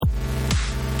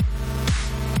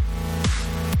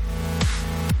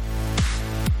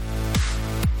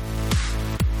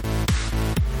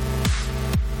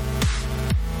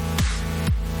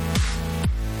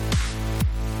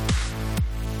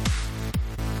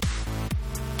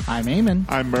I'm Eamon.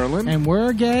 I'm Merlin. And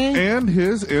we're gay. And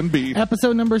his Enby.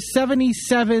 Episode number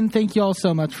 77. Thank you all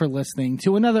so much for listening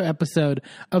to another episode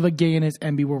of A Gay and His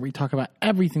Enby, where we talk about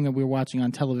everything that we're watching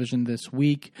on television this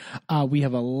week. We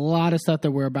have a lot of stuff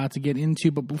that we're about to get into,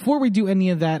 but before we do any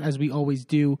of that, as we always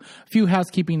do, a few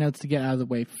housekeeping notes to get out of the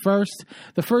way first.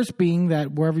 The first being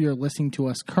that wherever you're listening to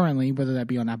us currently, whether that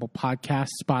be on Apple Podcasts,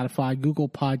 Spotify, Google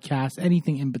Podcasts,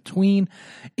 anything in between,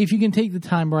 if you can take the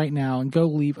time right now and go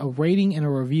leave a rating and a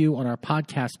review on our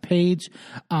podcast page,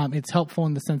 it's helpful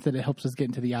in the sense that it helps us get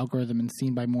into the algorithm and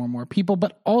seen by more and more people,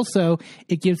 but also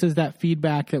it gives us that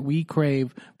feedback that we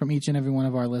crave from each and every one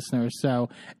of our listeners. So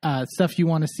stuff you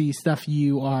want to see, stuff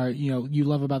you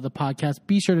love about the podcast,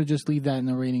 be sure to just leave that in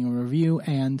the rating and review,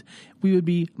 and we would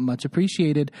be much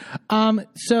appreciated.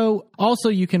 So also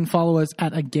you can follow us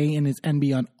at A Gay and His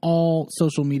Enby on all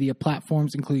social media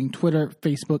platforms, including Twitter,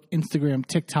 Facebook, Instagram,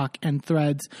 TikTok, and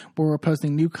Threads, where we're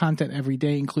posting new content every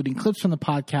day, including clips from the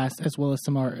podcast, as well as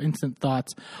some of our instant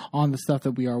thoughts on the stuff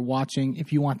that we are watching.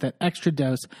 If you want that extra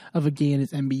dose of A Gay and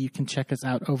His Enby, you can check us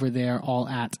out over there, all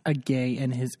at A Gay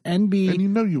and His Enby. And you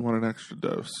know you want an extra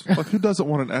dose. Like, who doesn't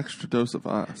want an extra dose of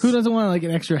us? Who doesn't want like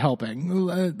an extra helping?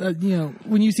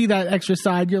 When you see that extra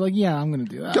side, you're like, yeah, I'm going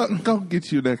to do that. Go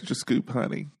get you an extra scoop,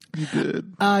 honey. You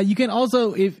good. You can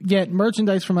also get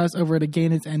merchandise from us over at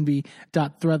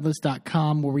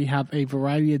agayandhisenby.threadless.com, where we have a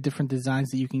variety of different designs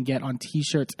that you can get on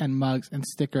t-shirts and mugs and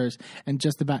stickers and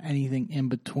just about anything in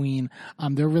between.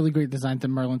 They're really great designs that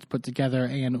Merlin's put together,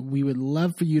 and we would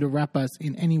love for you to rep us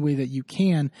in any way that you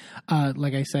can.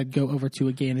 Like I said, go over to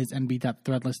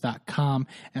agayandhisenby.threadless.com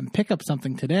and pick up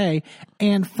something today.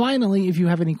 And finally, if you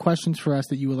have any questions for us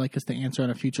that you would like us to answer on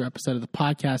a future episode of the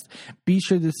podcast, be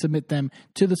sure to submit them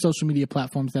to the social media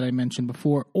platforms that I mentioned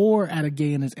before, or at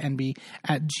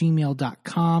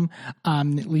agayandhisenby@gmail.com.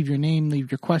 Leave your name,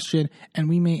 leave your question, and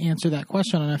we may answer that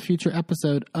question on a future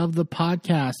episode of the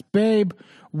podcast. Babe,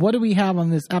 what do we have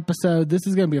on this episode? This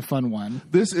is going to be a fun one.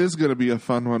 This is going to be a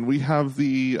fun one. We have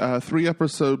the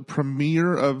 3-episode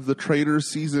premiere of The Traitors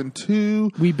Season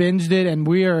 2. We binged it, and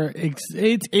we are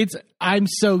I'm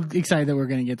so excited that we're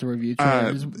going to get to review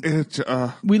Traitors.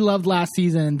 We loved last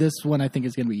season, and this one I think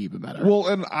is going to be even better. Well,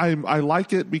 and I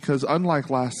like it because unlike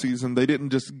last season, they didn't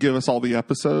just give us all the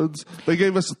episodes. They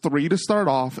gave us 3 to start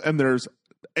off, and there's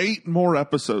 8 more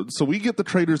episodes. So we get The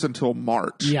Traitors until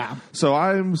March. Yeah. So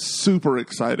I'm super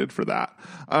excited for that.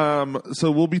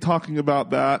 So we'll be talking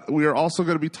about that. We are also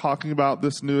going to be talking about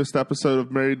this newest episode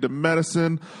of Married to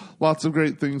Medicine. Lots of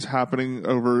great things happening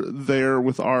over there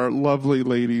with our lovely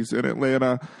ladies in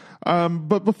Atlanta.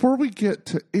 But before we get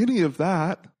to any of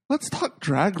that, let's talk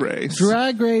Drag Race.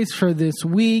 Drag Race for this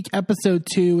week, episode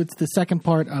 2. It's the second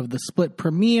part of the split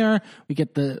premiere. We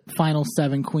get the final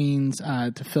 7 queens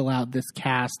to fill out this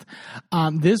cast.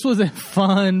 This was a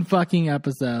fun fucking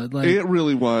episode. It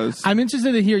really was. I'm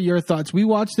interested to hear your thoughts. We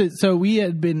watched it. So we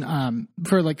had been,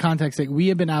 for like context sake, we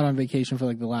had been out on vacation for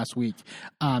like the last week.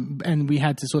 And we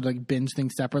had to sort of like binge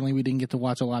things separately. We didn't get to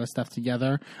watch a lot of stuff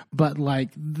together. But like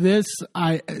this,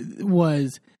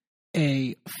 was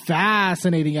a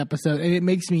fascinating episode, and it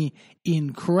makes me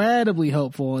incredibly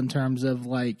hopeful in terms of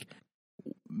like,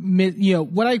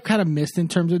 what I kind of missed in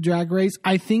terms of Drag Race.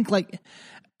 I think like,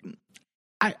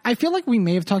 I feel like we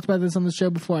may have talked about this on the show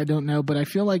before. I don't know, but I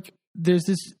feel like there's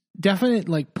this definite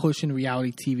like push in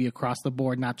reality TV across the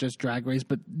board, not just Drag Race,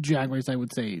 but Drag Race, I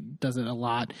would say, does it a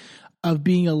lot, of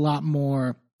being a lot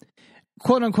more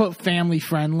quote unquote family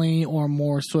friendly, or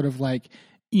more sort of like,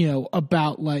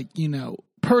 about like,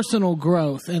 personal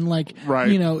growth, and like,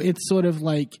 right. It's sort of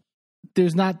like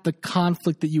there's not the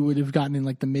conflict that you would have gotten in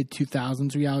like the mid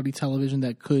 2000s reality television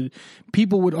that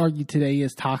people would argue today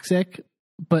is toxic,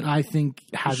 but I think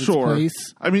has its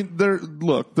place. I mean,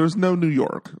 there's no New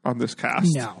York on this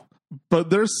cast. No. But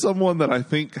there's someone that I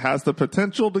think has the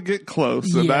potential to get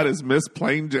close, and that is Miss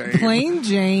Plain Jane. Plain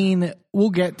Jane, we'll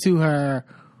get to her.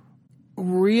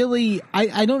 Really,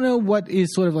 I don't know what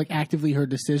is sort of like actively her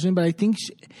decision, but I think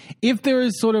if there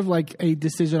is sort of like a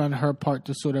decision on her part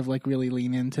to sort of like really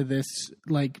lean into this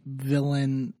like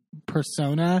villain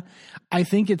persona, I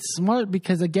think it's smart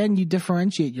because, again, you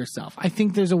differentiate yourself. I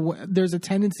think there's a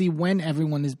tendency when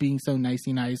everyone is being so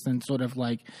nicey nice and sort of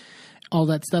like all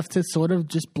that stuff to sort of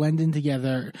just blend in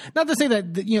together. Not to say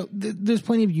that, there's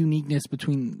plenty of uniqueness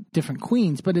between different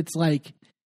queens, but it's like,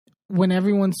 when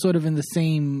everyone's sort of in the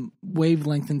same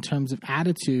wavelength in terms of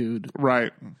attitude,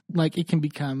 right? Like it can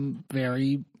become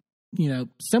very,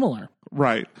 similar.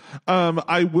 Right.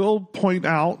 I will point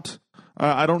out,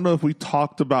 I don't know if we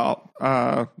talked about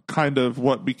kind of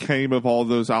what became of all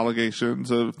those allegations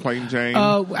of Plain Jane.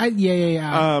 Oh,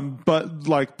 yeah. But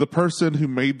like the person who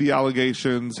made the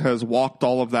allegations has walked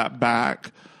all of that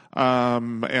back.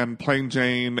 And Plain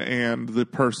Jane and the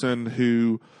person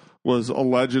who was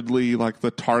allegedly like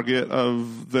the target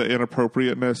of the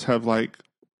inappropriateness have like,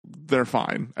 they're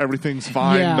fine. Everything's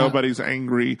fine. Yeah. Nobody's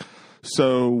angry.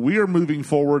 So we are moving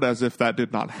forward as if that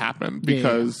did not happen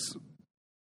because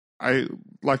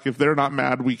if they're not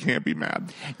mad, we can't be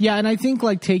mad. Yeah, and I think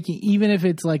like even if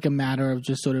it's like a matter of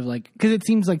just sort of like, because it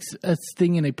seems like a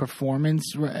thing in a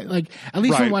performance, right? Like at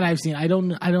least from what I've seen, I don't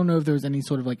know if there was any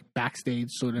sort of like backstage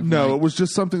sort of. No, it was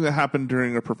just something that happened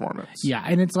during a performance. Yeah,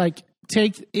 and it's like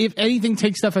if anything,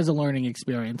 take stuff as a learning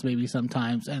experience maybe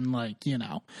sometimes, and like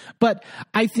but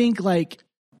I think like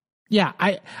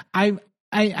I'm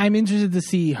interested to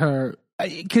see her.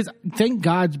 Because thank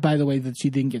God, by the way, that she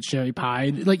didn't get Sherry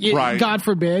pied. Like, God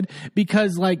forbid,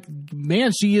 because, like,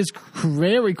 man, she is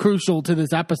very crucial to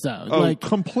this episode. Oh, like,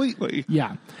 completely.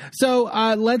 Yeah. So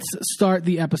let's start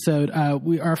the episode.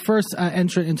 Our first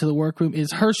entrant into the workroom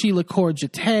is Hershey Liqueur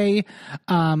Jeté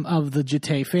of the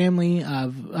Jeté family,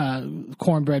 of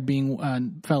Cornbread being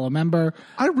a fellow member.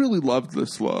 I really loved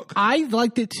this look. I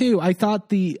liked it too. I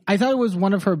thought it was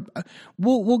one of her.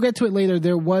 We'll get to it later.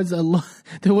 There was a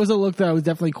look that I was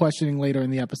definitely questioning later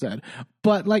in the episode,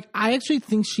 but like I actually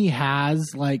think she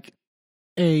has like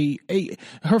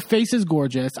her face is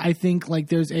gorgeous. I think like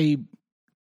there's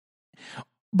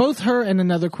both her and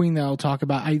another queen that I'll talk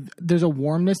about. There's a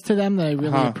warmness to them that I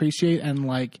really appreciate, and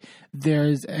like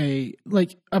there's a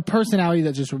personality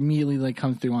that just immediately like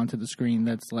comes through onto the screen.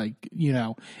 That's like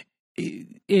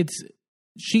it's.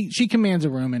 She commands a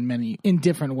room in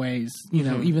different ways,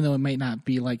 even though it might not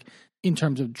be like in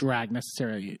terms of drag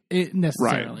necessarily.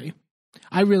 Right.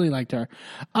 I really liked her.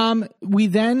 We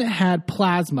then had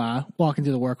Plasma walk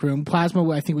into the workroom. Plasma,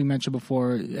 I think we mentioned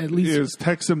before, at least is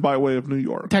Texan by way of New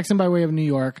York.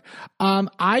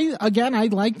 I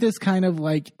like this kind of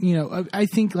like, I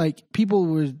think like people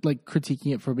were like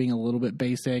critiquing it for being a little bit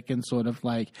basic and sort of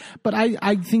like, but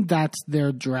I think that's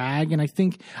their drag. And I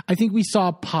think we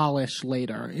saw polish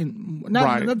later.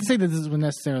 Not to say that this was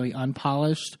necessarily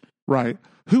unpolished. Right.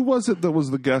 Who was it that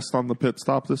was the guest on the pit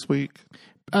stop this week?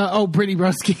 Brittany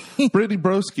Broski. Brittany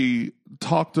Broski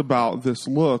talked about this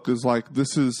look as like,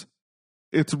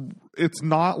 it's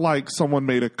not like someone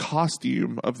made a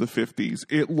costume of the 50s.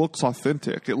 It looks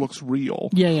authentic. It looks real.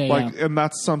 Yeah. And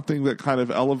that's something that kind of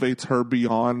elevates her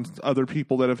beyond other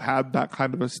people that have had that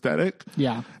kind of aesthetic.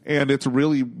 Yeah. And it's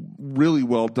really, really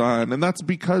well done. And that's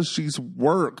because she's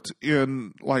worked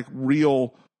in like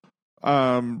real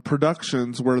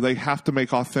productions where they have to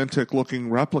make authentic looking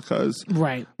replicas.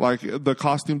 Right. Like the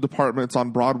costume departments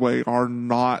on Broadway are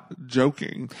not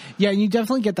joking. Yeah, and you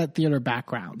definitely get that theater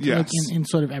background. Yes. Like in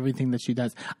sort of everything that she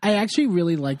does. I actually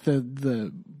really like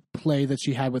the play that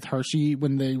she had with Hershey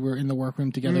when they were in the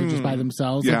workroom together just by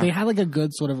themselves. Yeah. Like they had like a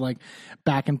good sort of like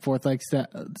back and forth like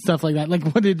stuff like that. Like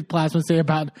what did Plasma say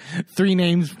about 3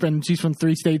 names and she's from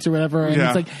 3 states or whatever? And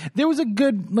it's like there was a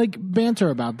good like banter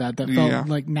about that felt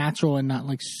like natural and not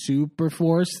like super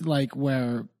forced, like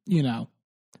where,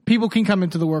 people can come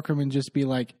into the workroom and just be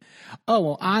like, oh,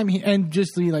 well, I'm here, and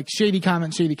just be like shady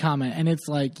comment. And it's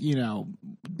like,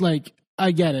 like,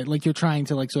 I get it. Like you're trying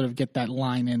to like sort of get that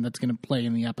line in that's going to play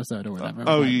in the episode or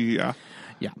whatever. Yeah.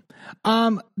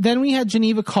 Then we had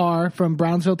Geneva Carr from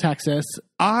Brownsville, Texas.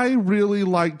 I really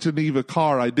like Geneva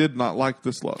Carr. I did not like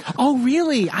this look. Oh,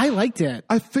 really? I liked it.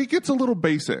 I think it's a little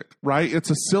basic, right? It's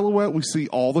a silhouette we see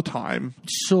all the time.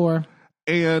 Sure.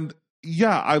 And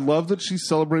yeah, I love that she's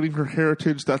celebrating her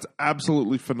heritage. That's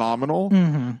absolutely phenomenal.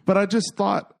 Mm-hmm. But I just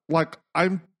thought, like,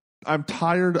 I'm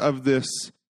tired of this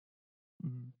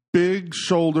big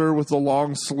shoulder with a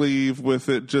long sleeve with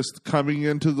it just coming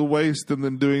into the waist and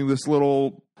then doing this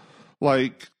little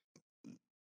like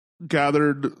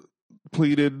gathered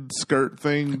pleated skirt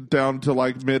thing down to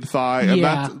like mid thigh. And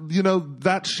that's,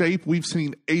 that shape we've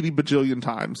seen 80 bajillion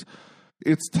times.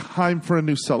 It's time for a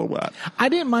new silhouette. I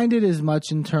didn't mind it as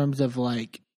much in terms of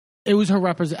like, it was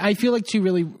her I feel like she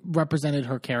really represented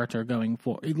her character going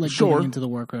forward, like going into the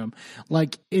workroom.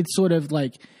 Like it's sort of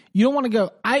like you don't want to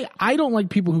go. I don't like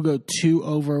people who go too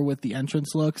over with the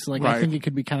entrance looks. Like I think it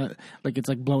could be kind of like it's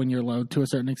like blowing your load to a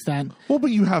certain extent. Well, but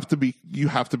you have to be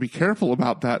careful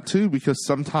about that too, because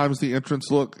sometimes the entrance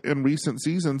look in recent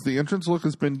seasons, the entrance look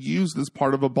has been used as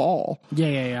part of a ball.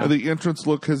 Yeah. The entrance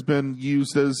look has been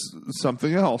used as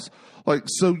something else. Like,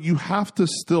 so you have to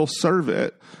still serve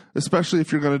it, especially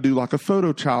if you're going to do like a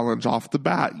photo challenge off the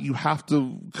bat. You have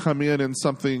to come in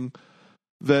something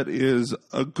that is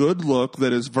a good look,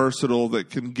 that is versatile, that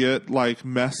can get like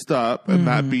messed up and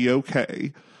that be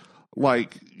okay.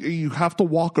 Like, you have to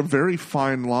walk a very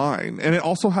fine line, and it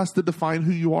also has to define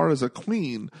who you are as a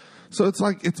queen. So it's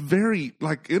like, it's very,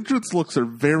 like, entrance looks are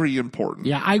very important.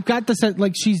 Yeah, I've got the sense,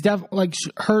 like, she's definitely,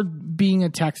 her being a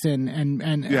Texan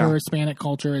and her Hispanic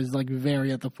culture is, like,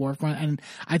 very at the forefront. And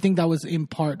I think that was in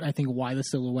part, I think, why the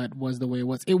silhouette was the way it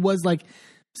was. It was, like,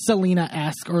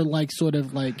 Selena-esque, or, like, sort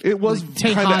of, like, it was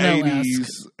like, kind of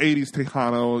 80s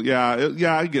Tejano.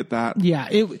 Yeah, I get that. Yeah,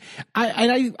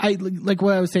 I like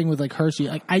what I was saying with, like, Hershey.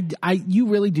 Like, you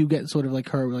really do get sort of, like,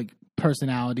 her, like,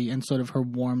 personality and sort of her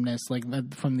warmness, like,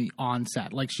 from the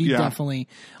onset. Like, she definitely,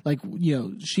 like, you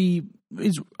know, she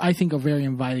is, I think, a very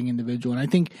inviting individual. And I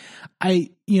think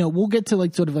we'll get to,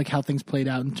 like, sort of, like, how things played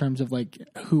out in terms of, like,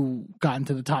 who got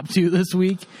into the top 2 this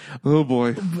week. Oh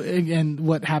boy. And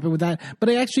what happened with that. But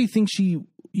I actually think she,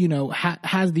 you know,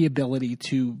 has the ability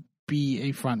to be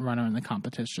a front runner in the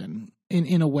competition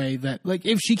in a way that, like,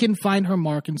 if she can find her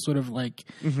mark and sort of, like,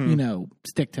 you know,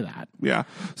 stick to that. Yeah.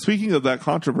 Speaking of that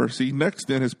controversy, next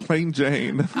in is Plain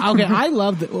Jane. Okay, I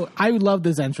love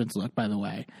this entrance look, by the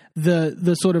way.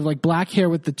 The sort of, like, black hair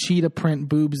with the cheetah print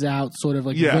boobs out, sort of,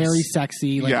 like, very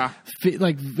sexy, like,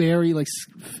 like, very, like,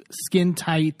 skin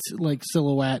tight, like,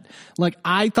 silhouette. Like,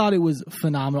 I thought it was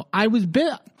phenomenal. I was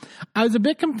a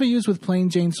bit confused with Plain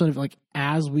Jane sort of, like,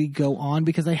 as we go on,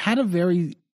 because I had a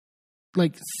very,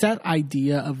 like, set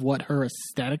idea of what her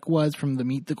aesthetic was from the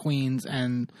Meet the Queens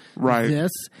and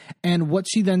this, and what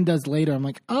she then does later. I'm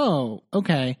like, oh,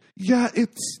 okay. Yeah,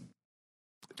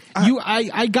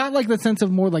 I got, like, the sense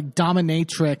of more, like,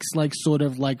 dominatrix, like, sort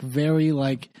of, like, very,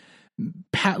 like,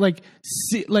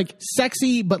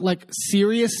 sexy, but, like,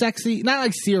 serious sexy. Not,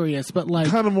 like, serious, but, like,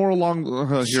 kind of more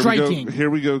along striking. Here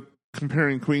we go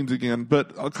comparing queens again,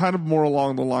 but kind of more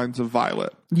along the lines of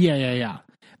Violet. Yeah.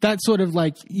 That sort of,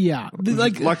 like,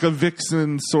 like a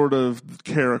Vixen sort of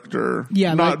character.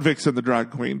 Yeah, not like, Vixen the drag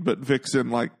queen, but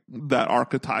Vixen, like, that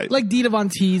archetype. Like Dita Von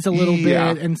Teese a little bit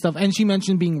and stuff. And she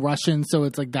mentioned being Russian, so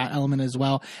it's like that element as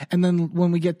well. And then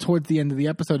when we get towards the end of the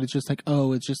episode, it's just like,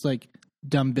 oh, it's just like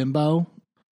dumb bimbo.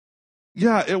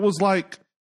 Yeah, it was like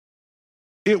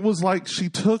she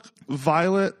took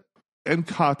Violet and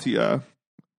Katya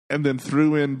and then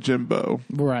threw in Jimbo.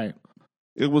 Right.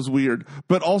 It was weird.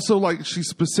 But also, like, she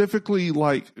specifically,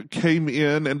 like, came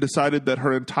in and decided that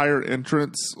her entire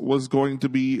entrance was going to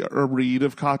be a read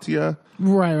of Katya.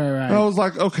 Right. And I was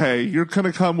like, okay, you're going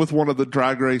to come with one of the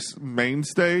Drag Race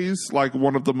mainstays, like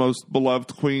one of the most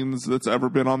beloved queens that's ever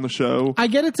been on the show. I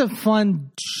get it's a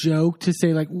fun joke to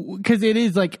say, like, because it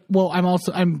is like, well,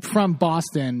 I'm from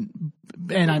Boston,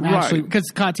 and I'm actually,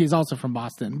 because Katya is also from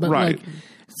Boston. But, like,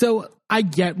 so I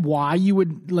get why you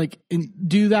would, like,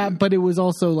 do that, but it was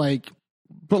also like...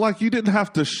 But, like, you didn't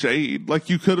have to shade. Like,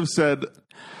 you could have said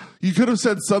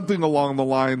something along the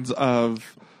lines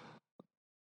of,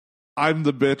 I'm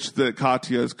the bitch that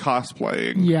Katya is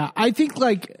cosplaying. Yeah, I think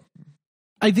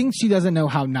she doesn't know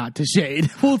how not to shade.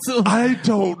 I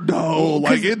don't know.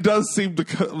 Like, it does seem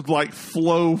to, like,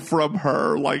 flow from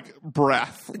her, like,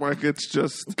 breath. Like, it's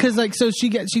just... Because, like, so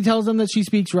she tells them that she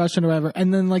speaks Russian or whatever,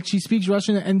 and then, like, she speaks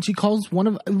Russian, and she calls what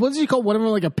did she call one of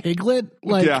them, like, a piglet?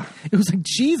 Like, it was like,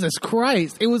 Jesus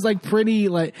Christ. It was, like, pretty,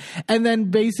 like... And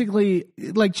then, basically,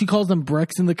 like, she calls them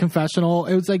bricks in the confessional.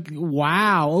 It was like,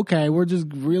 wow, okay, we're just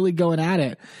really going at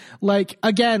it. Like,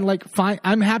 again, like, fine.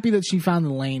 I'm happy that she found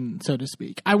the lane, so to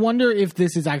speak. I wonder if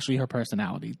this is actually her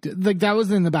personality. Like, that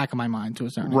was in the back of my mind to a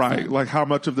certain extent. Like, how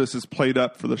much of this is played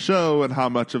up for the show and how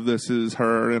much of this is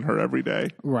her in her everyday.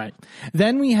 Right.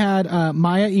 Then we had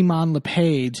Maya Iman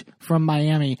LePage from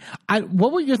Miami.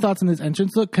 What were your thoughts on this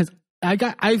entrance look? Because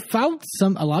I found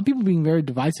a lot of people being very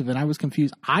divisive, and I was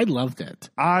confused. I loved it.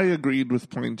 I agreed with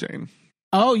Plain Jane.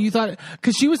 Oh, you thought,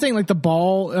 because she was saying, like, the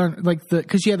ball, or like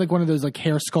because she had, like, one of those, like,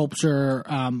 hair sculpture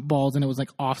balls, and it was, like,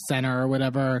 off center or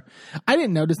whatever. I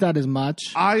didn't notice that as much.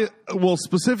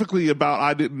 Specifically about,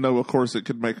 I didn't know, of course, it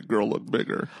could make a girl look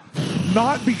bigger.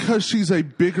 Not because she's a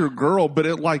bigger girl, but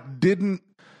it, like, didn't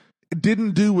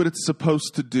do what it's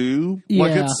supposed to do. Yeah.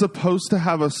 Like, it's supposed to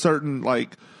have a certain,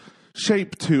 like,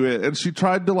 shape to it, and she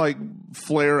tried to, like,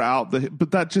 flare out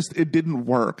but that just, it didn't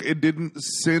work. It didn't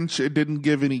cinch. It didn't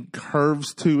give any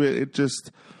curves to it.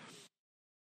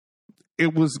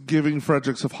 It was giving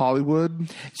Fredericks of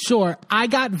Hollywood. Sure. I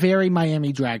got very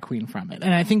Miami drag queen from it,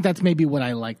 and I think that's maybe what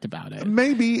I liked about it.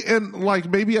 Maybe, and, like,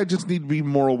 maybe I just need to be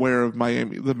more aware of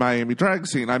the Miami drag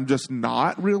scene. I'm just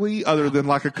not really, other than,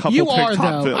 like, a couple TikTok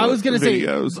videos. I was going to say,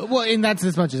 well, and that's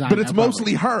as much as I know. But it's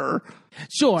mostly her.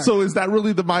 Sure. So is that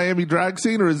really the Miami drag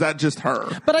scene, or is that just her?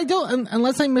 But I don't,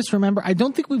 unless I misremember, I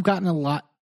don't think we've gotten a lot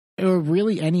or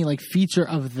really any like feature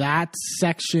of that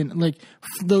section, like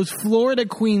those Florida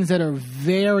queens that are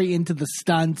very into the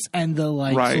stunts and the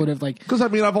like sort of like, because I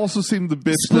mean I've also seen the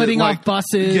bitch splitting that, off like,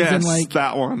 buses yes, and like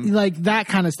that one, like that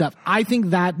kind of stuff. I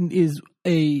think that is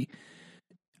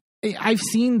I've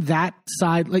seen that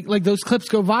side, like those clips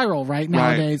go viral right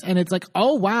nowadays, and it's like,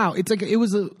 oh wow, it's like it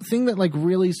was a thing that like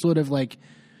really sort of like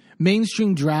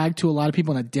mainstream drag to a lot of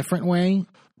people in a different way.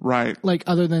 Right. Like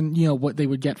other than, you know, what they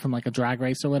would get from like a drag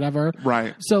race or whatever.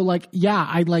 Right. So like,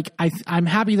 yeah, I'm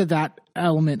happy that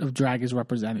element of drag is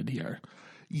represented here.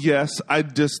 Yes. I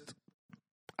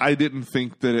didn't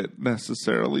think that it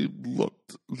necessarily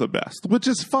looked the best, which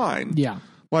is fine. Yeah.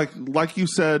 Like you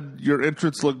said, your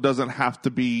entrance look doesn't have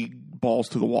to be balls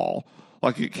to the wall.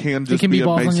 Like it can just be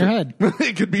balls on your head.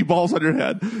 It could be balls on your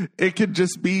head. It could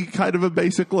just be kind of a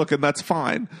basic look, and that's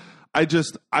fine.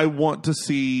 I want to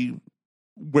see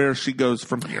where she goes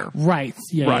from here. Right.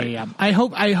 Yeah. Right. Yeah. I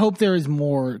hope there is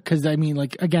more, because I mean,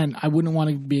 like, again, I wouldn't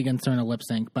want to be against her in a lip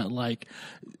sync, but like,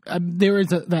 there is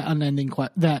that unending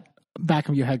that back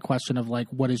of your head question of like,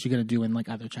 what is she going to do in like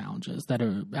other challenges that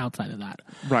are outside of that?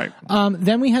 Right.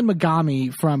 Then we had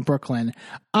Megami from Brooklyn.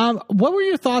 What were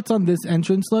your thoughts on this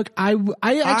entrance look? I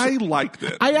liked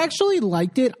it. I actually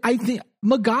liked it. I think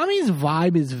Megami's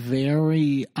vibe is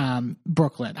very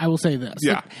Brooklyn. I will say this.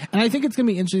 Yeah. Like, and I think it's going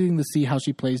to be interesting to see how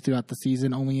she plays throughout the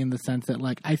season, only in the sense that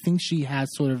like I think she has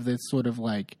sort of this sort of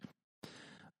like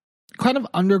kind of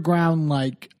underground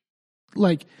like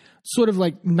sort of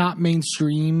like not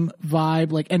mainstream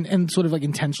vibe, like and sort of like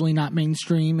intentionally not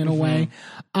mainstream in a way.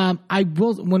 I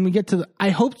will, when we get to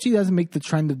I hope she doesn't make the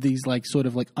trend of these like sort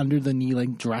of like under the knee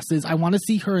like dresses. I want to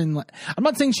see her in like, I'm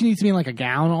not saying she needs to be in like a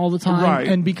gown all the time, right.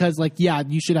 And because like, yeah,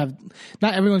 you should have,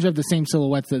 not everyone should have the same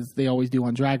silhouettes as they always do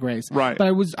on Drag Race, right? But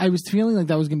I was feeling like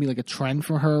that was gonna be like a trend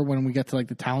for her when we get to like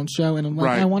the talent show, and I'm like,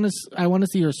 right. I want to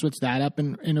see her switch that up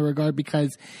in a regard,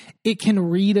 because it can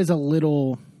read as a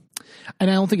little.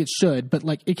 And I don't think it should, but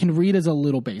like it can read as a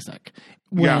little basic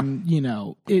when, you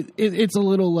know, it's a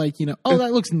little like, you know,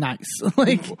 that looks nice.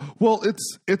 Like, well,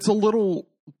 it's a little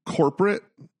corporate,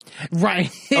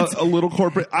 right? A little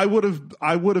corporate. I would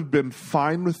have been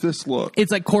fine with this look.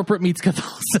 It's like corporate meets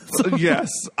Catholicism. Yes,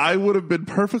 I would have been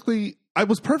I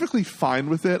was perfectly fine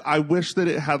with it. I wish that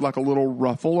it had like a little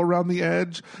ruffle around the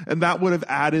edge, and that would have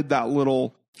added that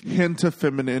little hint of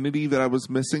femininity that I was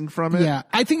missing from it. Yeah,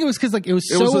 I think it was because like it was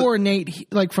so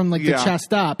ornate, like from like the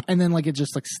chest up, and then like it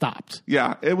just like stopped.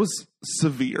 Yeah, it was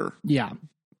severe. Yeah,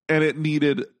 and it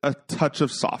needed a touch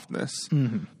of softness.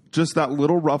 Mm-hmm. Just that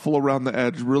little ruffle around the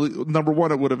edge. Really, number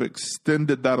one, it would have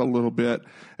extended that a little bit,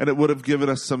 and it would have given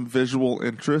us some visual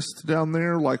interest down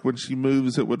there. Like when she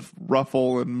moves, it would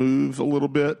ruffle and move a little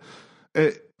bit.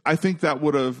 I think that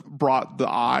would have brought the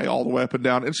eye all the way up and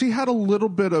down. And she had a little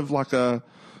bit of like a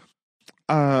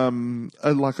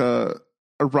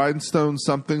rhinestone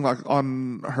something like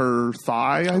on her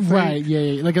thigh, I think. Right,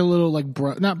 yeah. Like a little like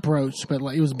not brooch, but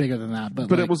like it was bigger than that. But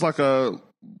like, it was like a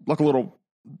little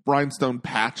rhinestone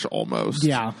patch almost.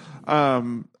 Yeah.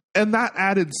 And that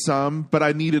added some, but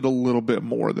I needed a little bit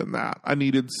more than that. I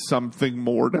needed something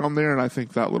more down there, and I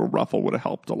think that little ruffle would have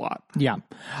helped a lot. Yeah.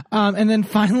 And then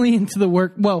finally into the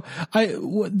work. Well,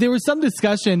 there was some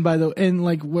discussion in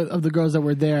like of the girls that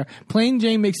were there. Plain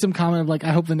Jane makes some comment of like,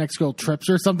 I hope the next girl trips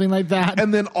or something like that.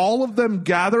 And then all of them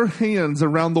gather hands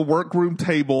around the workroom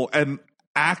table and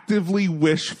actively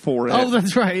wish for it. Oh,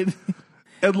 that's right.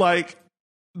 And like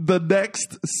the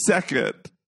next second,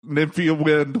 Nymphia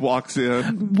Wind walks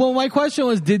in. Well, my question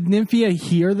was, did Nymphia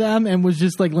hear them and was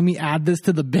just like, let me add this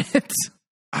to the bit?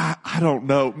 I don't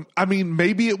know. I mean,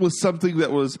 maybe it was something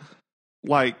that was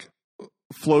like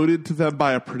floated to them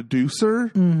by a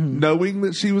producer, knowing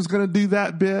that she was going to do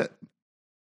that bit.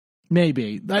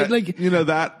 Maybe.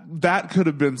 That could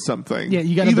have been something. Yeah,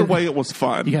 either way, it was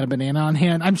fun. You got a banana on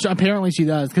hand? I'm sure apparently she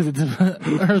does, because it's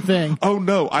her thing. Oh,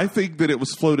 no. I think that it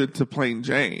was floated to Plain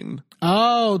Jane.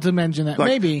 Oh, to mention that. Like,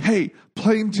 maybe. Hey,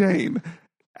 Plain Jane,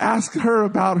 ask her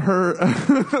about her.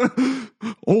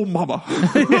 Oh, mama.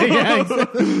 Yeah,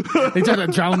 they tried to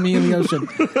drown me in the ocean.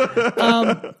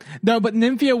 No, but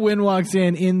Nymphia Wind walks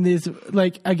in this,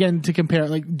 like, again, to compare,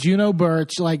 like, Juno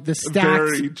Birch, like, the stacks.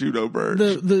 Very Juno Birch.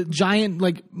 The giant,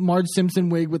 like, Marge Simpson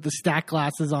wig with the stack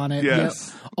glasses on it.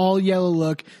 Yes. All yellow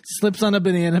look, slips on a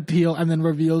banana peel, and then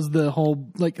reveals the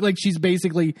whole, like she's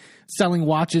basically selling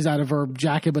watches out of her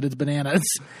jacket, but it's bananas.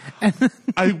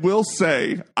 I will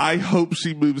say, I hope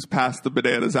she moves moves past the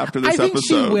bananas after this I think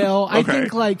episode. she will. Okay. I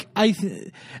think like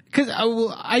because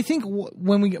I think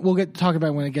when we'll get to talk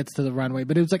about when it gets to the runway,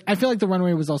 but it was like I feel like the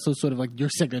runway was also sort of like your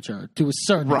signature to a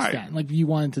certain extent. Like you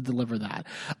wanted to deliver that.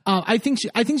 I think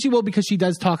she will because she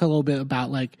does talk a little bit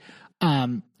about like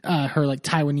her like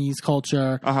Taiwanese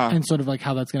culture and sort of like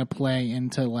how that's going to play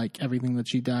into like everything that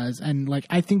she does, and like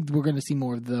I think we're going to see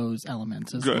more of those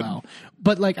elements as well.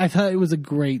 But like I thought it was a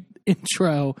great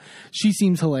intro. She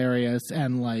seems hilarious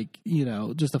and like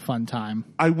just a fun time.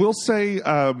 I will say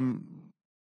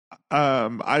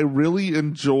I really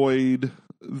enjoyed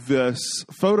this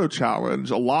photo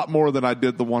challenge a lot more than I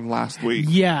did the one last week.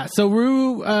 Yeah. So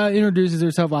Rue introduces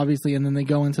herself, obviously, and then they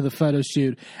go into the photo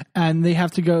shoot, and they have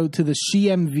to go to the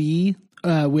SheMV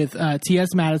with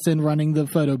T.S. Madison running the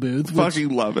photo booth. Fucking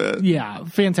love it. Yeah,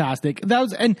 fantastic.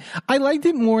 And I liked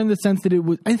it more in the sense that it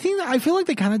was. I feel like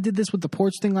they kind of did this with the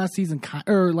porch thing last season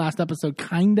or last episode,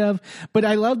 kind of. But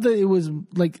I love that it was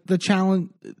like the challenge.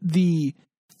 The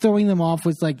throwing them off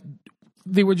was like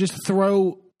they would just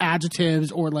throw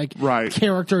adjectives or like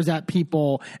characters at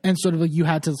people, and sort of like you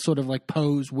had to sort of like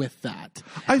pose with that.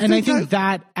 I think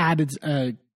that added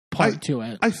a part to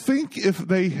it. I think if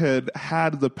they had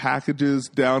the packages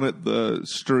down at the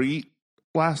street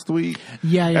last week,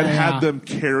 had them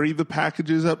carry the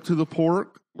packages up to the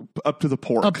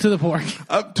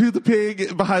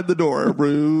pig behind the door.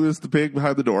 Rue is the pig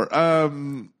behind the door.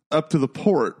 Up to the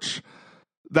porch.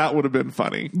 That would have been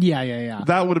funny. Yeah.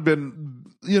 That would have been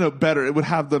better. It would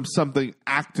have them something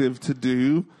active to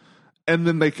do, and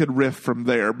then they could riff from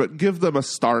there. But give them a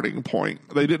starting point.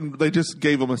 They didn't. They just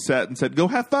gave them a set and said, "Go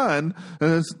have fun."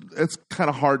 And it's kind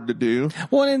of hard to do.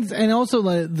 Well, and also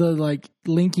the like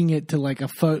linking it to like a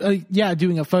photo.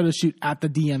 Doing a photo shoot at the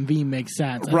DMV makes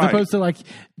sense as opposed to like.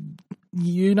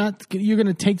 You're going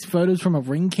to take photos from a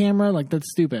Ring camera? Like,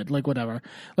 that's stupid. Like, whatever.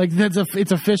 Like, it's a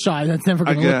fisheye. That's never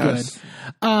going to look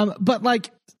good. But like,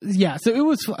 yeah, so it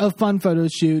was a fun photo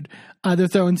shoot. They're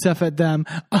throwing stuff at them.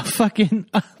 Fucking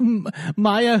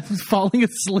Maya falling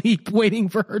asleep waiting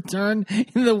for her turn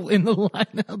in the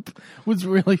lineup was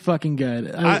really fucking good.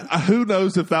 Who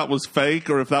knows if that was fake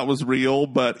or if that was real,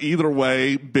 but either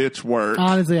way, bitch worked.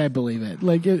 Honestly, I believe it.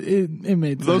 Like it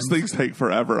made sense. Those things take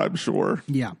forever, I'm sure.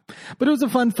 Yeah, but it was a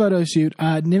fun photo shoot.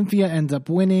 Nymphia ends up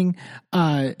winning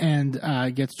and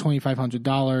gets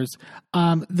 $2,500.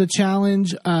 The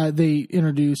challenge they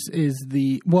introduce is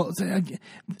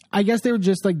I guess they were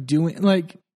just like doing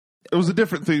like it was a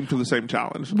different theme to the same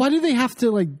challenge. Why do they have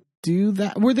to like do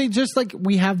that? Were they just like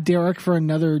we have Derek for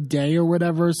another day or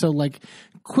whatever? So like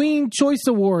Queen Choice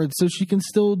Awards, so she can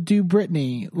still do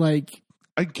Britney. Like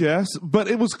I guess, but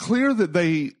it was clear that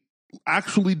they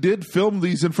actually did film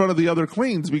these in front of the other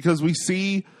queens because we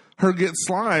see her get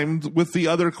slimed with the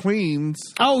other queens.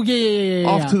 Oh, yeah.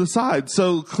 Off to the side.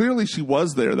 So clearly she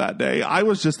was there that day. I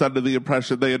was just under the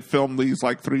impression they had filmed these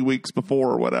like 3 weeks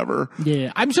before or whatever.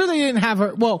 Yeah. I'm sure they didn't have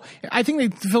her. Well, I think they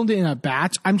filmed it in a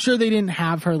batch. I'm sure they didn't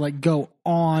have her like go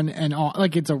on and on.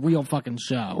 Like it's a real fucking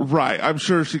show. Right. I'm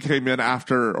sure she came in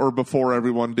after or before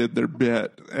everyone did their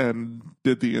bit and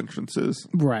did the entrances.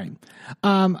 Right.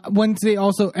 Once they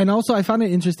also I found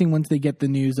it interesting once they get the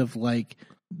news of like,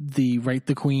 the Rate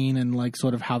the Queen and like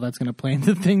sort of how that's going to play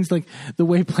into things, like the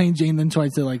way Plain Jane then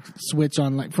tries to like switch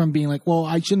on like from being like, well,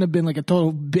 I shouldn't have been like a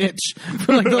total bitch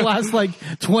for like the last like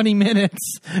 20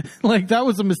 minutes. Like that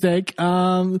was a mistake.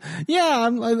 I'm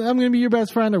going to be your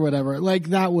best friend or whatever.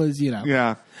 Like that was,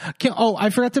 Yeah. I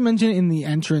forgot to mention in the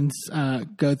entrance go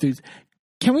throughs.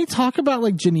 Can we talk about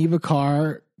like Geneva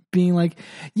Carr being like,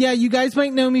 yeah, you guys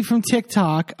might know me from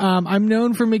TikTok. I'm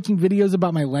known for making videos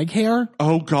about my leg hair.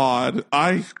 Oh God.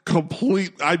 I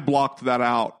blocked that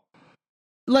out.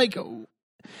 Like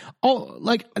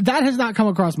that has not come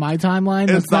across my timeline.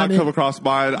 It's not come across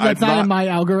mine. That's not in my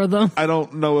algorithm. I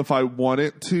don't know if I want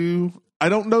it to. I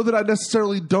don't know that I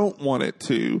necessarily don't want it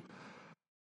to.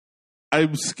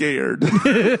 I'm scared.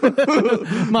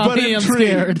 Mommy, I'm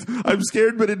scared. I'm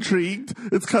scared but intrigued.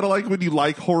 It's kind of like when you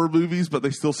like horror movies, but they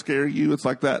still scare you. It's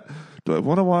like that. Do I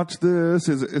want to watch this?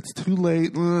 It's too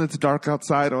late? It's dark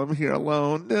outside. Oh, I'm here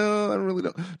alone. No, I really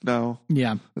don't. No.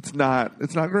 Yeah. It's not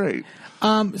great.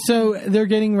 So they're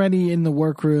getting ready in the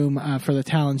workroom for the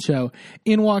talent show.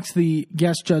 In walks the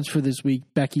guest judge for this week,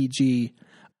 Becky G.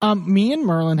 Me and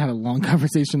Merlin had a long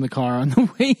conversation in the car on the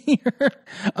way here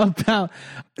about.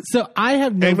 So I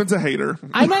have no. Eamon's a hater.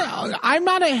 I'm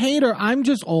not a hater. I'm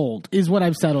just old, is what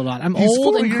I've settled on. He's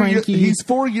old and cranky. He's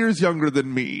 4 years younger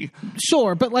than me.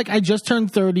 Sure, but like I just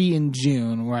turned 30 in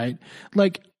June, right?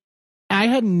 Like I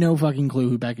had no fucking clue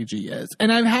who Becky G is,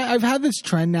 and I've had this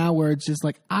trend now where it's just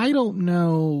like I don't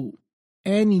know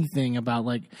anything about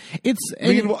like it's.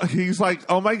 Meanwhile, he's like,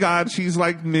 oh my God, she's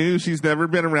like new. She's never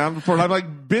been around before. And I'm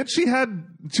like, bitch,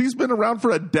 she's been around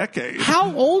for a decade.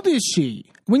 How old is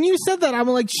she? When you said that, I'm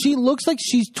like, she looks like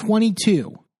she's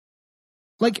 22.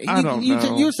 Like, I don't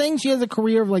know. You're saying she has a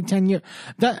career of like 10 years.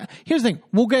 Here's the thing.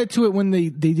 We'll get to it when they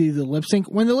do the lip sync.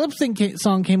 When the lip sync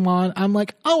song came on, I'm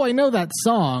like, oh, I know that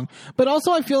song. But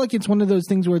also I feel like it's one of those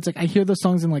things where it's like, I hear those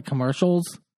songs in like commercials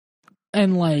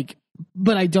and like,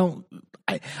 but I don't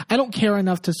care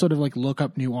enough to sort of like look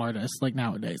up new artists like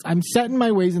nowadays. I'm set in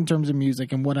my ways in terms of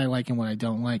music and what I like and what I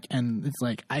don't like. And it's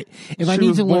like, she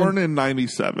was born in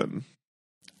 97.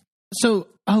 So,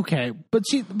 okay.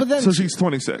 So she's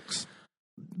 26.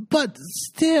 But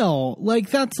still, like,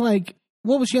 that's like,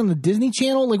 what was she on the Disney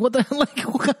Channel? Like, what the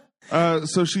like?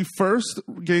 So she first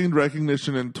gained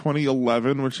recognition in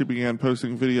 2011 when she began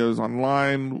posting videos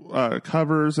online,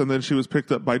 covers, and then she was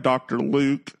picked up by Dr.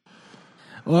 Luke.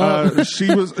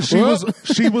 She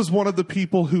was one of the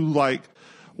people who, like,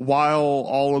 while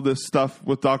all of this stuff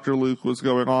with Dr. Luke was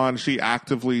going on, she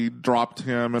actively dropped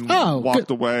him and walked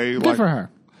away. Good for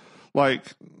her. Like,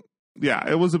 yeah,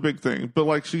 it was a big thing. But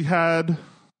like she's had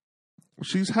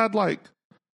like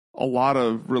a lot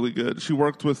of really good. She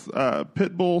worked with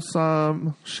Pitbull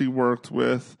some. She worked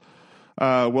with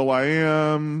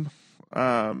will.i.am.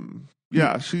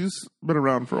 Yeah, she's been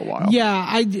around for a while. Yeah,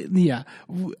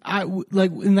 I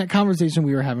like in that conversation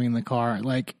we were having in the car,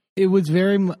 like it was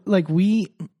very like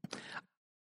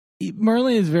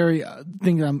Merlin is very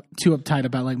thinking I'm too uptight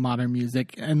about like modern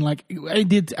music, and like I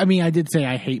did say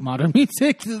I hate modern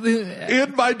music.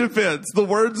 In my defense, the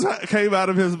words came out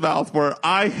of his mouth were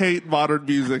 "I hate modern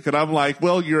music," and I'm like,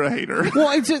 "Well, you're a hater."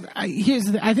 Well, it's just I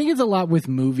think it's a lot with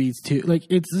movies too. Like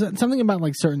it's something about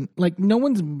like certain like no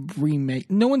one's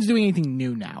doing anything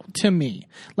new now. To me,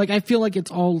 like I feel like it's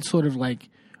all sort of like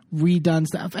redone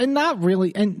stuff and not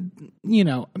really, and you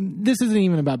know, this isn't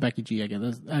even about Becky G. I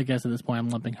guess at this point I'm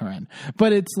lumping her in,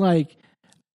 but it's like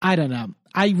I don't know.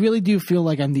 I really do feel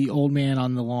like I'm the old man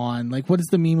on the lawn. Like, what is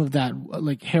the meme of that?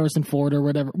 Like Harrison Ford or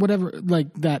whatever.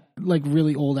 Like that, like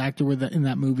really old actor in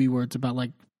that movie where it's about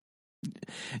like.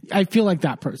 I feel like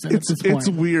that person. At this point. It's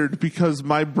weird because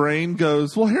my brain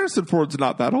goes, well, Harrison Ford's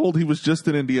not that old. He was just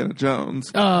in Indiana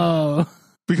Jones. Oh.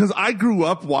 Because I grew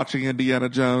up watching Indiana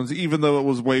Jones, even though it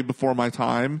was way before my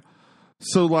time.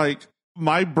 So, like,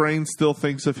 my brain still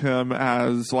thinks of him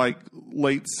as, like,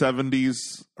 late 70s,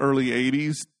 early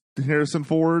 80s Harrison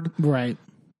Ford. Right.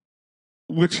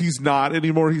 Which he's not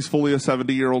anymore. He's fully a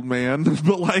 70-year-old man.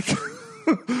 But, like...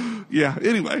 Yeah,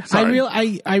 anyway,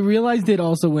 sorry. I realized it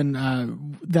also when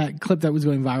that clip that was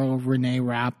going viral of Renee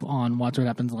Rapp on Watch What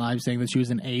Happens Live saying that she was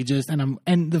an ageist,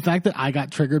 and the fact that I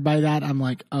got triggered by that, I'm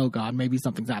like, oh God, maybe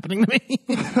something's happening to me.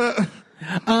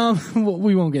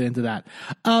 We won't get into that.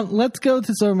 Let's go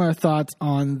to some of our thoughts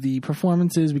on the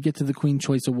performances. We get to the Queen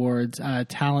Choice Awards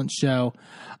talent show.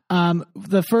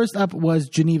 The first up was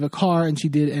Geneva Carr, and she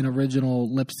did an original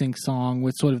lip sync song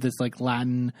with sort of this like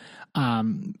Latin.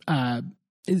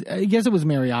 I guess it was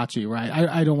mariachi, right?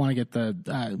 I don't want to get the.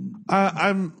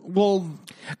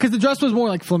 Because the dress was more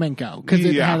like flamenco. Because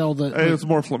it had all the. It was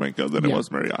more flamenco than it was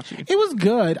mariachi. It was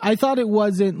good. I thought it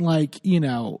wasn't like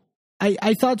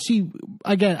I thought she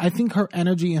again. I think her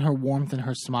energy and her warmth and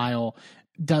her smile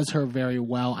does her very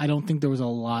well. I don't think there was a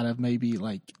lot of maybe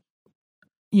like,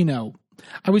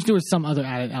 I wish there was some other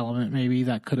added element maybe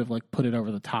that could have like put it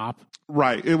over the top.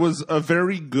 Right. It was a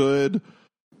very good,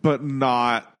 but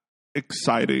not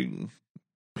exciting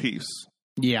piece.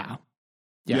 Yeah.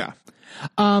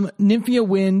 Nymphia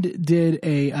Wind did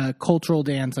a cultural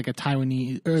dance, like a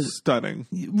Taiwanese. Stunning.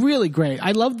 Really great.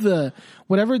 I love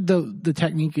whatever the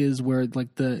technique is where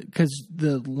like because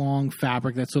the long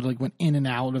fabric that sort of like went in and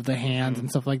out of the hands and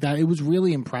stuff like that. It was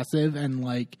really impressive and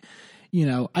like,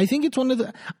 I think it's one of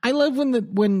I love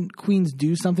when queens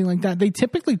do something like that. They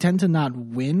typically tend to not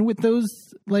win with those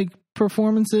like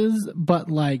performances,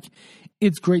 but like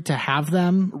it's great to have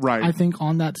them. Right. I think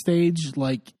on that stage,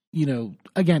 like,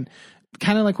 again,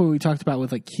 kind of like what we talked about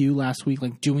with like Q last week,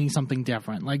 like doing something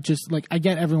different. Like just like I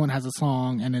get everyone has a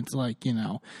song and it's like,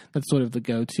 that's sort of the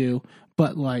go-to,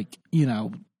 but like,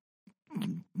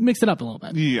 mix it up a little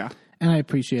bit. Yeah. And I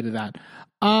appreciated that.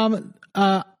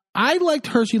 I liked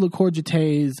Hershey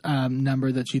LaCourgete's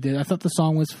number that she did. I thought the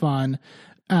song was fun.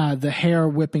 The hair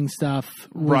whipping stuff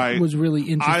was really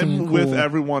interesting. I'm with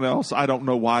everyone else. I don't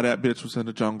know why that bitch was in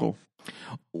the jungle.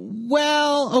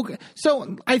 Well, okay.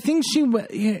 So I think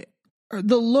the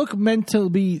look meant to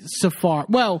be safari.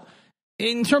 Well,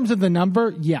 In terms of the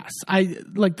number, yes. I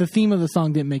like the theme of the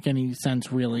song didn't make any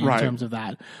sense really in Right. terms of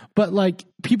that. But like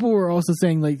people were also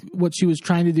saying like what she was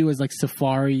trying to do is like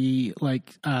Safari,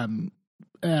 like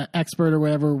expert or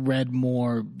whatever read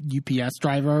more UPS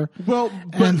driver. Well,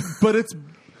 but it's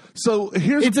so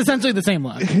It's essentially the same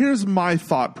look. Here's my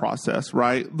thought process,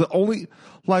 right? The only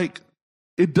like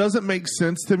it doesn't make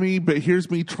sense to me, but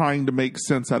here's me trying to make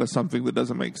sense out of something that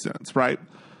doesn't make sense, right?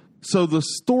 So the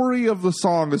story of the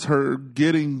song is her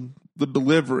getting the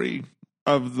delivery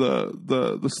of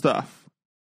the stuff,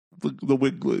 the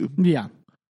wig glue. Yeah.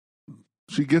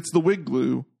 She gets the wig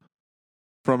glue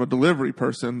from a delivery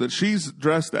person that she's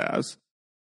dressed as,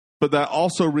 but that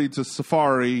also reads as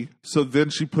Safari, so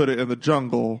then she put it in the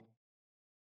jungle.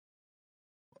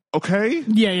 Okay?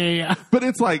 Yeah. But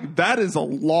it's like, that is a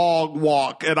long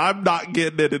walk, and I'm not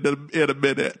getting it in a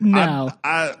minute. No.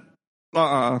 I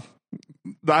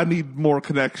need more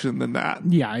connection than that.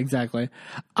 Yeah, exactly.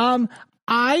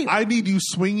 I need you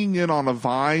swinging in on a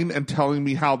vine and telling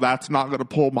me how that's not going to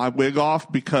pull my wig off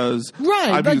because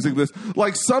I'm using this.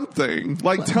 Like something.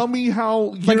 Like tell me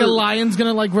how like a lion's going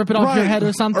to like rip it off your head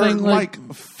or something. Or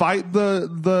like fight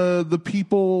the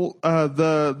people,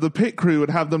 the pit crew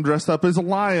and have them dressed up as a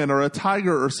lion or a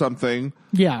tiger or something.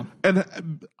 Yeah.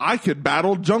 And I could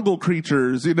battle jungle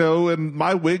creatures, and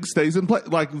my wig stays in place.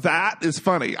 Like that is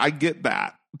funny. I get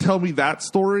that. Tell me that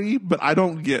story, but I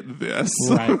don't get this.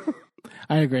 Right.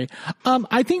 I agree.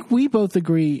 I think we both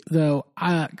agree, though.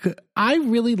 I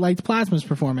really liked Plasma's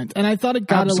performance, and I thought it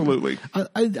got absolutely.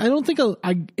 I don't think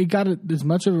it got as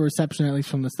much of a reception, at least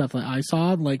from the stuff that I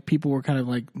saw. Like people were kind of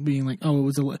like being like, "Oh, it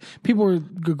was people were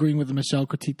agreeing with the Michelle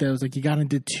critique that it was like you got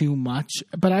into too much."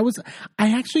 But I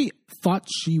actually thought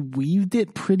she weaved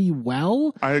it pretty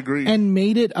well. I agree, and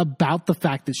made it about the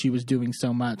fact that she was doing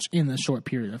so much in a short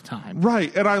period of time.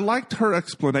 Right, and I liked her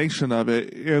explanation of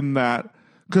it in that.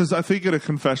 Because I think in a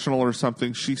confessional or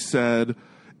something, she said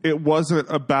it wasn't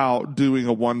about doing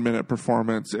a 1-minute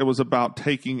performance. It was about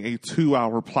taking a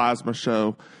 2-hour Plasma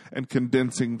show and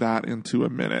condensing that into a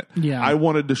minute. Yeah. I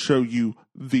wanted to show you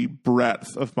the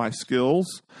breadth of my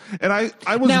skills. And I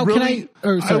was now, really,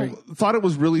 I thought it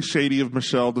was really shady of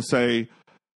Michelle to say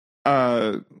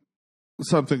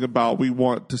something about we don't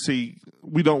want to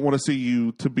see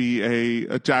you to be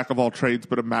a jack of all trades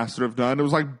but a master of none. It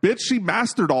was like, bitch, she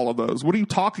mastered all of those. What are you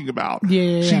talking about?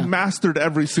 Yeah. She mastered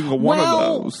every single one of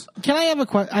those. Can I have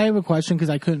I have a question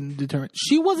because I couldn't determine.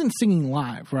 She wasn't singing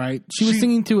live, right? She was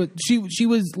singing to it. She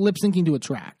was lip syncing to a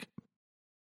track.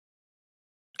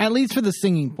 At least for the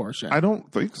singing portion. I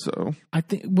don't think so.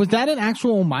 Was that an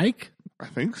actual mic? I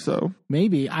think so.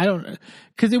 Maybe. I don't,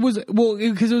 because it was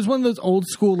one of those old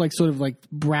school, like sort of like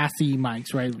brassy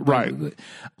mics, right? Right.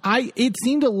 It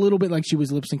seemed a little bit like she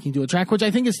was lip syncing to a track, which I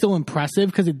think is still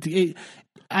impressive because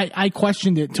I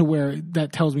questioned it to where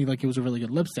that tells me like it was a really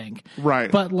good lip sync.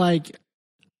 Right. But like,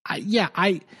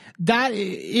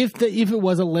 if it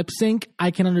was a lip sync,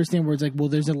 I can understand where it's like, well,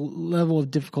 there's a level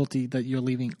of difficulty that you're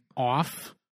leaving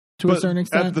off. To a certain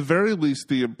extent. At the very least,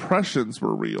 the impressions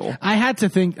were real. I have to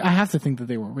think that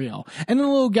they were real. And then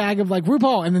a little gag of like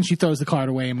RuPaul, and then she throws the card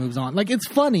away and moves on. Like it's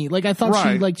funny. Like I thought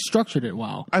she like structured it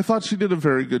well. I thought she did a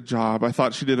very good job. I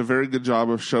thought she did a very good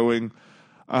job of showing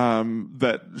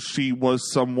that she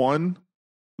was someone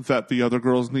that the other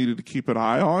girls needed to keep an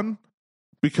eye on.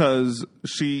 Because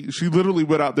she literally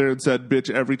went out there and said,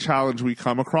 "Bitch, every challenge we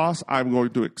come across, I'm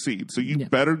going to exceed. So you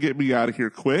better get me out of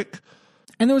here quick."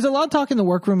 And there was a lot of talk in the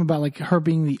workroom about like her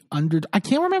being the underdog. I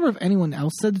can't remember if anyone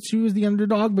else said that she was the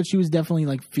underdog, but she was definitely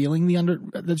like feeling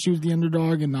that she was the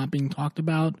underdog and not being talked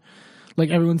about.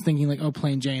 Like everyone's thinking like, oh,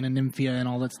 Plain Jane and Nymphia and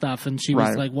all that stuff, and she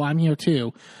was like, well, I'm here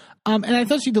too. And I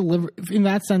thought she delivered in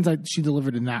that sense. She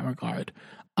delivered in that regard.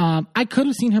 I could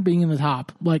have seen her being in the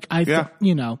top, like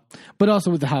but also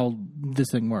with how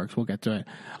this thing works, we'll get to it.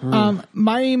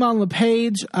 Iman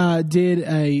LePage did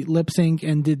a lip sync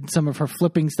and did some of her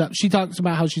flipping stuff. She talks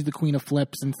about how she's the queen of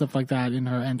flips and stuff like that in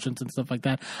her entrance and stuff like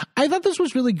that. I thought this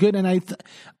was really good, and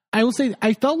I will say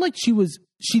I felt like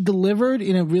she delivered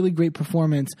in a really great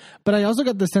performance, but I also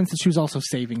got the sense that she was also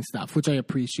saving stuff, which I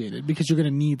appreciated because you're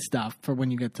going to need stuff for when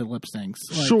you get to lip syncs.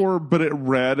 Like, sure, but it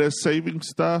read as saving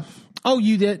stuff. Oh,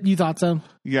 you did? You thought so?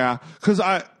 Yeah, because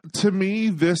to me,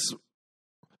 this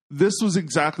was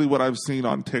exactly what I've seen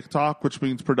on TikTok, which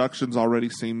means production's already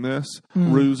seen this.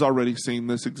 Rue's already seen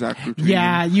this exact routine.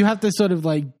 Yeah, you have to sort of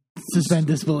like suspend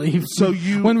disbelief. So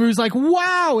when Rue's like,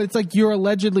 wow, it's like you're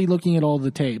allegedly looking at all the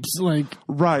tapes. Like,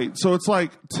 right. So it's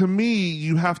like, to me,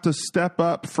 you have to step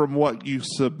up from what you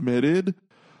submitted,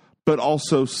 but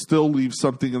also still leave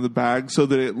something in the bag so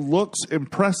that it looks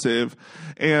impressive.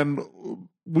 And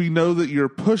we know that you're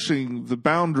pushing the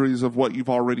boundaries of what you've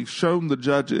already shown the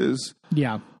judges.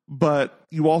 Yeah. But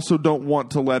you also don't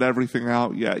want to let everything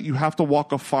out yet. You have to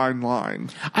walk a fine line.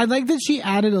 I like that she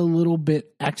added a little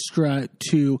bit extra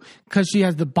to, because she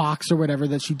has the box or whatever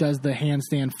that she does the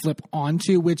handstand flip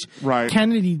onto, which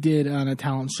Kennedy did on a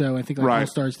talent show, I think All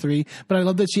Stars 3. But I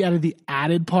love that she added the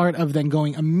added part of then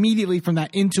going immediately from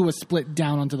that into a split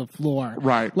down onto the floor.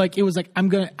 Right. Like it was like,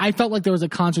 I felt like there was a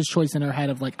conscious choice in her head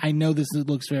of like, I know this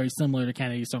looks very similar to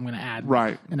Kennedy, so I'm going to add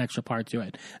an extra part to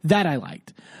it. That I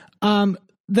liked.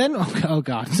 Then, oh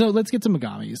God. So let's get to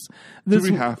Megami's. Do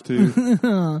we have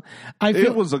to?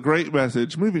 It was a great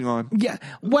message. Moving on. Yeah.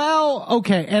 Well,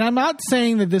 okay. And I'm not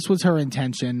saying that this was her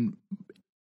intention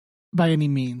by any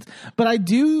means, but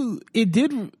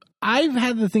I've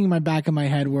had the thing in my back of my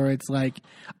head where it's like,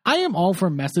 I am all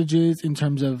for messages in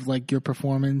terms of like your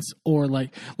performance, or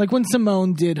like when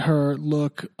Simone did her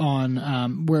look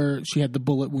on where she had the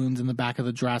bullet wounds in the back of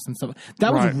the dress and stuff.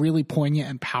 That was really poignant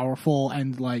and powerful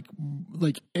and like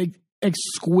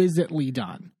exquisitely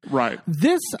done. Right.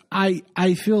 This,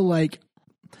 I feel like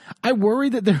I worry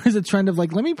that there is a trend of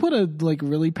like, let me put a like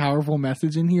really powerful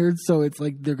message in here, so it's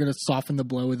like they're going to soften the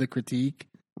blow with a critique.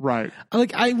 Right.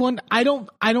 Like I don't know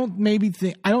if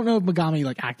Megami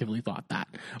like actively thought that,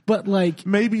 but like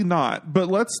maybe not. But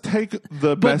let's take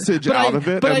the message out of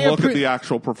it and look at the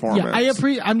actual performance.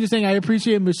 Yeah, I'm just saying I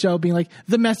appreciate Michelle being like,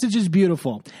 the message is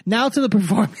beautiful. Now to the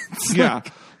performance. Yeah,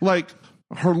 like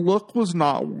her look was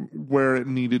not where it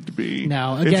needed to be.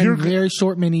 No, again, very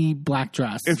short mini black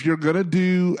dress. If you're gonna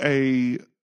do a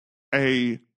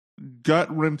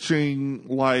gut wrenching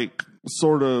like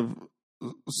sort of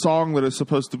song that is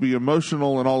supposed to be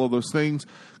emotional and all of those things,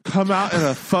 come out in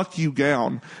a fuck you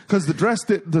gown, because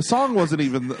the song wasn't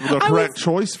even the correct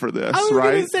choice for this. I was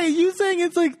gonna say, you saying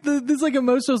it's like this like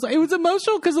emotional song. It was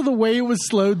emotional because of the way it was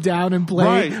slowed down and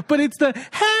played, but it's the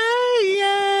hey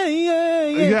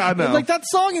yeah I know, like that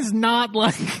song is not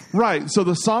like right. So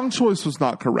the song choice was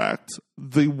not correct,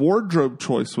 the wardrobe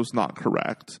choice was not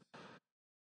correct,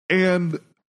 and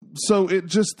so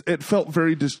it felt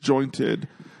very disjointed.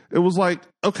 It was like,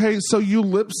 okay, so you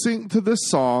lip sync to this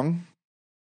song,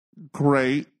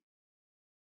 great,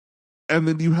 and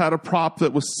then you had a prop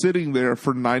that was sitting there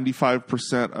for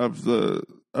 95% of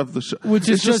the show, which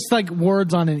is just like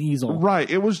words on an easel, right?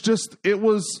 It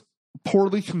was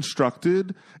poorly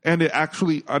constructed, and it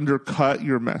actually undercut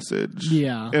your message.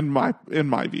 Yeah, in my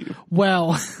view.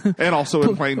 Well, and also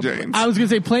in Plain Jane's. I was gonna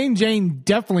say Plain Jane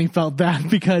definitely felt that,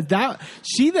 because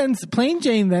Plain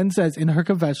Jane then says in her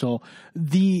confessional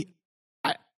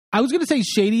I was gonna say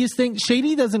shadiest thing.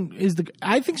 Shady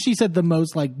I think she said the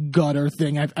most like gutter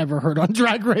thing I've ever heard on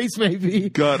Drag Race. Maybe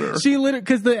gutter. She literally,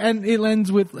 because it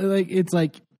ends with like, it's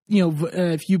like, you know,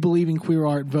 if you believe in queer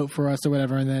art, vote for us or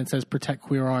whatever, and then it says protect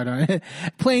queer art on it.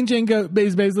 Plain Jane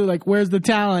is basically like, where's the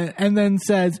talent? And then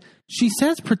she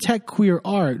says protect queer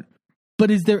art, but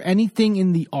is there anything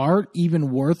in the art even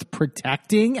worth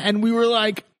protecting? And we were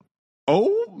like,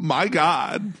 oh my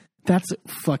God. That's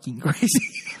fucking crazy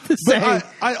to say. But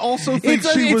I also think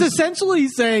it's essentially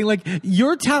saying like,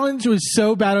 your talent was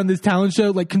so bad on this talent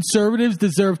show, like conservatives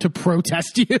deserve to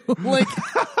protest you. Like,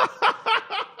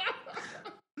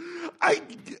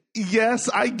 Yes,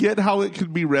 I get how it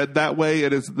could be read that way.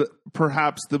 It is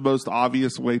perhaps the most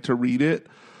obvious way to read it.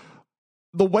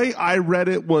 The way I read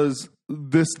it was,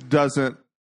 this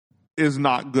is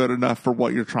not good enough for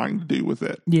what you're trying to do with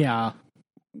it. Yeah.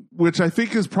 Which I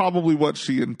think is probably what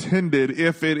she intended,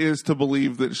 if it is to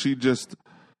believe that she just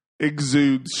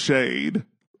exudes shade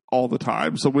all the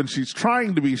time. So when she's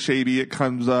trying to be shady, it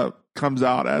comes out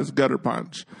as gutter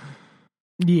punch.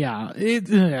 Yeah.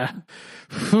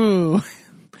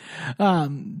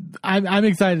 I'm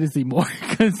excited to see more,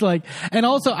 because like, and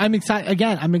also I'm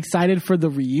excited for the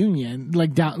reunion.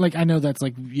 Like I know that's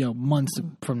like, you know, months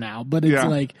from now, but it's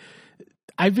like,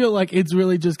 I feel like it's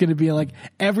really just going to be like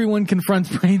everyone confronts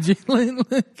Plain Jane.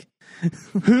 Like,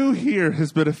 who here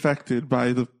has been affected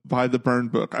by the burn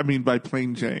book? I mean, by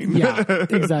Plain Jane. Yeah,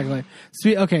 exactly.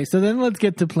 Okay, so then let's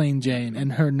get to Plain Jane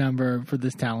and her number for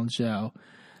this talent show.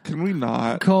 Can we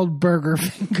not? Called Burger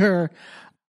Finger.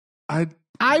 I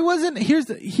wasn't. Here's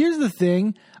the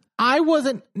thing. I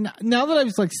wasn't. Now that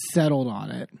I've like settled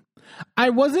on it, I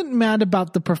wasn't mad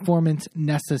about the performance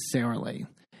necessarily.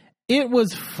 It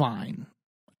was fine.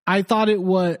 I thought it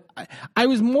was. I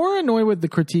was more annoyed with the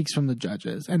critiques from the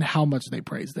judges and how much they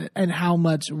praised it and how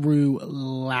much Rue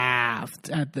laughed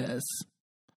at this.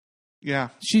 Yeah,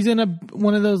 she's in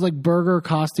one of those like burger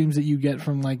costumes that you get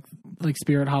from like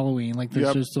Spirit Halloween, like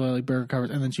there's just like burger covers,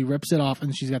 and then she rips it off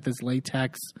and she's got this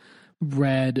latex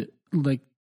red like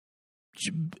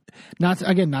not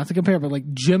to compare, but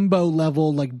like Jimbo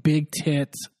level, like big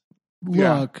tits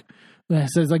look that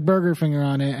says like Burger Finger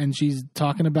on it, and she's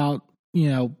talking about, you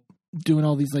know, doing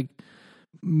all these like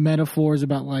metaphors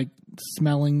about like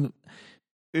smelling.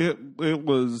 It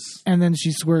was, and then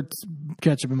she squirts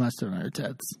ketchup and mustard on her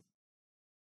tits.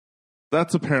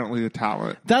 That's apparently a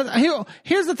talent.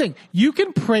 Here's the thing: you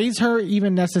can praise her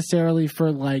even necessarily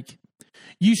for like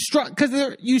you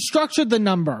structured the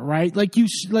number, right? Like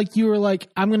you were like,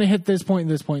 I'm going to hit this point,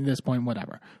 this point, this point,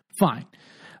 whatever. Fine.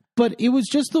 But it was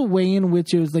just the way in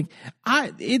which it was like,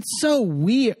 it's so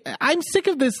weird. I'm sick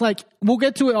of this. Like, we'll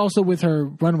get to it also with her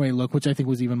runway look, which I think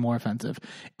was even more offensive.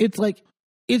 It's like,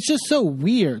 it's just so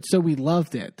weird. So we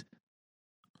loved it.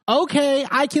 Okay,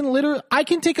 I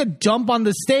can take a dump on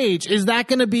the stage. Is that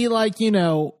going to be like, you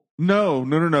know? No.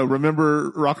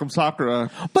 Remember Rock'em Sakura?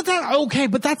 But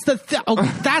that's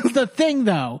the thing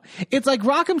though. It's like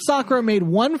Rock'em Sakura made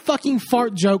one fucking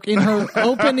fart joke in her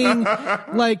opening,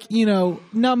 like, you know,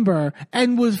 number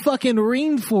and was fucking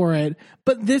reamed for it.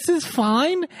 But this is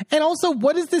fine. And also,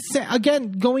 what does this say?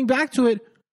 Again, going back to it,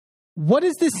 what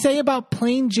does this say about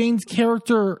Plain Jane's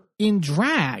character in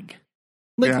drag?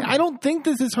 Like, I don't think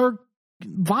this is her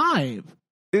vibe.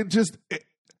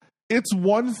 It's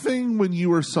one thing when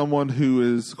you are someone who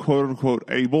is quote unquote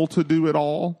able to do it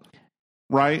all,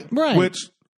 right? Right. Which,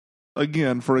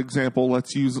 again, for example,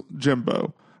 let's use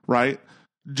Jimbo, right?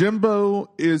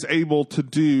 Jimbo is able to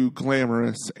do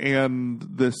glamorous and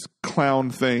this clown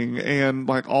thing and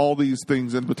like all these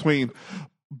things in between,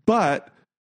 but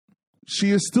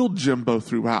she is still Jimbo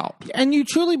throughout. And you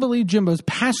truly believe Jimbo's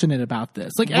passionate about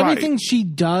this. Like, everything she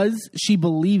does, she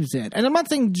believes it. And I'm not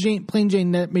saying Plain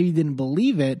Jane maybe didn't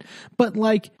believe it, but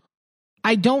like,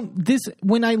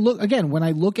 when I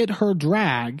look at her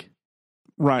drag,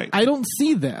 right, I don't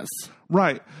see this.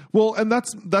 Right. Well, and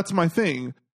that's my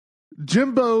thing.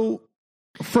 Jimbo,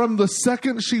 from the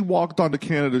second she walked onto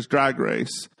Canada's Drag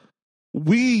Race,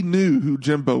 we knew who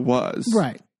Jimbo was.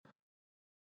 Right.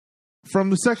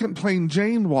 From the second Plain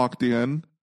Jane walked in,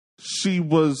 she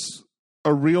was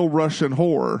a real Russian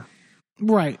whore.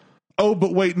 Right. Oh,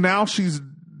 but wait, now she's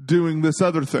doing this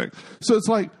other thing. So it's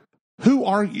like, who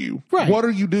are you? Right. What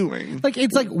are you doing? Like,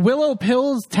 it's like Willow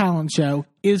Pill's talent show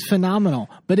is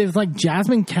phenomenal. But if like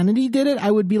Jasmine Kennedy did it,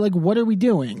 I would be like, what are we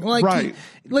doing? Like, right.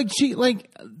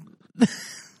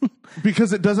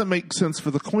 Because it doesn't make sense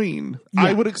for the queen. Yeah.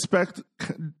 I would expect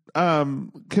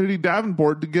Kennedy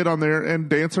Davenport to get on there and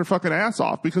dance her fucking ass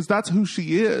off because that's who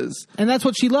she is. And that's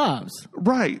what she loves.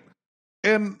 Right.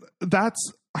 And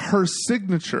that's her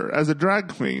signature as a drag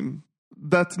queen.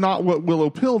 That's not what Willow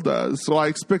Pill does. So I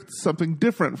expect something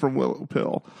different from Willow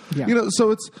Pill. Yeah. You know,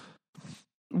 so it's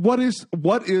what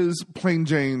is Plain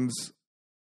Jane's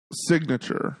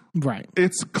signature? Right.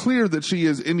 It's clear that she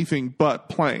is anything but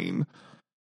plain.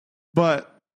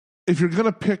 But if you're going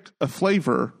to pick a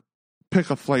flavor, pick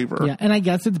a flavor. Yeah, and I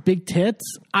guess it's big tits.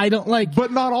 I don't like...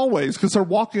 But not always, because her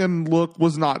walk-in look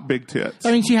was not big tits.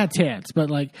 I mean, she had tits, but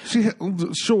like...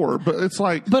 Sure, but it's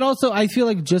like... But also, I feel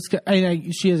like just...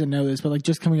 she doesn't know this, but like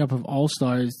just coming up with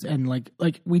All-Stars and like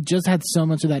we just had so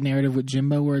much of that narrative with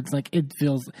Jimbo where it's like, it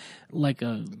feels like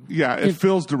a... Yeah, it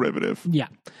feels derivative. Yeah.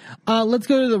 Let's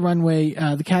go to the runway.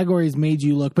 The category is Made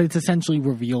You Look, but it's essentially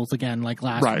reveals again, like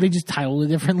last... Right. They just titled it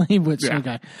differently, which... Yeah.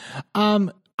 Okay.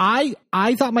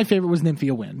 I thought my favorite was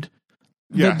Nymphia Wind.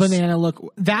 Yes. The banana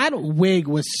look. That wig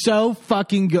was so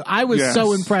fucking good. I was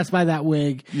so impressed by that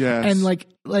wig. Yes. And like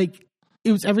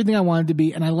it was everything I wanted to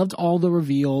be, and I loved all the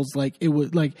reveals. Like it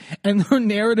was like, and her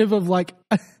narrative of like,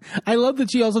 I love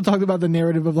that she also talked about the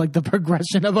narrative of like the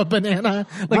progression of a banana.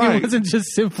 Like It wasn't just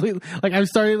simply like I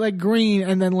started like green,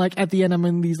 and then like at the end I'm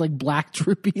in these like black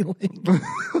droopy.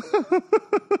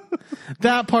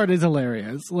 That part is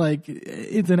hilarious. Like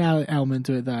it's an element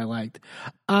to it that I liked.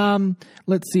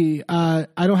 Let's see. I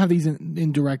don't have these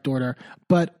in direct order,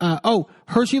 but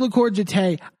Hershey Liqueur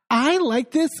Jeté. I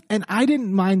like this, and I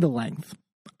didn't mind the length.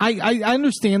 I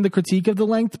understand the critique of the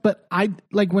length, but I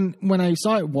like when I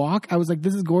saw it walk, I was like,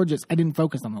 this is gorgeous. I didn't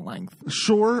focus on the length.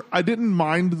 Sure, I didn't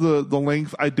mind the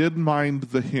length. I did mind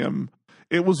the hem.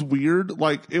 It was weird.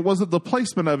 Like, it wasn't the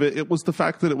placement of it. It was the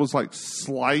fact that it was, like,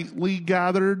 slightly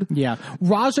gathered. Yeah.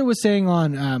 Raja was saying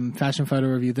on Fashion Photo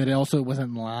Review that it also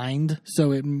wasn't lined,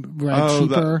 so it read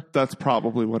cheaper. That's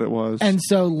probably what it was. And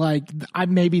so, like,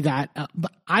 maybe that...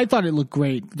 but I thought it looked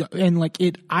great. And, like,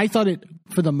 I thought it,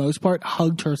 for the most part,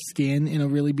 hugged her skin in a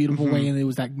really beautiful way, and it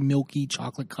was that milky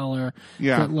chocolate color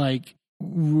that, like,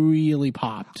 really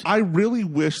popped. I really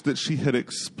wish that she had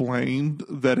explained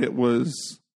that it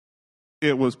was...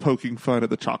 it was poking fun at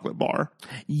the chocolate bar.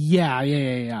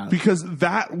 Yeah. Because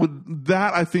that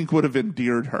I think would have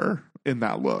endeared her in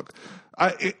that look.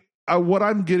 What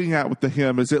I'm getting at with the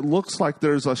hem is it looks like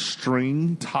there's a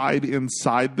string tied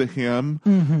inside the hem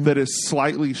that is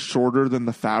slightly shorter than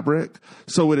the fabric.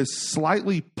 So it is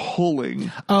slightly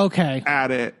pulling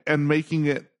at it and making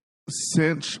it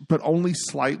cinch, but only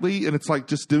slightly. And it's like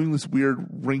just doing this weird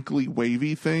wrinkly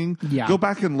wavy thing. Yeah. Go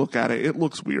back and look at it. It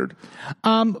looks weird.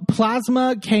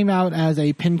 Plasma came out as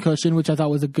a pincushion, which I thought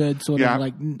was a good sort of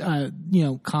like,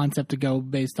 concept to go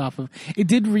based off of. It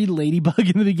did read Ladybug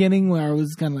in the beginning where I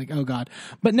was kind of like, oh God.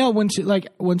 But no, when she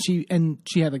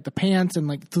had like the pants and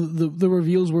like the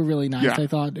reveals were really nice. I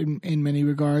thought in many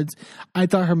regards, I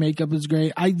thought her makeup was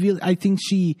great. I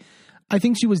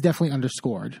think she was definitely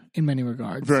underscored in many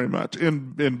regards. Very much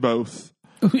in both.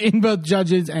 In both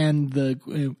judges and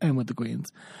with the queens.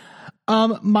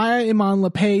 Maya Iman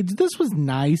LePage, this was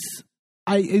nice.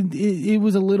 It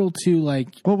was a little too like.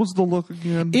 What was the look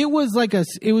again? It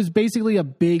was basically a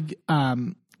big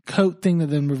coat thing that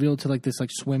then revealed to like this like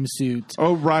swimsuit.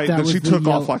 Oh right, that she took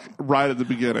off like right at the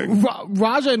beginning.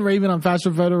 Raja and Raven on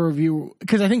Fashion Photo Review,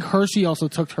 because I think Hershey also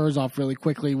took hers off really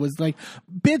quickly. Was like,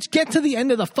 bitch, get to the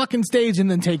end of the fucking stage and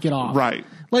then take it off. Right,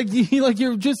 like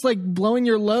you're just like blowing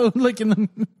your load like in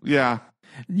the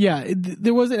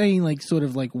there wasn't any like sort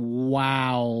of like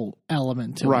wow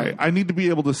element to it. Right, I need to be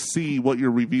able to see what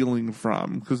you're revealing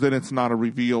from, because then it's not a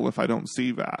reveal if I don't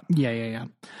see that. Yeah.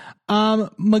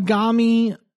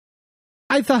 Megami,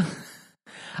 I thought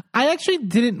I actually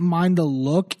didn't mind the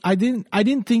look. I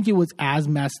didn't think it was as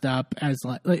messed up as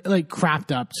like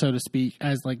crapped up, so to speak,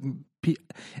 as like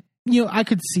I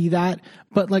could see that,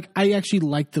 but like I actually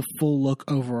liked the full look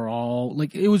overall.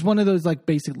 Like it was one of those like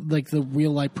basic like the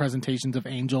real life presentations of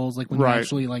angels, like when you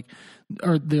actually like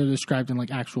or they're described in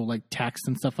like actual like text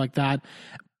and stuff like that.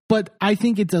 But I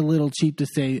think it's a little cheap to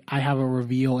say I have a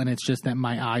reveal and it's just that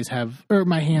my hands have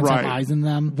eyes in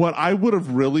them. What I would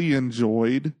have really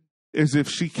enjoyed is if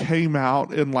she came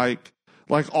out in like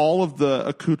all of the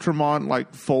accoutrement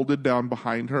like folded down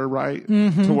behind her, right?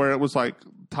 To where it was like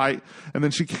tight, and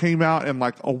then she came out in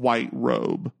like a white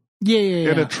robe.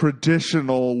 In a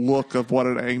traditional look of what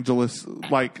an angel is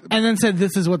like. And then said,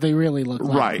 this is what they really look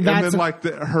like. Right. And then like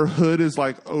her hood is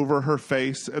like over her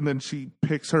face, and then she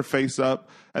picks her face up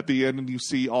at the end and you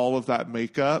see all of that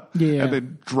makeup. And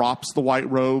then drops the white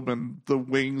robe and the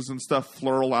wings and stuff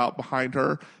flurl out behind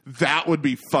her. That would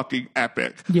be fucking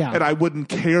epic. Yeah. And I wouldn't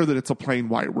care that it's a plain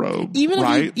white robe.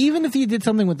 Even if you did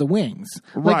something with the wings.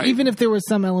 Like even if there was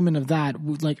some element of that,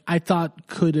 like I thought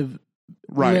could have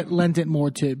lent it more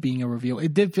to it being a reveal.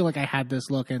 It did feel like I had this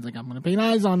look and it's like, I'm going to paint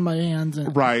eyes on my hands. And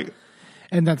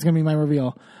that's going to be my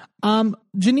reveal.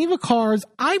 Geneva Cars,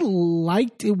 I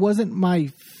liked. It wasn't my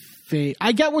favorite.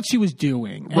 I get what she was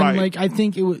doing. And like, I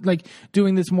think it was like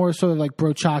doing this more sort of like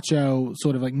brochacho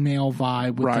sort of like male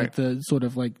vibe with like the sort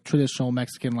of like traditional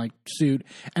Mexican like suit,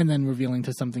 and then revealing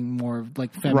to something more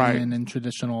like feminine and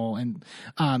traditional. And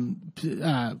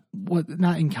what,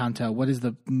 not Encanto, what is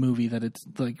the movie that it's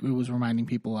like it was reminding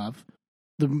people of?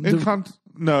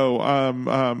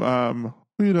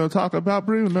 Talk about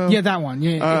Bruno. Yeah, that one.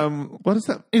 Yeah. What is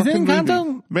that? Is it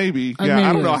Encanto? Maybe. Maybe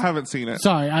I don't know. I haven't seen it.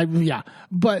 Sorry.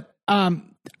 But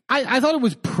I thought it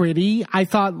was pretty. I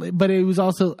thought, but it was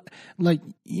also like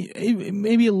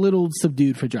maybe a little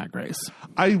subdued for Drag Race.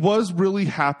 I was really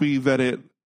happy that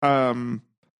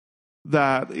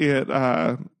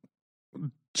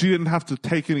she didn't have to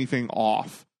take anything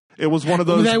off. It was one of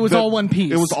those. That was all one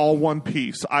piece. It was all one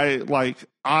piece.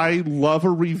 I love a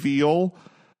reveal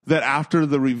that after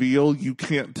the reveal, you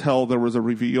can't tell there was a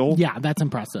reveal. Yeah, that's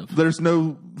impressive. There's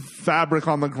no fabric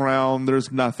on the ground.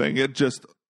 There's nothing. It just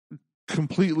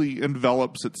completely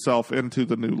envelops itself into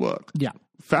the new look. Yeah.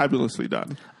 Fabulously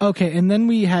done. Okay, and then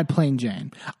we had Plain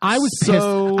Jane. I was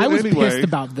pissed. Pissed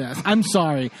about this. I'm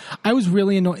sorry. I was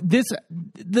really annoyed. Now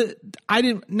that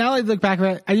I look back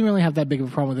at it, I didn't really have that big of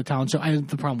a problem with the talent show. I had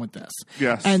the problem with this.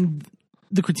 Yes. And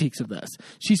the critiques of this.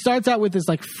 She starts out with this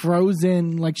like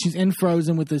Frozen, like she's in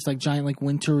Frozen with this like giant like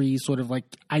wintry sort of like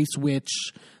ice witch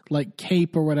like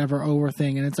cape or whatever over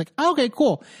thing, and it's like, okay,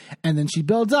 cool. And then she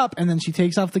builds up, and then she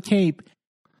takes off the cape,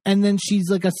 and then she's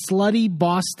like a slutty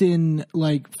Boston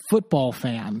like football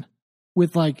fan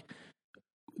with like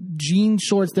jean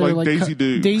shorts that are like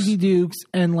Daisy Dukes,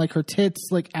 and like her tits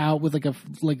like out with like a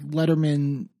like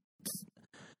Letterman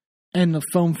and a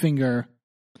foam finger.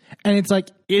 And it's like,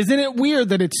 isn't it weird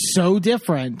that it's so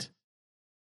different?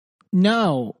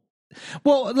 No.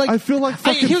 Well, like I feel like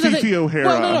fucking Fifi O'Hara.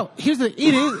 Well, no. Here's the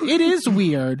thing. It is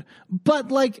weird, but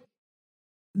like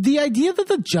the idea that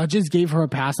the judges gave her a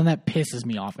pass on that pisses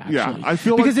me off, actually. Yeah, I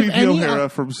feel because like Phoebe O'Hara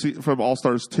from All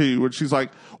Stars 2, when she's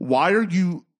like, why are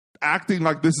you acting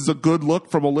like this is a good look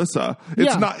from Alyssa?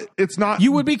 It's not.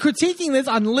 You would be critiquing this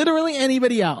on literally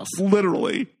anybody else.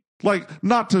 Literally. Like,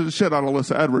 not to shit on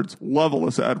Alyssa Edwards, love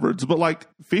Alyssa Edwards, but like,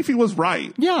 Fifi was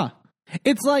right. Yeah.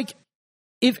 It's like,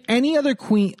 if any other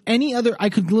queen, I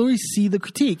could literally see the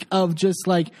critique of just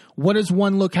like, what does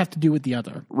one look have to do with the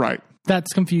other? Right.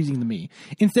 That's confusing to me.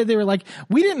 Instead, they were like,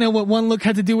 we didn't know what one look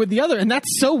had to do with the other. And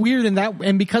that's so weird.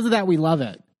 And because of that, we love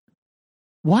it.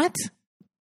 What?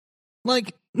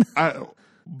 Like,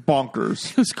 bonkers.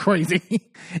 It was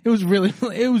crazy. It was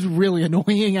really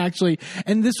annoying, actually.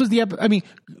 And this was the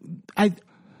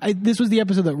this was the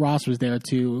episode that Ross was there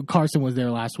too. Carson was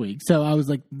there last week. So I was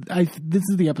like, this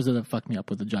is the episode that fucked me up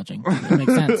with the judging. It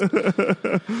makes sense.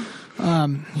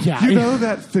 Yeah. You know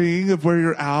that thing of where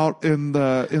you're out in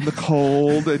the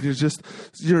cold and you're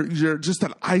just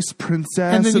an ice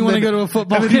princess. And then you want to go to a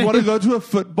football game. And then you want to go to a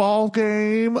football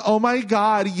game. Oh my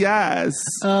God, yes.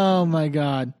 Oh my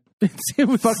God. It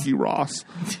was, fuck you, Ross.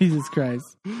 Jesus Christ.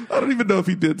 I don't even know if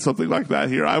he did something like that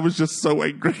here. I was just so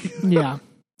angry. Yeah.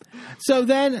 So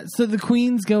the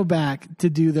queens go back to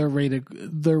do their raid of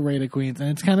queens,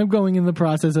 and it's kind of going in the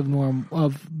process of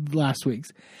last week's.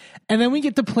 And then we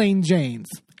get to Plain Jane's,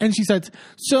 and she says,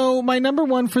 so my number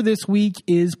one for this week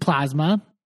is Plasma.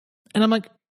 And I'm like,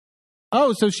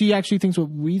 oh, so she actually thinks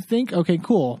what we think? Okay,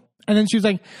 cool. And then she was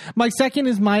like, my second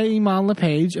is my Iman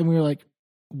LePage. And we were like,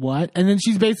 what? And then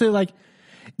she's basically like,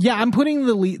 yeah, I'm putting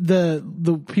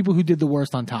the people who did the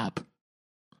worst on top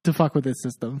to fuck with this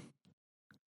system.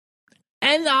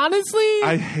 And honestly,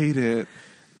 I hate it.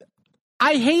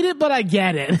 I hate it, but I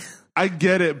get it. I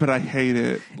get it, but I hate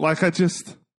it. Like,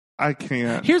 I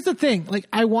can't. Here's the thing. Like,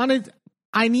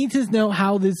 I need to know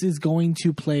how this is going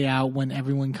to play out when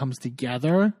everyone comes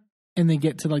together and they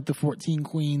get to like the 14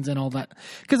 queens and all that.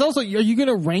 Because also, are you going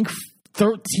to rank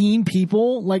 13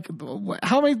 people? Like,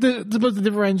 how am I supposed to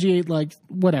differentiate? Like,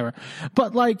 whatever.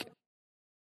 But like,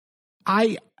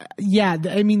 I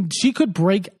mean, she could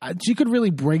really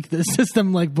break the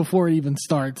system like before it even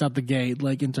starts out the gate,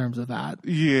 like in terms of that.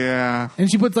 Yeah. And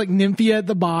she puts like Nymphia at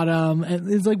the bottom, and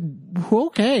it's like,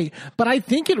 okay. But I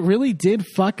think it really did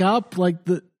fuck up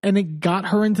and it got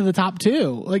her into the top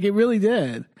 2. Like, it really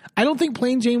did. I don't think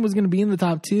Plain Jane was going to be in the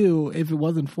top 2 if it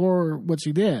wasn't for what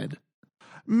she did.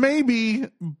 Maybe,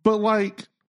 but like,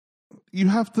 you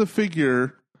have to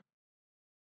figure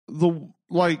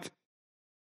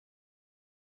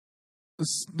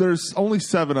there's only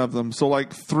 7 of them, so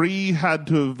like 3 had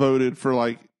to have voted for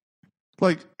like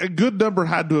a good number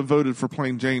had to have voted for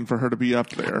Plain Jane for her to be up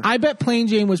there. I bet Plain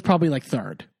Jane was probably like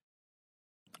 3rd.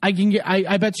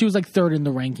 I bet she was like 3rd in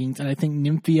the rankings, and I think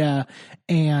Nymphia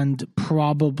and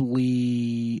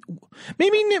probably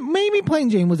maybe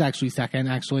Plain Jane was actually 2nd.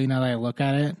 Actually, now that I look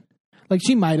at it, like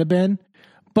she might have been,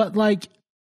 but like,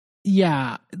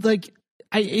 yeah, like.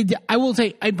 I will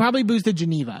say I probably boosted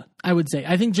Geneva. I would say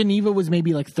I think Geneva was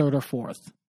maybe like 3rd or 4th.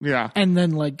 Yeah, and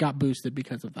then like got boosted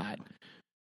because of that.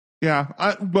 Yeah,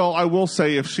 I will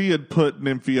say if she had put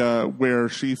Nymphia where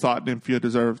she thought Nymphia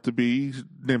deserved to be,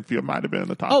 Nymphia might have been in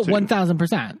the top 2.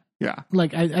 1,000%. Yeah,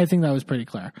 like I think that was pretty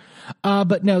clear.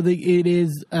 But no, it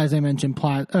is, as I mentioned,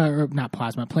 not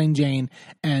Plasma, Plain Jane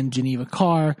and Geneva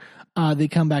Carr. They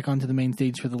come back onto the main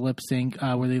stage for the lip sync,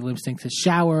 where they lip sync to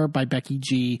 "Shower" by Becky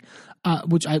G.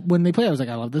 Which when they play, I was like,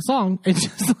 I love this song. It's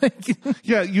just like,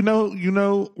 yeah, you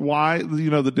know why? You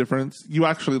know the difference. You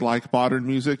actually like modern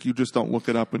music. You just don't look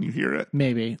it up when you hear it.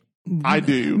 Maybe. I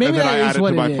do. Maybe and then that I is add it what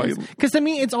to my it is. playlist. Because to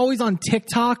me, it's always on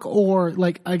TikTok or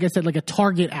like I said, like a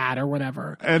Target ad or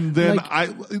whatever. And then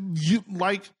you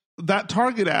like that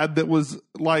Target ad that was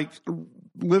like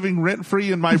living rent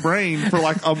free in my brain for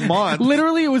like a month.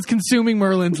 Literally, it was consuming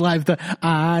Merlin's life.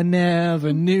 I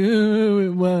never knew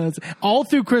it was all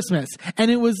through Christmas, and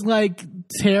it was like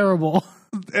terrible.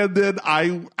 And then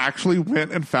I actually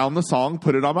went and found the song,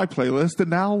 put it on my playlist, and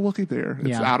now look at there.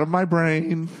 It's out of my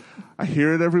brain. I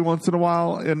hear it every once in a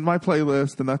while in my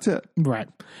playlist, and that's it. Right.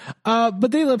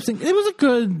 But they lip sync. It was a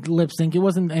good lip sync. It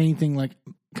wasn't anything like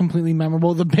completely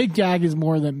memorable. The big gag is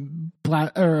more than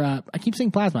I keep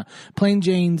saying Plasma. Plain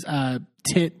Jane's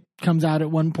tit comes out at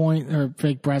one point, her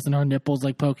fake breast and her nipples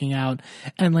like poking out,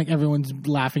 and like everyone's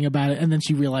laughing about it, and then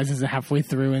she realizes it halfway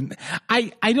through, and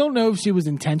I don't know if she was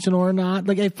intentional or not.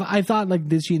 Like I thought like,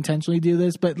 did she intentionally do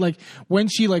this? But like when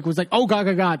she like was like, oh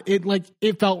god,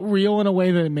 it felt real in a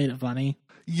way that it made it funny.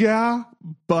 Yeah,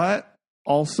 but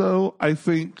also I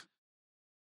think,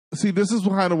 see, this is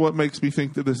kind of what makes me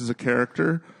think that this is a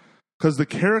character, because the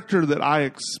character that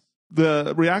I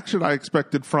the reaction I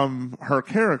expected from her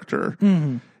character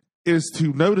is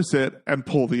to notice it and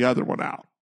pull the other one out.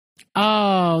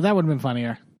 Oh, that would have been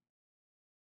funnier.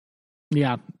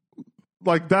 Yeah.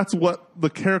 Like, that's what the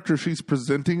character she's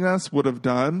presenting us would have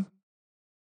done.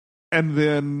 And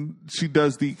then she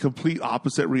does the complete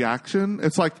opposite reaction.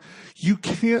 It's like, you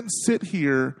can't sit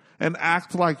here and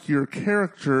act like your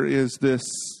character is this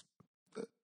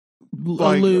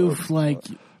aloof,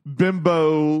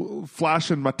 bimbo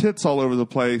flashing my tits all over the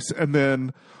place. And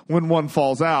then when one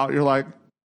falls out, you're like,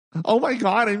 oh my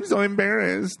God, I'm so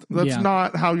embarrassed. That's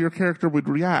not how your character would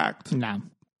react. No.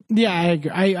 Yeah, I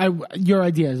agree. Your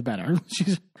idea is better.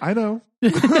 I know.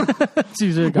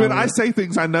 When I say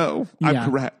things, I know I'm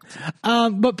correct.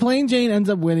 But Plain Jane ends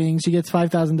up winning. She gets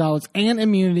 $5,000 and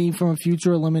immunity from a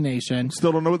future elimination.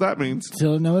 Still don't know what that means.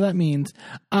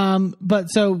 But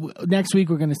so next week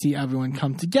we're going to see everyone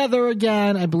come together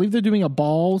again. I believe they're doing a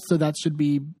ball, so that should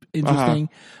be interesting.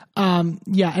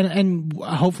 And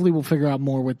hopefully we'll figure out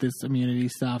more with this immunity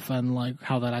stuff and like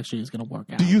how that actually is going to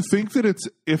work out. Do you think that it's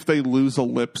if they lose a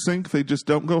lip sync, they just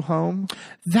don't go home?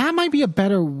 That might be a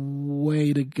better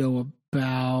way to go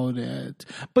about it.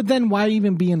 But then why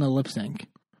even be in a lip sync?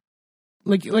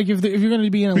 Like if you're going to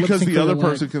be in a lip sync, because the other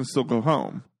person can still go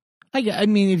home. I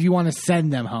mean, if you want to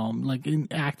send them home, like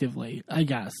actively, I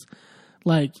guess.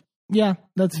 Like, yeah,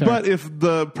 that's fair. But if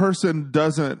the person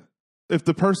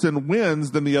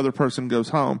wins, then the other person goes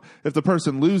home. If the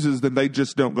person loses, then they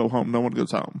just don't go home. No one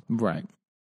goes home. Right.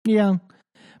 Yeah,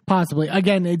 possibly.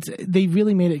 Again, they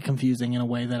really made it confusing in a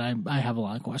way that I have a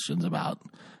lot of questions about.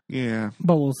 Yeah.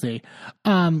 But we'll see.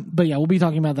 But yeah, we'll be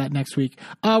talking about that next week.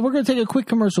 We're going to take a quick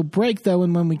commercial break, though,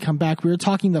 and when we come back, we're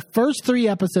talking the first 3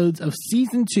 episodes of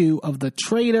Season 2 of The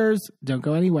Traitors. Don't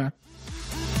go anywhere.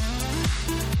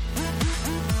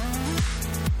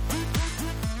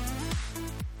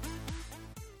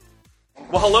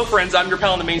 Well, hello, friends. I'm your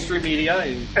pal in the mainstream media.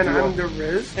 And I'm the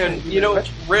Riz. And,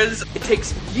 Riz, it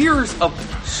takes years of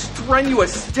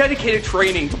strenuous, dedicated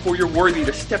training before you're worthy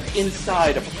to step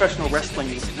inside a professional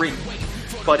wrestling ring.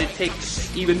 But it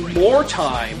takes even more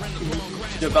time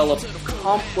to develop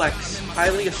complex,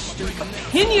 highly astute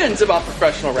opinions about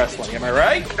professional wrestling. Am I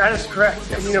right? That is correct.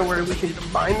 And you know where we can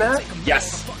combine that?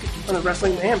 Yes. On the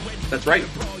Wrestling Mayhem. That's right.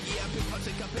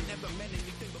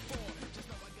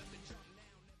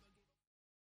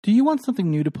 Do you want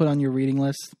something new to put on your reading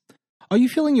list? Are you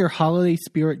feeling your holiday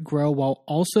spirit grow while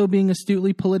also being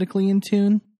astutely politically in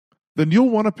tune? Then you'll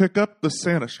want to pick up The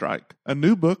Santa Strike, a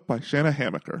new book by Shanna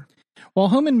Hamaker. While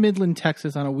home in Midland,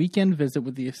 Texas, on a weekend visit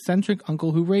with the eccentric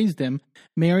uncle who raised him,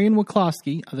 Marion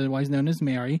Wachlowski, otherwise known as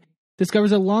Mary,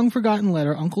 discovers a long-forgotten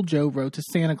letter Uncle Joe wrote to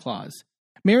Santa Claus.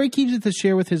 Mary keeps it to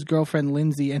share with his girlfriend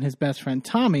Lindsay and his best friend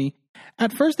Tommy.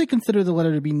 At first, they consider the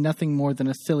letter to be nothing more than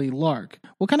a silly lark.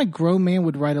 What kind of grown man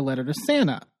would write a letter to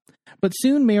Santa? But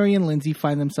soon, Mary and Lindsay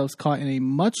find themselves caught in a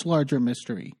much larger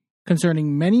mystery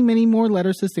concerning many, many more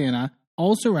letters to Santa,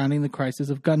 all surrounding the crisis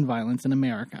of gun violence in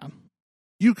America.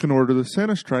 You can order The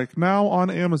Santa Strike now on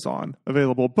Amazon,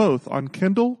 available both on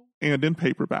Kindle and in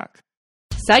paperback.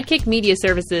 Sidekick Media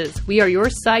Services. We are your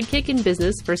sidekick in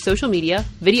business for social media,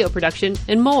 video production,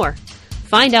 and more.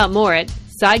 Find out more at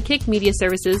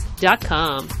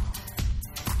sidekickmediaservices.com.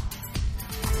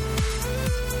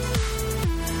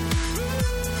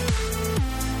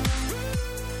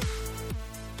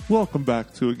 Welcome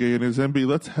back to A Gay and His Enby.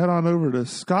 Let's head on over to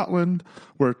Scotland,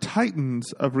 where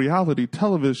titans of reality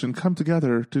television come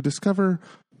together to discover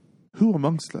who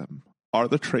amongst them are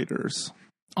the traitors.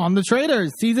 On The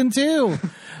Traitors, Season 2.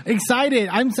 Excited.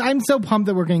 I'm so pumped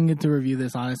that we're going to get to review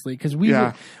this, honestly, because we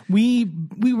were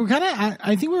kind of,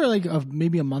 I think we were like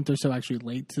maybe a month or so actually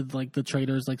late to like the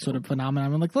Traitors like sort of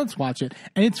phenomenon. I'm like, let's watch it.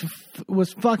 And it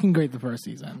was fucking great the first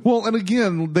season. Well, and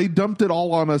again, they dumped it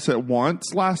all on us at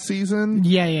once last season.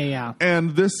 Yeah.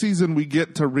 And this season we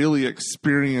get to really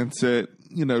experience it,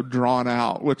 drawn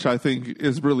out, which I think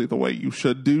is really the way you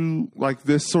should do like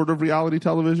this sort of reality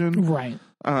television. Right.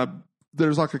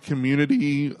 There's like a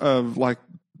community of like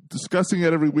discussing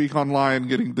it every week online,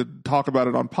 getting to talk about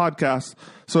it on podcasts.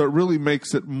 So it really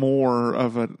makes it more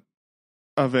of a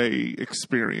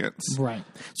experience. Right.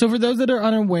 So for those that are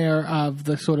unaware of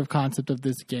the sort of concept of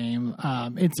this game,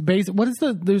 it's based. What is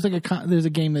there's a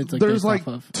game that's like there's based like off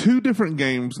of 2 different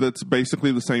games that's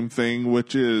basically the same thing,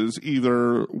 which is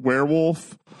either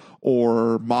Werewolf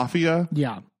or Mafia.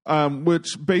 Yeah.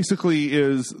 Which basically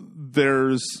is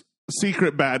there's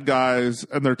secret bad guys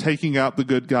and they're taking out the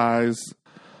good guys,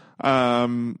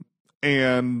 and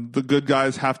the good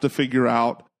guys have to figure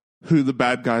out who the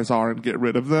bad guys are and get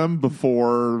rid of them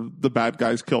before the bad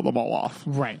guys kill them all off.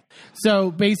 Right.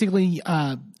 So basically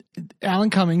Alan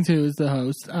Cummings, who is the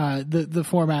host, the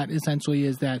format essentially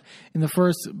is that in the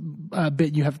first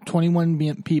bit you have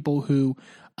 21 people who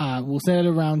will sit at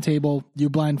a round table, you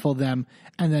blindfold them,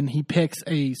 and then he picks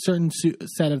a certain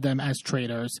set of them as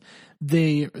traders.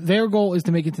 Their goal is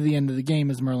to make it to the end of the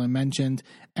game, as Merlin mentioned,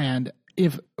 and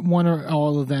if one or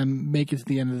all of them make it to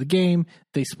the end of the game,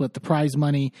 they split the prize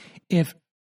money.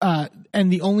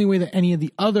 And the only way that any of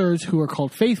the others who are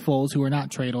called faithfuls, who are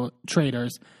not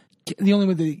traders, the only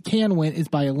way they can win is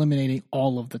by eliminating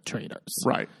all of the traders.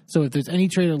 Right. So if there's any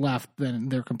trader left, then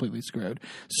they're completely screwed.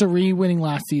 Sari winning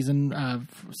last season,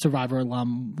 Survivor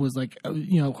alum, was like,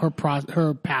 her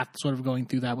path sort of going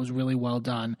through that was really well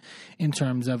done in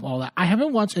terms of all that. I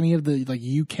haven't watched any of the like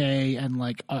UK and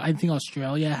like I think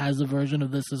Australia has a version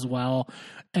of this as well,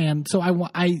 and so I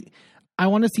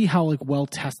want to see how like well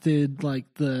tested like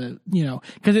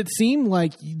because it seemed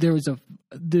like there's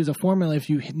a formula. If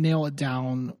you nail it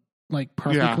down like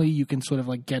perfectly, you can sort of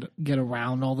like get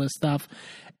around all this stuff.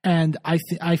 And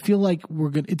I feel like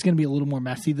it's gonna be a little more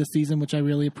messy this season, which I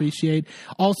really appreciate.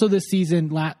 Also this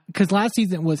season, because last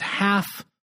season was half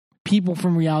people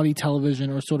from reality television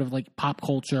or sort of like pop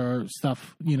culture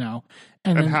stuff,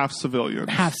 and half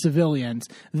civilians.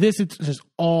 This is just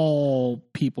all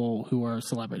people who are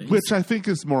celebrities, which I think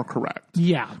is more correct.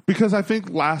 Yeah, because I think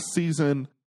last season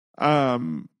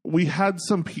we had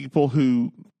some people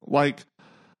who like.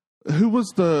 Who was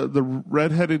the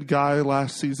redheaded guy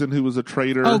last season who was a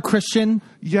traitor? Oh, Christian.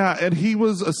 Yeah, and he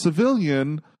was a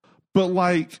civilian, but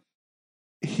like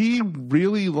he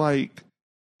really like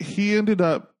he ended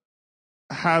up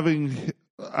having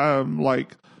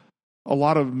like a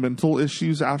lot of mental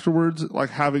issues afterwards,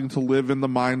 like having to live in the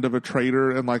mind of a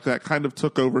traitor, and like that kind of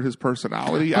took over his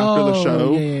personality after the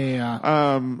show. Yeah.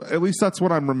 At least that's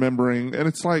what I'm remembering, and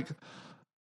it's like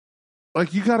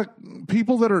you got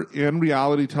people that are in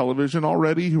reality television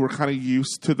already who are kind of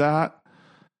used to that.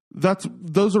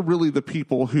 Those are really the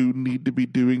people who need to be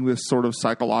doing this sort of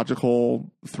psychological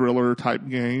thriller type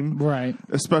game, right?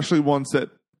 Especially ones that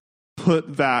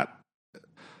put that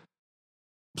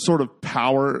sort of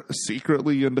power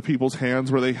secretly into people's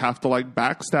hands, where they have to like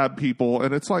backstab people,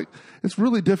 and it's like it's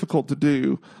really difficult to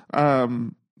do.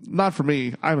 Not for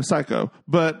me, I'm a psycho,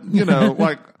 but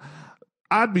like.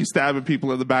 I'd be stabbing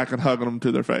people in the back and hugging them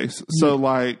to their face. So,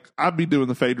 like, I'd be doing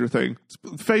the Phaedra thing.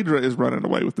 Phaedra is running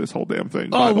away with this whole damn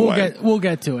thing. By the way, we'll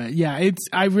get to it. Yeah,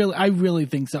 I really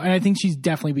think so, and I think she's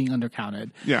definitely being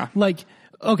undercounted. Yeah, like.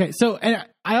 Okay, so and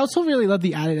I also really love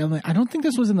the added element. I don't think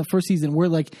this was in the first season where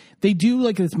like they do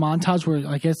like this montage where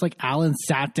I guess like Alan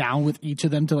sat down with each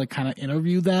of them to like kind of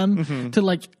interview them to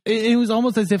like it was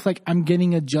almost as if like I'm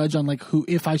getting a judge on like who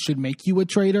if I should make you a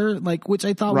traitor, like which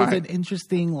I thought was an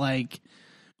interesting like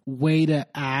way to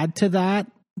add to that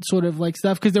sort of like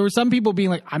stuff, because there were some people being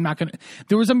like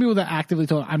there were some people that actively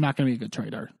told I'm not gonna be a good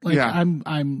traitor, like I'm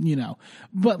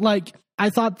but like I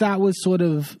thought that was sort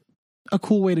of a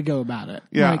cool way to go about it.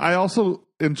 Yeah, I also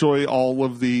enjoy all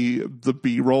of the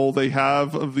B-roll they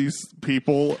have of these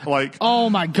people. Like, oh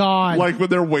my god, like when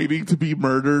they're waiting to be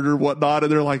murdered or whatnot,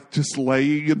 and they're like just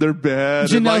laying in their bed.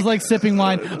 Janelle's like sipping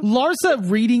wine. Larsa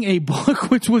reading a book,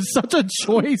 which was such a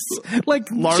choice. Like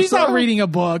Larsa, she's not reading a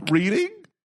book. Reading.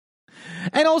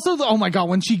 And also, oh my god,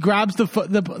 when she grabs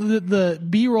the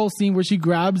B-roll scene where she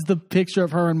grabs the picture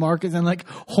of her and Marcus and like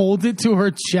holds it to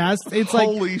her chest, it's like,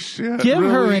 holy shit! Give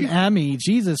really? her an Emmy,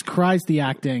 Jesus Christ, the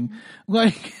acting.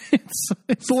 Like, it's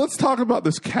so let's talk about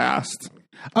this cast.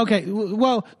 Okay,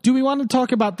 well, do we want to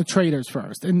talk about the traders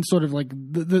first and sort of like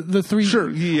the three? Sure,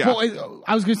 yeah. Well,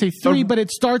 I was going to say three, but it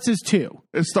starts as two.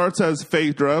 It starts as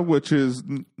Phaedra, which is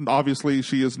obviously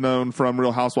she is known from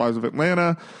Real Housewives of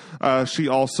Atlanta. She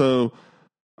also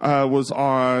was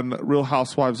on Real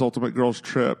Housewives Ultimate Girls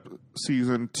Trip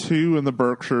season 2 in the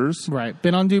Berkshires. Right.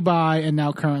 Been on Dubai and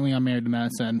now currently on Married to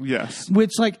Medicine. Yes.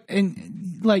 Which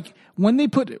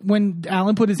when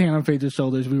Alan put his hand on Phaedra's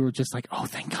shoulders, we were just like, oh,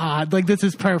 thank God. Like, this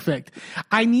is perfect.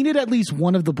 I needed at least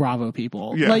one of the Bravo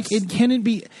people. Yes. Like, it couldn't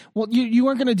be, well, you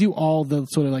weren't going to do all the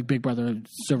sort of like Big Brother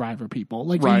Survivor people.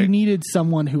 Like, you needed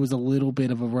someone who was a little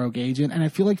bit of a rogue agent. And I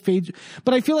feel like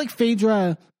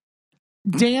Phaedra,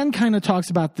 Dan kind of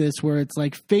talks about this where it's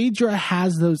like Phaedra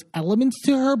has those elements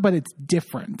to her, but it's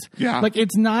different. Yeah. Like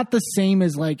it's not the same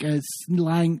as like a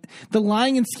lying. The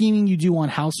lying and scheming you do on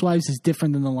Housewives is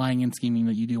different than the lying and scheming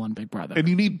that you do on Big Brother. And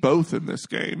you need both in this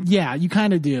game. Yeah, you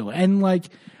kind of do. And like,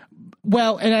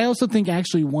 well, and I also think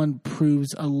actually one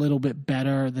proves a little bit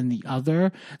better than the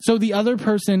other. So the other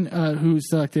person who's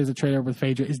selected as a traitor with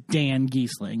Phaedra is Dan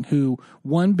Giesling, who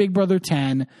won Big Brother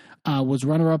 10. was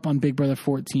runner-up on Big Brother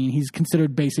 14.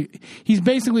 He's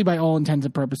basically by all intents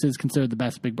and purposes considered the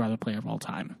best Big Brother player of all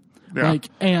time. Yeah.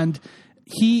 And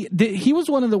he was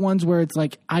one of the ones where it's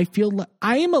like, I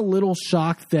am a little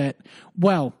shocked that,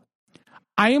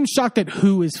 I am shocked at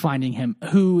who is finding him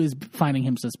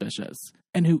suspicious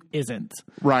and who isn't.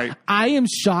 Right. I am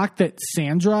shocked that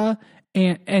Sandra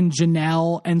and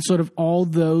Janelle and sort of all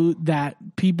that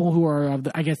people who are of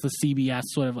the CBS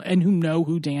sort of, and who know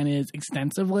who Dan is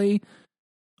extensively,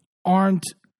 aren't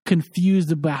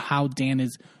confused about how Dan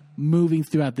is moving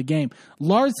throughout the game.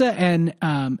 Larsa and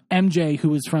MJ,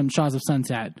 who is from Shaws of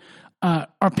Sunset,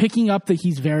 are picking up that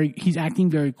he's acting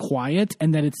very quiet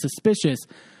and that it's suspicious.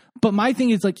 But my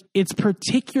thing is, like, it's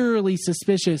particularly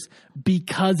suspicious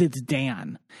because it's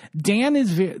Dan. Dan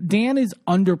is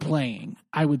underplaying,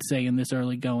 I would say, in this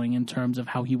early going in terms of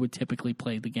how he would typically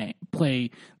play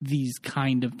these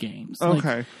kind of games.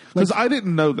 Okay, because I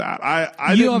didn't know that.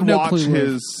 I didn't watch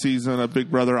his season of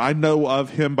Big Brother. I know of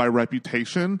him by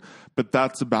reputation, but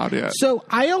that's about it. So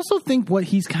I also think what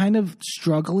he's kind of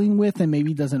struggling with, and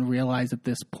maybe doesn't realize at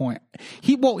this point,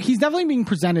 he's definitely being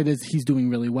presented as he's doing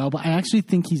really well, but I actually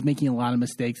think he's making a lot of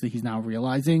mistakes that he's now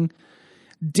realizing.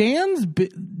 Dan's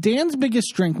biggest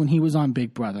strength when he was on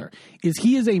Big Brother is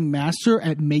he is a master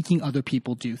at making other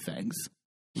people do things.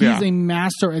 He's a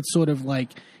master at sort of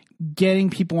like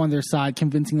getting people on their side,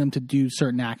 convincing them to do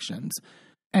certain actions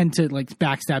and to like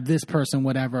backstab this person,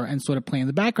 whatever, and sort of play in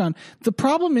the background. The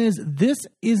problem is this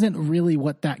isn't really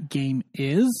what that game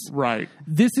is. Right.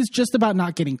 This is just about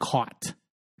not getting caught.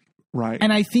 Right.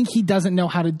 And I think he doesn't know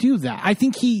how to do that. I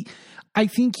think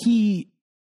he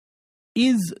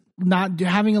is not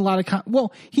having a lot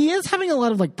of he is having a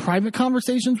lot of like private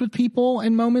conversations with people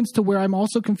and moments to where I'm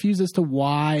also confused as to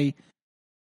why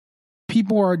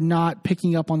people are not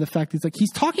picking up on the fact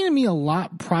he's talking to me a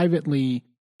lot privately,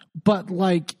 but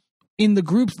like in the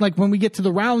groups, like when we get to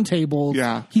the round tables,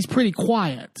 he's pretty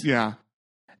quiet. Yeah.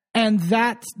 And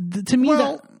that's to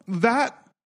me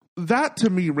that to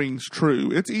me rings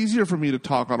true. It's easier for me to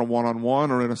talk on a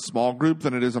one-on-one or in a small group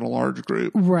than it is in a large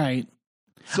group. Right.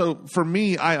 So for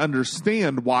me, I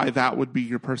understand why that would be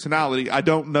your personality. I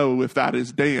don't know if that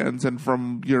is Dan's, and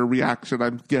from your reaction,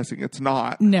 I'm guessing it's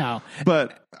not. No.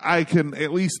 But I can,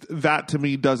 at least that to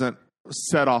me doesn't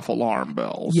set off alarm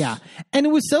bells. Yeah. And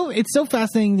it's so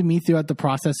fascinating to me throughout the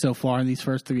process so far in these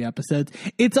first 3 episodes.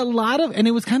 It's a lot of, and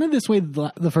it was kind of this way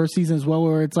the first season as well,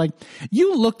 where it's like,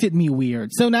 you looked at me weird,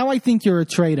 so now I think you're a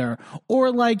traitor.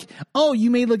 Or like, oh,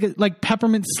 you may look at, like,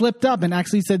 Peppermint slipped up and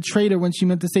actually said traitor when she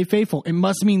meant to say faithful. It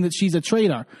must mean that she's a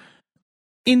traitor.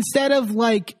 Instead of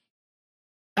like,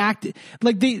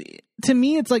 to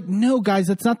me, it's like, no, guys,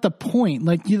 that's not the point.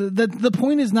 Like, the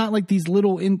point is not like these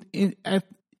little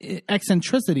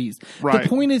eccentricities. Right. The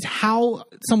point is how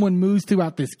someone moves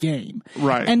throughout this game.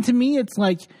 Right. And to me, it's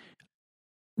like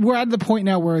we're at the point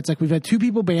now where it's like we've had 2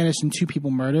 people banished and 2 people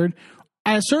murdered.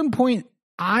 At a certain point,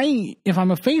 if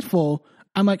I'm a faithful,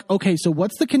 I'm like, okay, so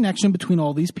what's the connection between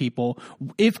all these people?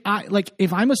 If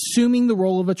I'm assuming the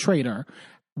role of a traitor,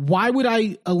 why would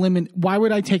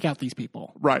I take out these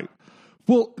people? Right.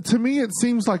 Well, to me, it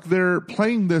seems like they're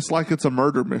playing this like it's a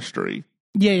murder mystery.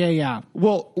 Yeah.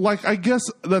 Well, like, I guess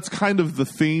that's kind of the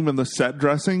theme and the set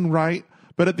dressing, right?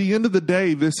 But at the end of the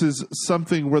day, this is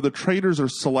something where the traitors are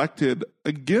selected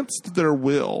against their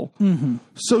will. Mm-hmm.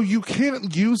 So you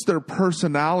can't use their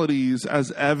personalities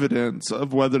as evidence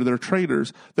of whether they're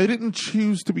traitors. They didn't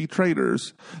choose to be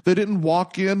traitors. They didn't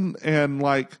walk in and,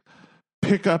 like,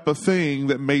 pick up a thing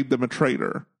that made them a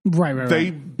traitor. Right.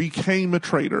 They became a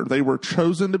traitor. They were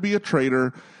chosen to be a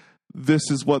traitor.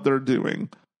 This is what they're doing.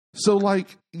 So,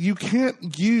 like, you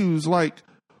can't use, like,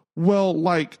 well,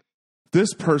 like,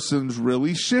 this person's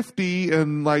really shifty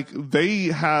and, like, they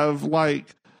have,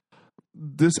 like,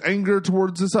 this anger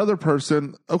towards this other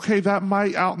person. Okay, that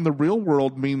might out in the real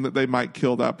world mean that they might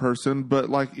kill that person, but,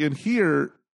 like, in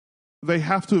here, they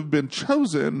have to have been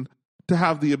chosen to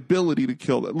have the ability to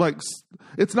kill them. Like,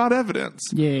 it's not evidence.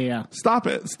 Yeah. Stop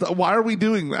it. Why are we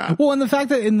doing that? Well, and the fact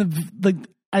that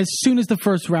as soon as the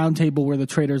first round table where the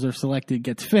traitors are selected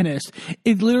gets finished,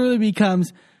 it literally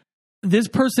becomes this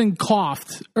person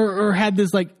coughed or had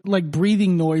this like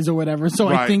breathing noise or whatever. So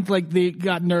right. I think like they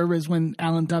got nervous when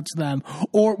Alan touched them.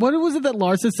 Or what was it that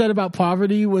Larsa said about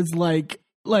poverty was like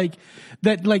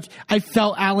that, like I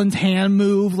felt Alan's hand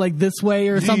move like this way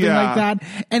or something like that.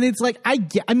 And it's like, I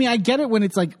get it when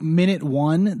it's like minute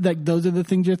 1, like those are the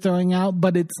things you're throwing out,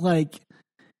 but it's like,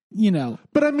 you know.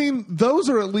 But I mean, those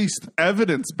are at least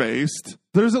evidence-based.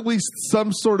 There's at least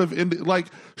some sort of,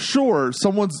 sure,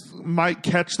 someone's might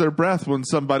catch their breath when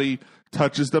somebody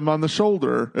touches them on the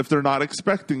shoulder if they're not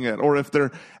expecting it, or if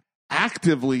they're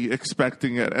actively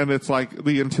expecting it, and it's like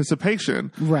the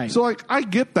anticipation. Right. So like I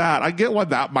get that. I get why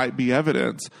that might be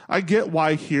evidence. I get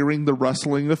why hearing the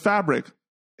rustling of fabric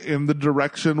in the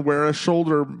direction where a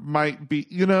shoulder might be,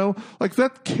 like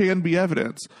that can be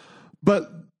evidence. But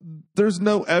there's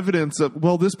no evidence of,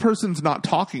 well, this person's not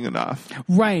talking enough.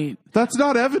 Right. That's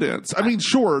not evidence. I mean,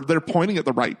 sure, they're pointing at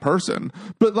the right person,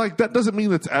 but like that doesn't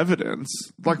mean it's evidence.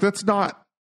 Like that's not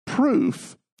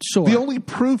proof. Sure. The only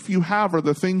proof you have are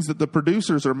the things that the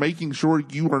producers are making sure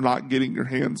you are not getting your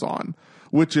hands on,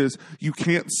 which is you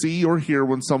can't see or hear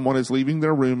when someone is leaving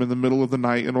their room in the middle of the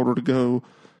night in order to go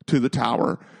to the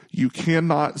tower. You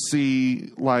cannot see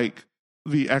like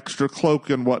the extra cloak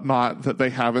and whatnot that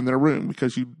they have in their room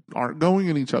because you aren't going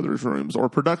in each other's rooms, or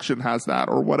production has that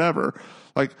or whatever.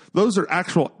 Like those are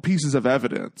actual pieces of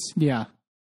evidence. Yeah.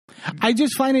 I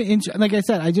just find it, like I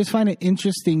said, I just find it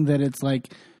interesting that it's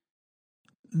like,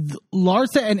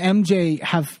 Larsa and MJ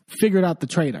have figured out the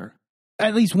traitor,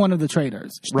 at least one of the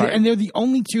traitors. Right. And they're the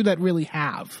only two that really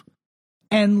have.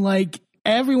 And like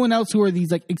everyone else who are these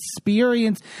like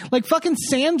experienced, like fucking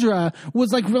Sandra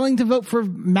was like willing to vote for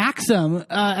Maxim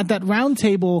at that round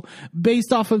table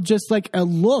based off of just like a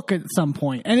look at some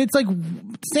point. And it's like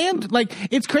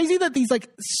it's crazy that these like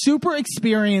super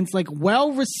experienced, like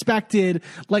well respected,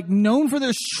 like known for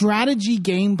their strategy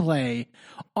gameplay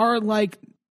are like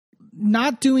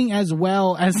not doing as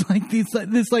well as like this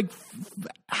like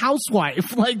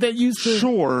housewife like that used to.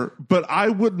 Sure, but I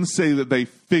wouldn't say that they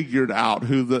figured out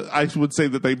I would say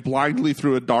that they blindly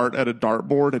threw a dart at a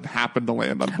dartboard and happened to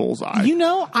land on bullseye.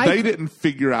 They didn't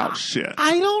figure out shit.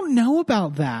 I don't know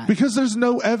about that. Because there's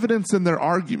no evidence in their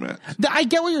argument. I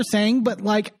get what you're saying, but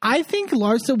like I think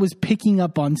Larsa was picking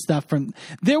up on stuff from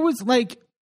there was like,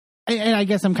 and I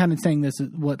guess I'm kind of saying this is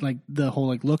what like the whole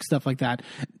like look stuff like that.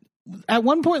 At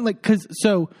one point,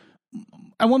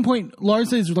 at one point,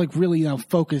 Larsa is like really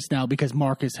focused now because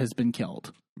Marcus has been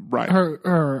killed, right?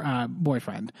 Her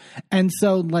boyfriend, and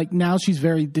so like now she's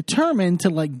very determined to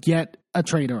like get a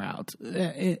traitor out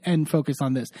and focus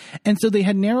on this. And so they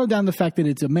had narrowed down the fact that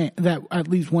it's a man, that at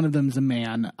least one of them is a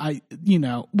man.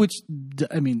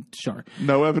 Sure,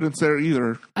 no evidence there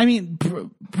either. I mean,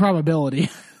 probability,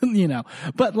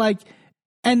 but like.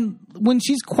 And when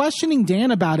she's questioning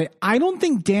Dan about it, I don't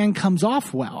think Dan comes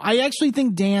off well. I actually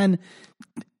think Dan,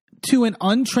 to an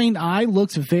untrained eye,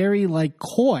 looks very like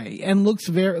coy and looks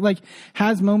very like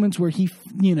has moments where he,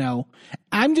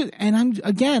 I'm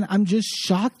just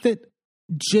shocked that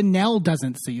Janelle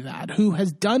doesn't see that, who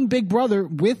has done Big Brother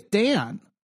with Dan.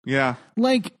 Yeah.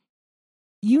 Like,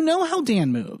 how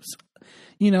Dan moves.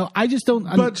 I just don't.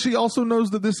 But she also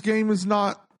knows that this game is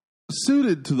not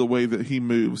suited to the way that he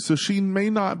moves, so she may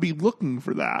not be looking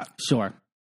for that. Sure,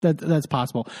 that's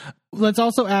possible. Let's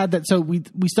also add that so we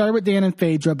started with Dan and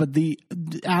Phaedra, but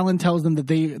Alan tells them that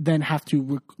they then have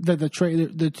to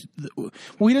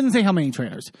he doesn't say how many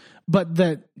traitors, but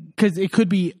that because it could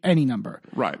be any number,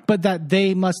 right? But that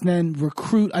they must then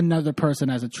recruit another person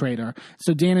as a traitor.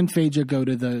 So Dan and Phaedra go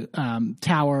to the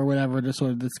tower or whatever to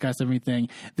sort of discuss everything.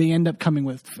 They end up coming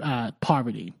with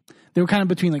Parvati. They were kind of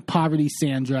between like Parvati,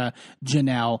 Sandra,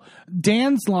 Janelle.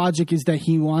 Dan's logic is that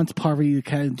he wants Parvati to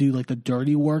kind of do like the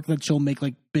dirty work, that she'll make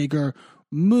like bigger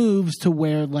moves to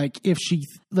where like if she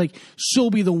like she'll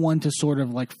be the one to sort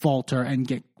of like falter and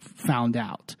get found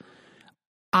out.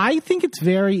 I think it's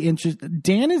very interesting.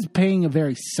 Dan is playing a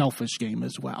very selfish game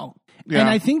as well. Yeah. And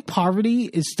I think Parvati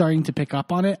is starting to pick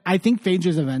up on it. I think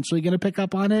Phaedra's eventually going to pick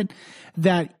up on it,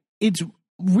 that it's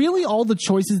really all the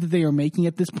choices that they are making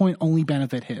at this point only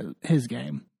benefit his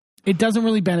game. It doesn't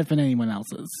really benefit anyone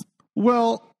else's.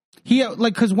 Well, he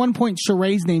because one point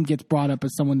Sheree's name gets brought up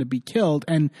as someone to be killed,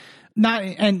 and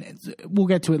we'll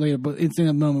get to it later, but it's in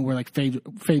a moment where like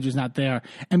Phaedra's not there,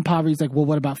 and Parvati's like, well,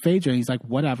 what about Phaedra? And he's like,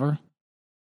 whatever.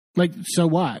 Like, so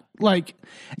what? Like,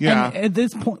 yeah. And at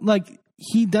this point, like,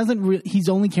 he doesn't. He's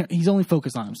only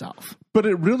focused on himself. But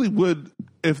it really would,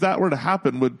 if that were to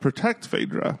happen, would protect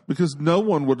Phaedra, because no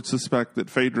one would suspect that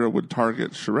Phaedra would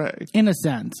target Sheree. In a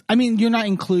sense, I mean, you're not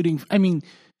including. I mean,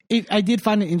 I did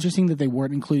find it interesting that they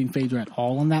weren't including Phaedra at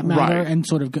all on that matter, right, and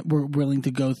sort of were willing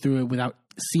to go through it without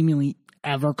seemingly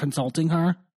ever consulting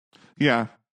her. Yeah,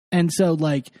 and so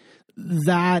like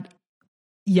that.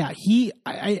 Yeah,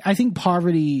 I think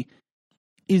Parvati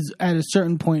is at a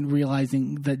certain point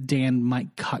realizing that Dan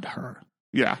might cut her.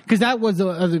 Yeah. Because that was the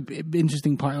other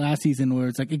interesting part last season, where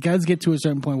it's like, it does get to a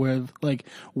certain point where, like,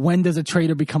 when does a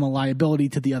traitor become a liability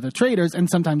to the other traitors? And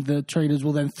sometimes the traitors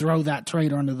will then throw that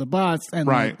traitor under the bus. And,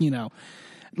 right, like,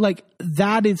 like,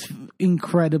 that is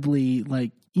incredibly,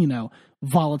 like,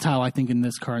 volatile, I think, in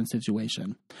this current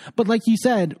situation. But like you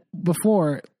said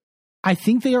before, I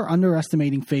think they are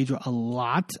underestimating Phaedra a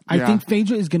lot. I think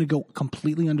Phaedra is going to go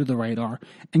completely under the radar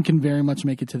and can very much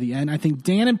make it to the end. I think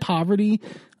Dan and Poverty,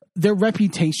 their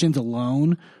reputations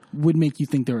alone would make you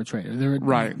think they're a traitor. They're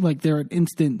they're an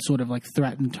instant sort of like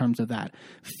threat in terms of that.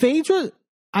 Phaedra,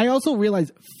 I also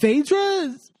realize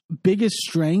Phaedra's biggest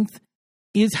strength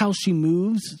is how she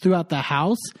moves throughout the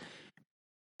house,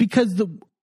 because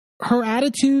her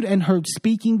attitude and her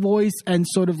speaking voice and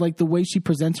sort of like the way she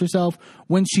presents herself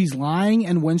when she's lying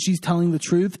and when she's telling the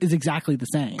truth is exactly the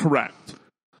same. Correct.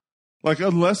 Like,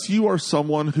 unless you are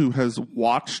someone who has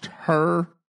watched her,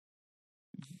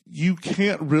 you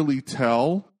can't really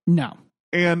tell. No.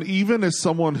 And even as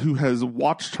someone who has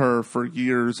watched her for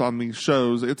years on these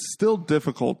shows, it's still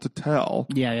difficult to tell.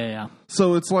 Yeah.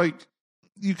 So it's like,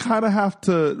 you kind of have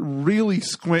to really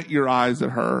squint your eyes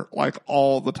at her like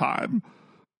all the time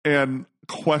and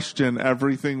question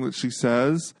everything that she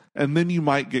says, and then you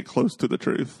might get close to the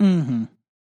truth. Mm-hmm.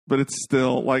 But it's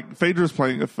still, like, Phaedra's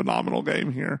playing a phenomenal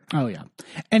game here. Oh, yeah.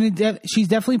 And she's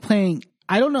definitely playing,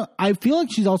 I don't know, I feel like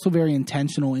she's also very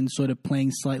intentional in sort of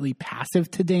playing slightly passive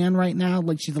to Dan right now.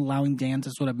 Like, she's allowing Dan to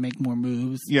sort of make more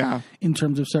moves in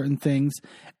terms of certain things.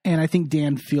 And I think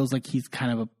Dan feels like he's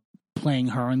kind of playing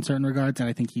her in certain regards, and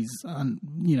I think he's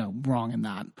wrong in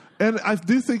that. And I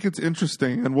do think it's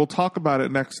interesting, and we'll talk about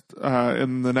it next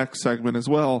in the next segment as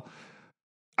well.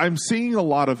 I'm seeing a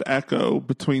lot of echo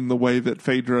between the way that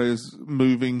Phaedra is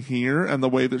moving here and the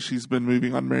way that she's been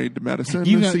moving on Married to Medicine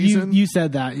this season. You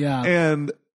said that, yeah.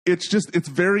 And it's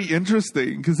very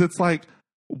interesting because it's like,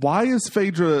 why is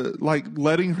Phaedra like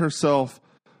letting herself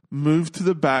move to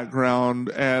the background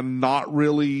and not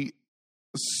really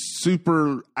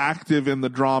super active in the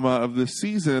drama of this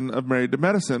season of Married to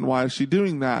Medicine? Why is she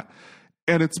doing that?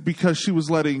 And it's because she was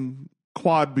letting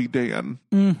Quad be Dan.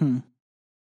 Mm-hmm.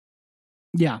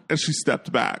 Yeah. And she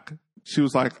stepped back. She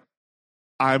was like,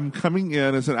 I'm coming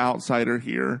in as an outsider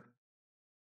here.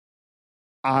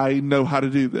 I know how to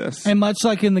do this. And much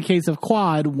like in the case of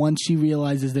Quad, once she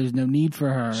realizes there's no need for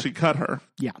her, she cut her.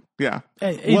 Yeah. Yeah.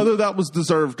 Whether that was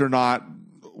deserved or not,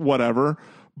 whatever.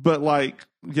 But like,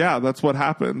 yeah, that's what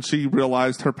happened. She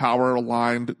realized her power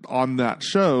aligned on that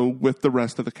show with the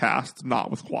rest of the cast,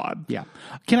 not with Quad. Yeah.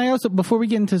 Can I also, before we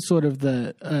get into sort of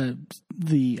the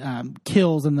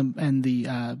kills and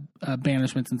the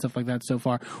banishments and stuff like that so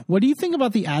far, what do you think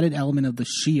about the added element of the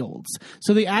shields?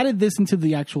 So they added this into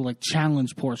the actual like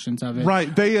challenge portions of it.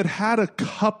 Right. They had a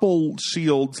couple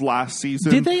shields last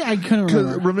season. Did they? I couldn't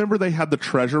remember. Remember they had the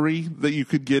treasury that you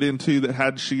could get into that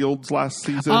had shields last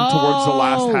season towards the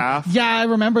last half? Yeah,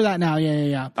 I remember that now.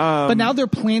 Yeah. But now they're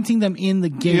planting them in the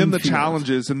game in the field.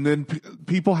 challenges, and then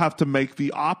people have to make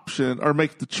the option or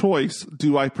make the choice.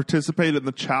 Do I participate in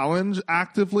the challenge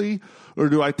actively, or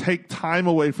do I take time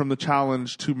away from the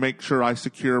challenge to make sure I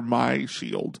secure my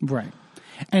shield? Right.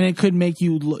 And it could make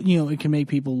it can make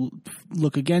people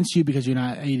look against you because you're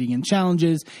not aiding in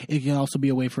challenges. It can also be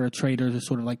a way for a trader to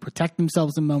sort of like protect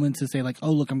themselves in moments to say like,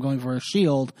 oh, look, I'm going for a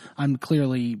shield. I'm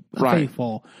clearly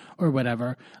faithful or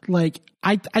whatever. Like,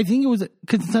 I think it was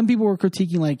because some people were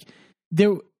critiquing like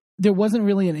there wasn't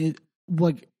really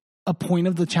a point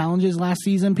of the challenges last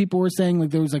season. People were saying like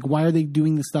there was like, why are they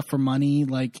doing this stuff for money?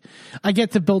 Like, I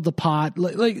get to build the pot,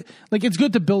 like it's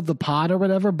good to build the pot or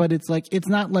whatever, but it's like it's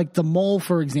not like the mole,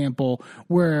 for example,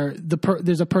 where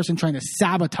there's a person trying to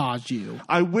sabotage you.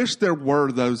 I wish there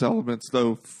were those elements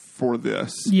though for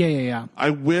this. Yeah. I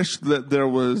wish that there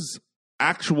was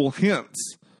actual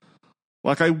hints.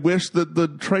 Like, I wish that the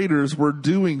traders were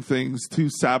doing things to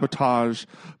sabotage.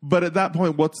 But at that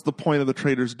point, what's the point of the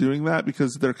traders doing that?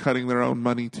 Because they're cutting their own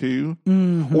money too?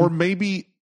 Mm-hmm. Or maybe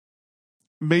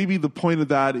the point of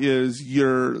that is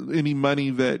any money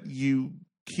that you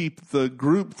keep the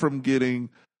group from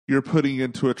getting, you're putting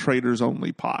into a traders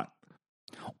only pot.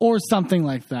 Or something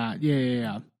like that.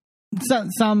 Yeah.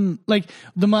 Some like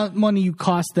the money you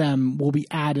cost them will be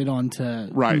added onto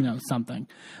something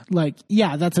like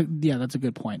that's a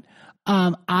good point.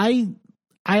 I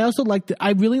also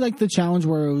I really liked the challenge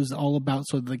where it was all about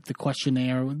sort of like the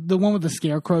questionnaire, the one with the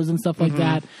scarecrows and stuff like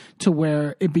that, to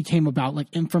where it became about like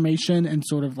information and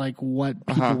sort of like what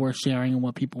people were sharing and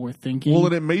what people were thinking. Well,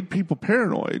 and it made people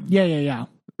paranoid. Yeah.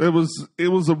 It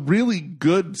was a really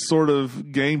good sort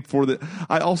of game for that.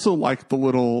 I also liked the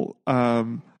little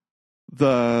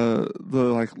the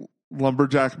like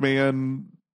lumberjack man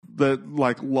that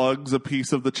like lugs a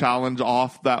piece of the challenge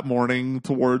off that morning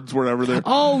towards wherever they're.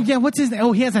 Oh yeah, what's his name?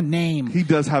 Oh, he has a name. He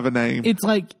does have a name. It's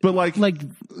like, but like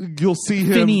you'll see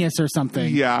him Phineas or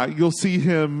something. Yeah, you'll see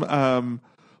him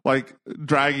like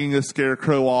dragging a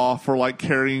scarecrow off or like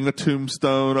carrying a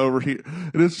tombstone over here.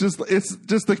 And it's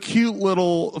just a cute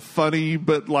little funny,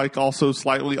 but like also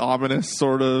slightly ominous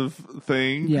sort of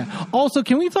thing. Yeah. Also,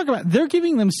 can we talk about, they're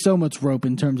giving them so much rope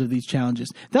in terms of these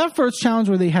challenges. That first challenge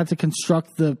where they had to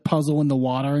construct the puzzle in the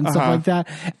water and stuff like that,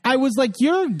 I was like,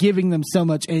 you're giving them so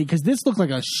much aid because this looked like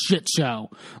a shit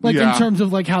show. Like in terms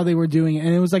of like how they were doing it.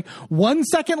 And it was like 1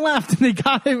 second left and they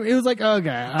got it. It was like,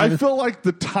 okay. I feel like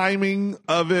the timing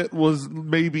of it was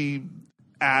maybe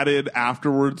added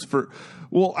afterwards for,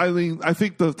 well, I mean, I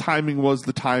think the timing was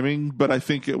the timing, but I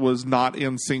think it was not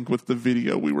in sync with the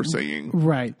video we were seeing.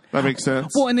 Right. That makes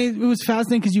sense. Well, and it was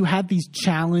fascinating because you had these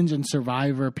challenge and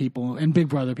survivor people and Big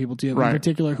Brother people too, in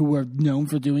particular, who were known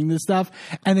for doing this stuff.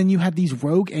 And then you had these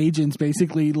rogue agents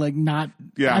basically like not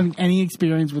having any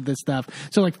experience with this stuff.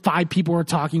 So like 5 people were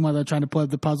talking while they're trying to play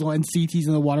the puzzle and CT's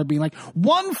in the water being like,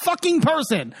 one fucking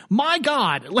person, my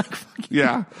God. Like,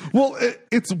 yeah. Well,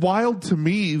 it's wild to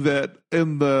me that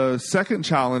in the second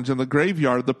challenge in the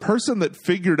graveyard, the person that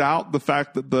figured out the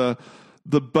fact that the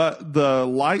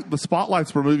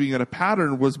spotlights were moving in a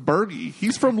pattern was Bergie.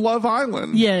 He's from Love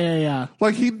Island. Yeah.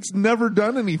 Like he's never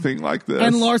done anything like this.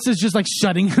 And Lars is just like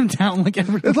shutting him down like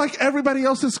everything. It's like everybody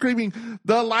else is screaming,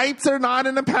 the lights are not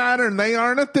in a pattern. They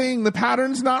aren't a thing. The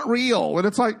pattern's not real. And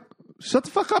it's like, shut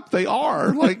the fuck up. They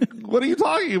are. Like, what are you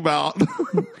talking about?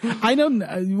 I know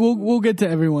we'll get to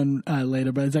everyone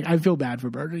later, but it's like, I feel bad for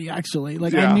Bergie actually.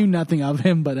 Like Yeah. I knew nothing of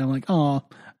him, but I'm like, oh.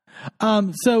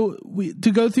 So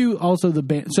to go through also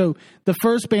so the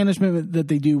first banishment that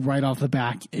they do right off the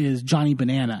back is Johnny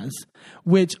Bananas,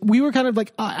 which we were kind of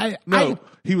like,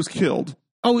 he was killed.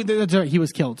 Oh, that's right. He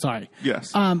was killed. Sorry.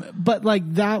 Yes. But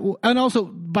like that, and also,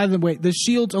 by the way, the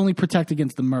shields only protect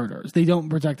against the murders. They don't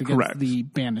protect against the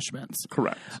banishments.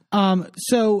 Correct.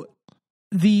 So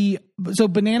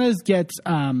Bananas gets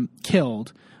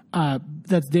killed.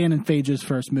 That's Dan and Phaedra's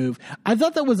first move. I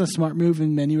thought that was a smart move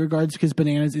in many regards because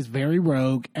Bananas is very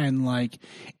rogue and like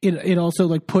it also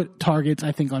like put targets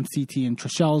I think on CT and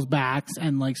Trichelle's backs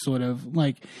and like sort of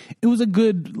like it was a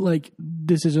good like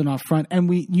decision off front.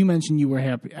 And you mentioned you were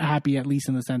happy at least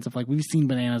in the sense of like we've seen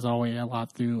Bananas always a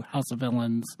lot through House of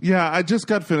Villains. Yeah, I just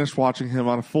got finished watching him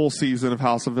on a full season of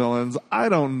House of Villains. I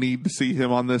don't need to see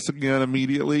him on this again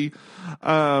immediately.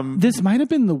 This might have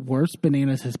been the worst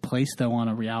Bananas has placed though on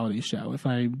a reality show. If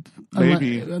I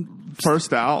maybe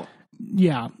first out,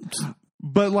 yeah.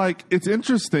 But like it's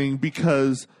interesting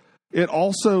because it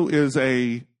also is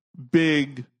a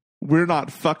big. We're not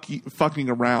fucking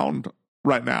around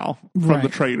right now from the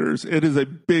traders. It is a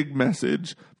big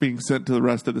message being sent to the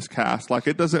rest of this cast. Like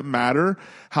it doesn't matter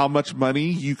how much money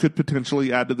you could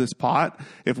potentially add to this pot.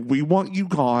 If we want you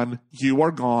gone, you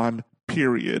are gone.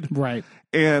 Period. Right.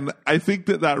 And I think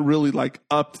that really like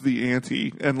upped the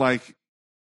ante and like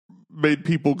made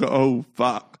people go, oh,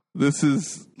 fuck. This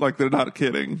is like, they're not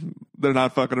kidding. They're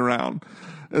not fucking around.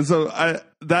 And so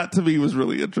that to me was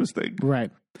really interesting.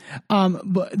 Right.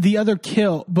 But the other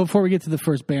kill, before we get to the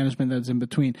first banishment that's in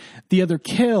between, the other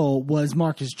kill was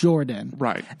Marcus Jordan.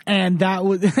 Right. And that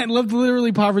was, I loved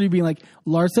literally Poverty being like,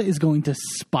 Larsa is going to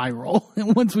spiral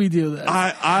once we do this.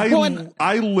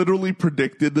 I literally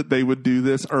predicted that they would do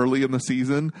this early in the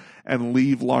season and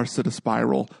leave Larsa to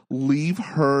spiral. Leave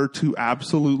her to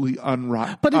absolutely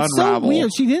unravel. But it's so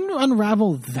weird. She didn't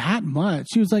unravel that much.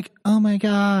 She was like, oh my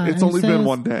God. It's only been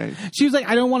one day. She was like,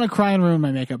 I don't want to cry and ruin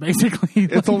my makeup, basically.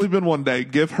 It's only been one day.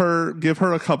 Give her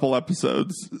a couple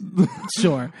episodes.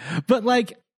 Sure. But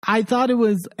like, I thought it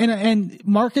was, and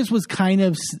Marcus was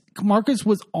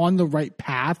on the right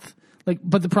path. Like,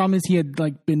 but the problem is he had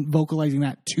like been vocalizing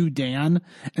that to Dan,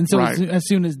 and so as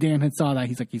soon as Dan had saw that,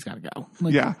 he's like, he's got to go.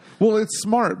 Like, yeah, well, it's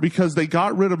smart because they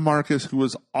got rid of Marcus, who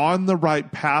was on the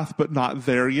right path but not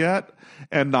there yet,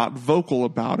 and not vocal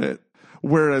about it.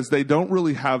 Whereas they don't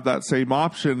really have that same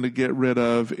option to get rid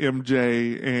of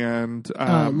MJ and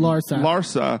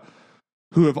Larsa,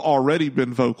 who have already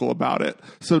been vocal about it.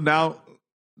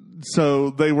 So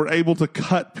they were able to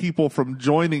cut people from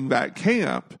joining that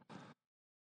camp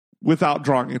without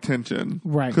drawing attention.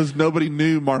 Right. Because nobody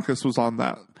knew Marcus was on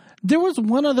that. There was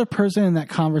one other person in that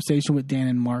conversation with Dan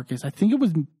and Marcus. I think it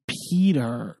was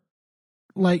Peter.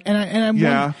 Like, and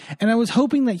I was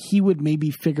hoping that he would maybe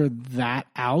figure that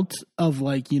out of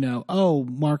like, you know, oh,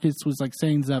 Marcus was like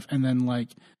saying stuff and then like,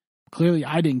 clearly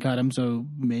I didn't cut him. So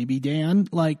maybe Dan,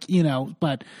 like, you know,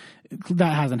 but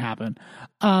that hasn't happened.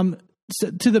 So,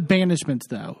 to the banishments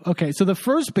though. Okay. So the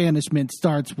first banishment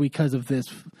starts because of this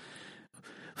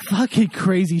fucking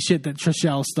crazy shit that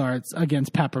Trishelle starts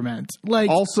against Peppermint. Like,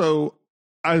 also,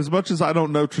 as much as I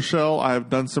don't know Trishelle, I have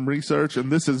done some research,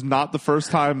 and this is not the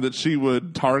first time that she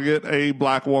would target a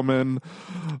black woman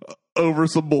over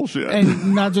some bullshit.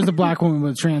 And not just a black woman, but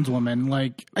a trans woman.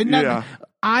 Like,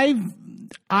 I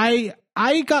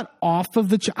got off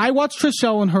of I watched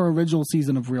Trishelle in her original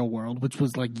season of Real World, which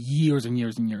was like years and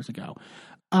years and years ago.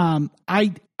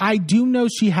 I do know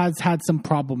she has had some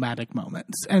problematic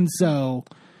moments, and so,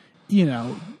 you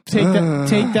know, take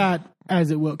that as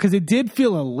it will, because it did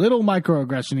feel a little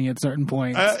microaggression-y at certain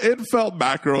points. It felt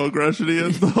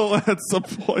macroaggression-y though at some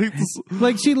points.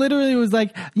 Like, she literally was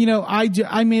like, you know,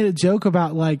 I made a joke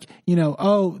about, like, you know,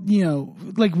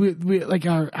 like we like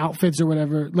our outfits or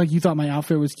whatever. Like, you thought my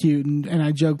outfit was cute, and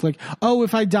I joked like, oh,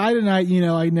 if I die tonight, you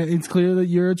know, it's clear that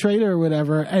you're a traitor or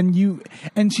whatever. And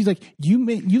she's like, you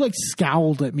like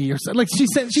scowled at me or something. Like,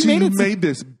 she made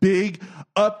this big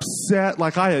upset,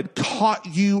 like I had caught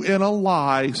you in a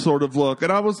lie sort of look.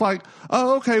 And I was like,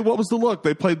 oh, okay, what was the look?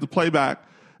 They played the playback,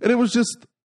 and it was just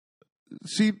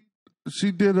she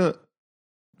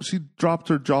dropped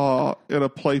her jaw in a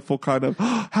playful kind of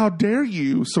how dare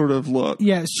you sort of look.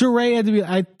 Yeah, Sheree had to be,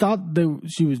 I thought that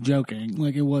she was joking.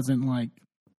 Like, it wasn't like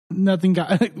nothing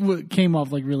came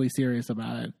off like really serious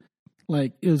about it.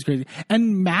 Like, it was crazy.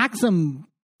 And Maxim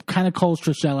kind of calls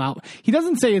Trishelle out. He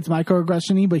doesn't say it's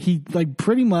microaggression-y, but he like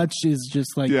pretty much is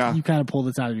just like, you kind of pull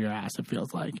this out of your ass, it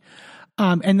feels like.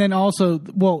 And then also,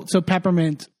 so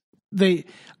Peppermint,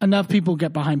 enough people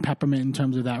get behind Peppermint in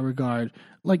terms of that regard.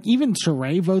 Like, even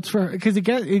Sheree votes for her, because it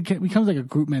becomes like a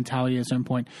group mentality at a certain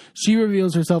point. She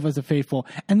reveals herself as a faithful,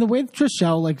 and the way that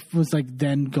Trishelle like was like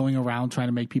then going around trying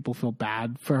to make people feel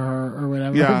bad for her or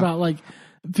whatever about like.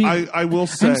 I will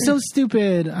say, I'm so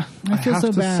stupid. I feel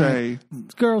so bad. Say,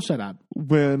 girl, shut up.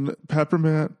 When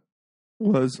Peppermint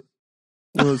was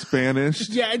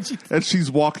banished, and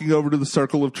she's walking over to the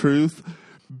Circle of Truth,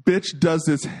 bitch does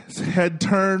this head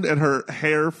turn and her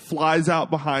hair flies out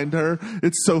behind her.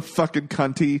 It's so fucking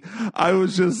cunty. I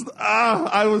was just,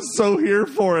 I was so here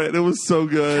for it. It was so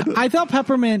good. I thought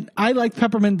Peppermint, I liked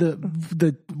Peppermint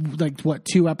the like, what,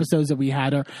 2 episodes that we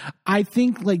had her. I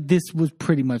think like this was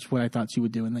pretty much what I thought she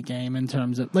would do in the game in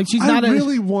terms of like, she's not. I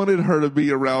really wanted her to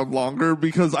be around longer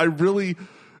because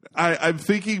I'm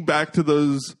thinking back to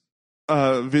those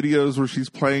videos where she's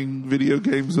playing video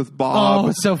games with Bob. Oh,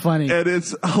 it's so funny. And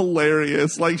it's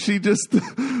hilarious. Like, she just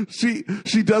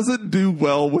she doesn't do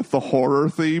well with the horror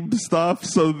themed stuff.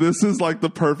 So this is like the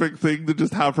perfect thing to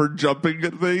just have her jumping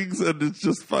at things, and it's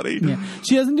just funny. Yeah.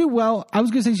 She doesn't do well. I was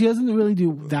gonna say she doesn't really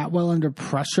do that well under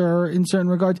pressure in certain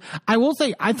regards. I will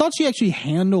say I thought she actually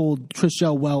handled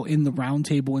Trishelle well in the round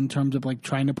table in terms of like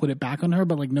trying to put it back on her,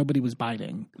 but like nobody was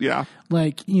biting. Yeah.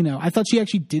 Like, you know, I thought she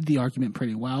actually did the argument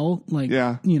pretty well. Like,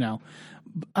 you know,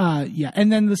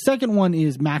 and then the second one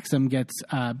is Maxim gets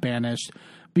banished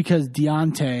because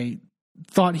Deontay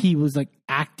thought he was like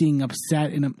acting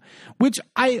upset which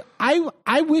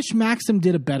I wish Maxim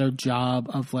did a better job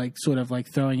of like sort of like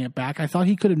throwing it back. I thought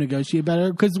he could have negotiated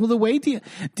better because the way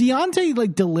Deontay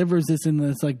like delivers this in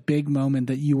this like big moment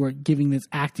that you were giving this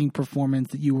acting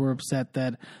performance that you were upset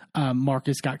that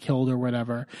Marcus got killed or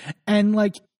whatever, and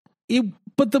like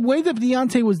but the way that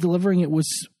Deontay was delivering it was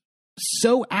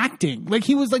so acting. Like,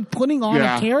 he was like putting on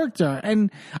a character, and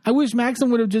I wish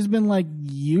Maxim would have just been like,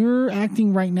 you're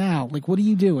acting right now. Like, what are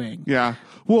you doing? Yeah.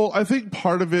 Well, I think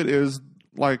part of it is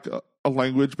like a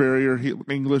language barrier.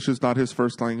 English is not his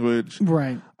first language.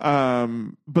 Right.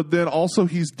 But then also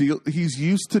he's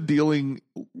used to dealing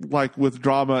like with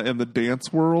drama in the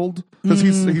dance world because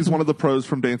he's one of the pros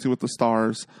from Dancing with the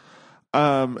Stars.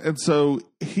 And so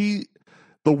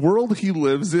the world he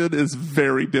lives in is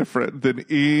very different than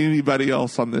anybody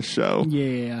else on this show.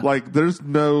 Yeah. Like, there's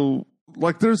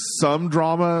some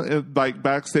drama like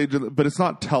backstage, but it's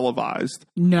not televised.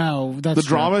 No, that's the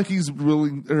drama he's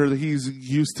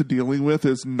used to dealing with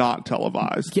is not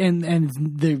televised. And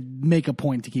they make a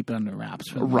point to keep it under wraps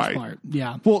for the most part.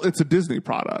 Yeah. Well, it's a Disney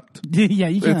product. Yeah,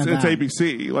 you can't. It's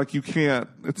ABC. Like, you can't.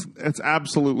 It's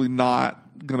absolutely not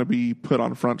going to be put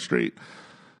on Front Street.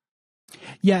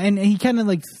 Yeah, and he kind of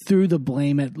like threw the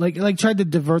blame at like tried to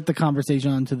divert the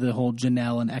conversation onto the whole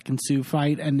Janelle and Ekin-Su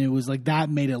fight, and it was like that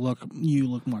made it look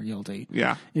more guilty.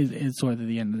 Yeah, is sort of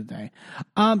the end of the day.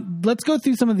 Let's go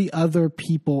through some of the other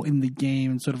people in the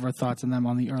game and sort of our thoughts on them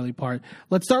on the early part.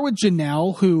 Let's start with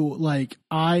Janelle, who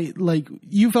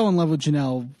you fell in love with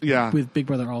Janelle. Yeah. With Big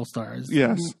Brother All Stars.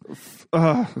 Yes,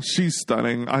 she's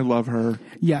stunning. I love her.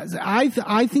 Yes, I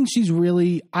think she's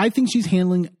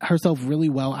handling herself really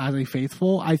well as a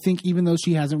faithful. I think even though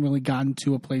she hasn't really gotten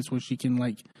to a place where she can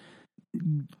like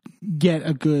get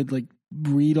a good like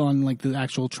read on like the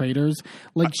actual traders,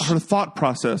 like her thought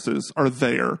processes are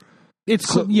there. It's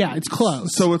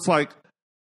close. So it's like,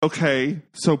 okay,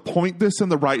 so point this in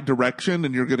the right direction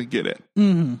and you're going to get it.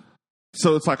 Mm-hmm.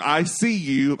 So it's like, I see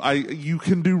you. You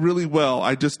can do really well.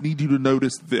 I just need you to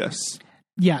notice this.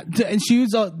 Yeah, and she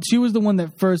was the one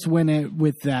that first went it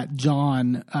with that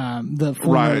John, the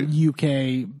former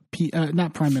UK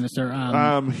not prime minister.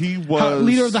 He was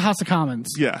leader of the House of Commons.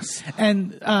 Yes,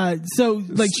 and so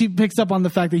like she picks up on the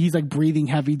fact that he's like breathing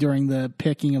heavy during the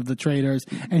picking of the traitors,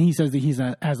 and he says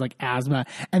that has like asthma,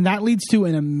 and that leads to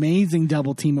an amazing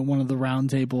double team at one of the round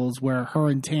tables where her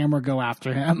and Tamara go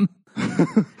after him.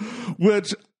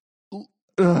 Which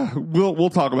we'll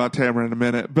talk about Tamara in a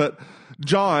minute, but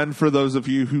John, for those of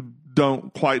you who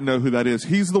don't quite know who that is,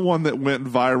 he's the one that went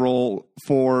viral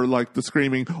for like the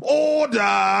screaming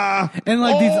 "Order!" and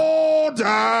like Order!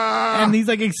 and these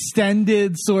like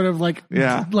extended sort of like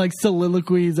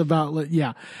soliloquies about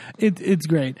it's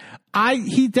great.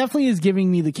 He definitely is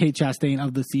giving me the Kate Chastain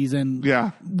of the season.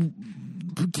 Yeah.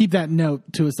 Keep that note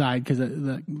to a side because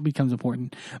that becomes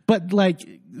important. But like,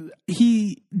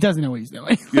 he doesn't know what he's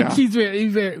doing. Yeah. He's very,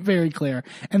 very clear,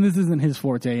 and this isn't his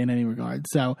forte in any regard.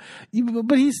 So,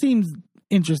 but he seems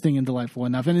interesting and delightful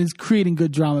enough, and is creating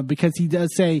good drama because he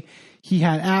does say he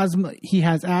had asthma. He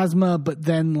has asthma, but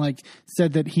then like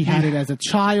said that he had it as a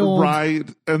child, right?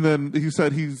 And then he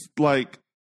said he's like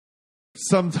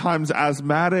sometimes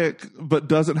asthmatic, but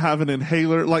doesn't have an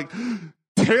inhaler, like.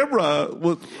 Tamara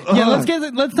was,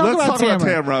 let's talk about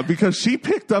Tamara because she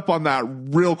picked up on that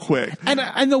real quick.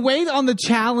 And the way on the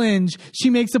challenge,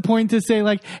 she makes a point to say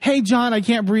like, "Hey John, I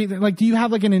can't breathe. Like, do you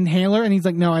have like an inhaler?" And he's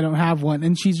like, "No, I don't have one."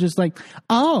 And she's just like,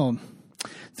 "Oh,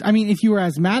 I mean, if you were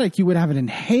asthmatic, you would have an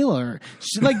inhaler."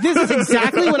 Like, this is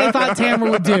exactly what I thought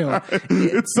Tamara would do.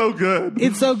 It's so good.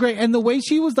 It's so great. And the way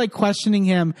she was like questioning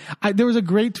him, there was a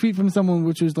great tweet from someone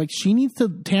which was like,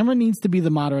 Tamara needs to be the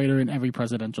moderator in every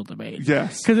presidential debate.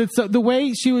 Yes. Because it's the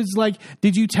way she was like,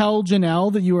 "Did you tell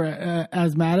Janelle that you were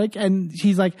asthmatic?" And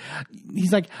he's like,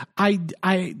 I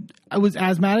was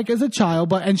asthmatic as a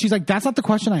child, and she's like, "That's not the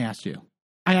question I asked you.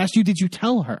 I asked you, did you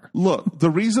tell her?" Look,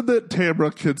 the reason that Tamara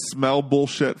could smell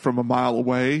bullshit from a mile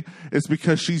away is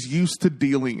because she's used to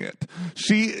dealing it.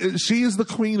 She is the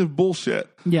queen of bullshit.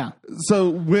 Yeah. So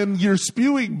when you're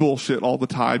spewing bullshit all the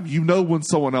time, you know when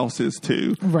someone else is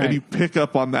too. Right. And you pick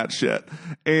up on that shit.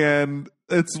 And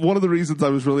it's one of the reasons I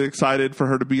was really excited for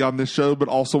her to be on this show, but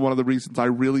also one of the reasons I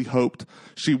really hoped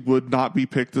she would not be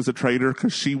picked as a traitor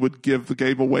because she would give the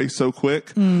game away so quick.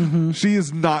 Mm-hmm. She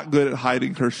is not good at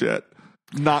hiding her shit.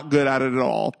 Not good at it at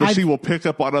all, but she will pick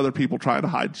up on other people trying to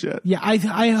hide shit. Yeah,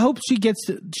 I hope she gets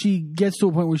to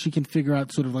a point where she can figure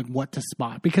out sort of like what to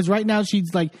spot, because right now she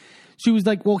was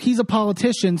like, well, he's a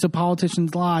politician, so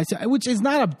politicians lie, which is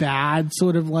not a bad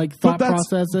sort of like thought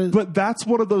process. But that's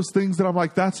one of those things that I'm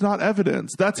like, that's not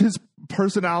evidence. That's his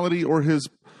personality or his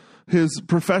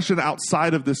profession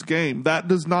outside of this game. That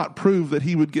does not prove that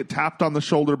he would get tapped on the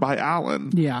shoulder by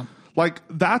Alan. Yeah. Like,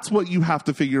 that's what you have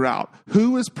to figure out.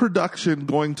 Who is production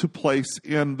going to place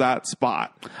in that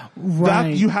spot? Right.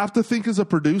 That you have to think as a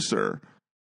producer.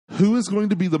 Who is going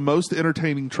to be the most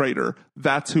entertaining traitor?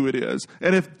 That's who it is.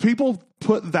 And if people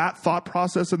put that thought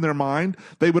process in their mind,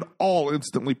 they would all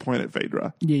instantly point at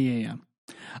Phaedra. Yeah.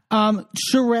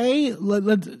 Sheree's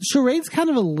kind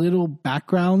of a little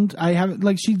background. I have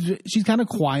like she's kind of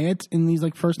quiet in these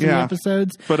like first 3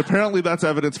 episodes. But apparently that's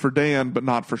evidence for Dan, but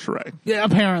not for Sheree. Yeah,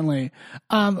 apparently.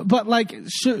 But like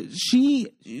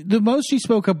the most she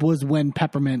spoke up was when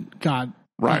Peppermint got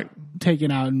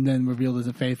taken out and then revealed as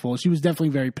a faithful. She was definitely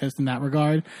very pissed in that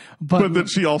regard. But then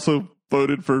she also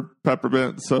voted for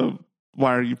Peppermint, so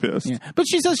why are you pissed? Yeah. But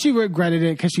she says she regretted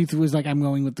it because she was like, "I'm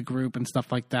going with the group" and stuff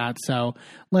like that. So,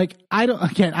 like,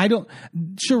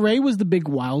 Sheree was the big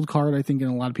wild card, I think, in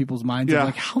a lot of people's minds. Yeah.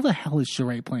 Like, how the hell is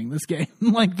Sheree playing this game?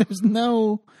 Like, there's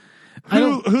no...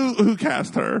 Who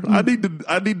cast her? I need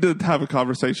to have a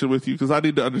conversation with you because I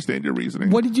need to understand your reasoning.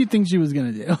 What did you think she was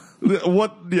going to do?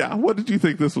 What did you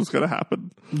think this was going to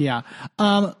happen? Yeah.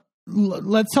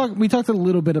 Let's talk... We talked a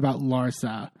little bit about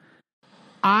Larsa.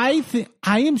 I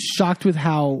am shocked with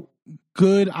how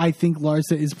good I think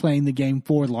Larsa is playing the game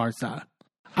for Larsa.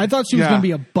 I thought she was going to be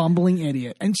a bumbling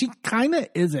idiot, and she kind of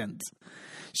isn't.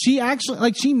 She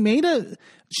actually she made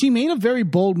a very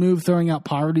bold move throwing out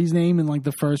Parvati's name in like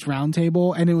the first round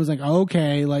table, and it was like,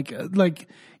 okay, like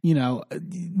you know,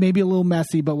 maybe a little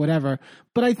messy, but whatever.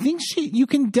 But I think you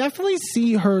can definitely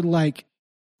see her like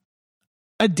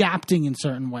adapting in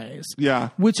certain ways. Yeah.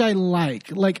 Which I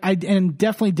like. And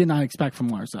definitely did not expect from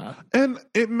Larsa. And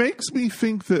it makes me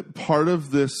think that part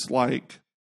of this, like,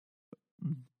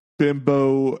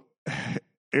 bimbo,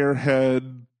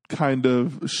 airhead kind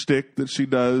of shtick that she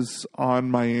does on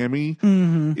Miami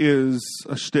is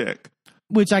a shtick.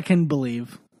 Which I can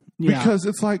believe. Yeah. Because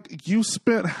it's like, you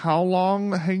spent how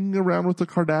long hanging around with the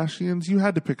Kardashians? You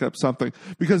had to pick up something.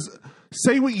 Because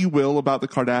say what you will about the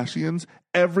Kardashians,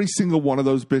 every single one of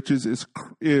those bitches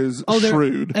is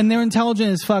shrewd. And they're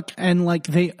intelligent as fuck. And like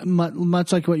they,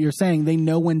 much like what you're saying, they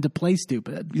know when to play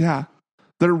stupid. Yeah.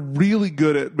 They're really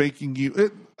good at making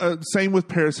you... same with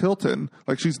Paris Hilton.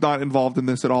 Like, she's not involved in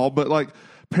this at all. But like,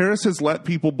 Paris has let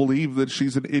people believe that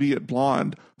she's an idiot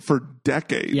blonde for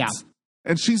decades. Yeah.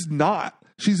 And she's not.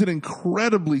 She's an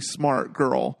incredibly smart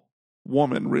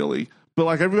woman, really. But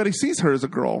like, everybody sees her as a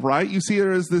girl, right? You see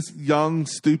her as this young,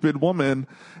 stupid woman.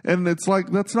 And it's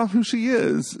like, that's not who she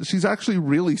is. She's actually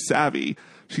really savvy.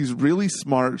 She's really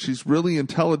smart. She's really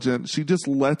intelligent. She just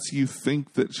lets you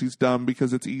think that she's dumb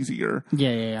because it's easier.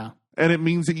 Yeah. And it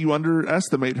means that you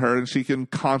underestimate her and she can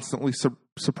constantly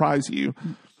surprise you.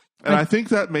 And I think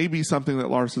that may be something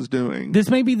that Lars is doing. This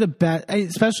may be the best,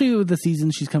 especially with the season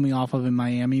she's coming off of in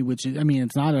Miami, which, I mean,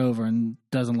 it's not over and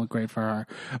doesn't look great for her.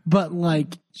 But,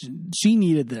 like, she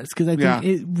needed this because I think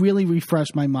it really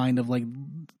refreshed my mind of, like,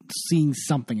 seeing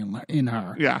something in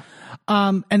her. Yeah.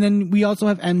 And then we also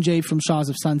have MJ from Shaws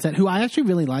of Sunset, who I actually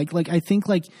really like. Like, I think,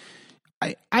 like,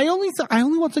 I only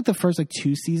watched like the first like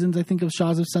 2 seasons, I think, of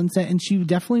Shaws of Sunset, and she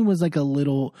definitely was like a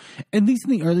little, at least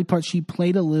in the early part, she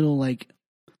played a little like,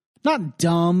 not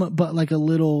dumb, but like a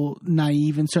little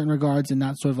naive in certain regards and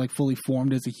not sort of like fully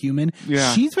formed as a human.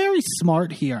 Yeah. She's very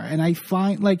smart here. And I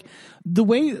find like the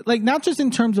way, like not just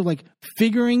in terms of like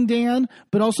figuring Dan,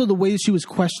 but also the way she was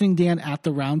questioning Dan at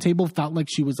the round table felt like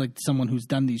she was like someone who's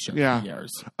done these shows for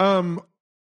years.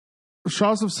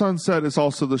 Shaws of Sunset is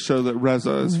also the show that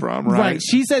Reza is from, right? Right.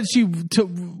 She said she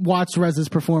watched Reza's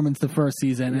performance the first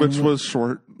season. Which was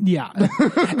short. Yeah.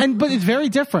 But it's very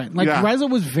different. Like Reza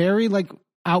was very like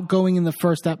outgoing in the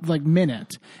first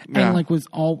minute and like was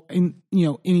all in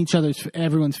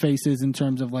everyone's faces in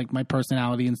terms of like my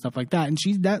personality and stuff like that, and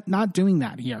she's not doing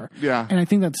that here. And I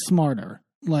think that's smarter,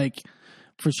 like,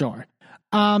 for sure.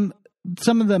 Some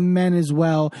of the men as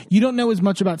well, you don't know as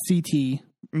much about CT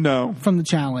from the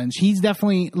challenge. He's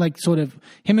definitely like sort of,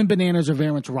 him and Bananas are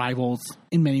very much rivals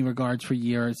in many regards for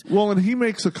years. Well, and he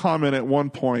makes a comment at one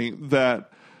point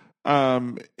that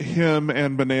him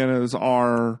and Bananas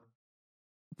are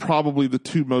probably the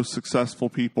 2 most successful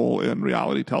people in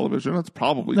reality television. That's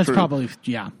probably true.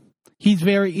 He's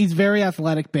very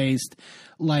athletic based.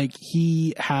 Like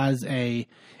he has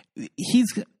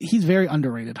he's very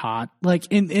underrated hot. Like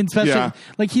especially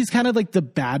like he's kind of like the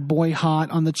bad boy hot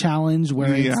on the challenge,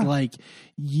 where it's like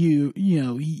you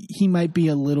know he might be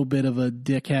a little bit of a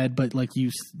dickhead, but like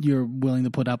you're willing to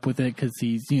put up with it because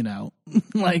he's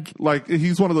like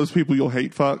he's one of those people you'll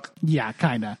hate fuck. Yeah,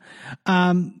 kind of.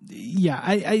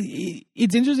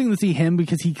 It's interesting to see him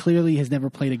because he clearly has never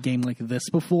played a game like this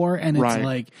before, and it's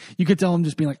like you could tell him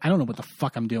just being like, I don't know what the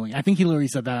fuck I'm doing. I think he literally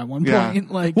said that at one point.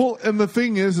 Like, well, and the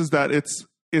thing is that it's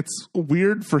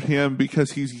weird for him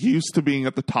because he's used to being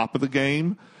at the top of the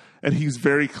game, and he's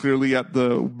very clearly at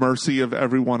the mercy of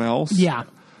everyone else. Yeah.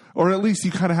 Or at least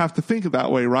you kind of have to think of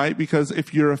that way, right? Because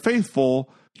if you're a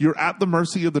faithful, you're at the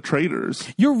mercy of the traitors.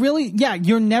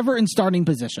 You're never in starting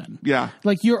position. Yeah.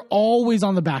 Like, you're always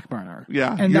on the back burner.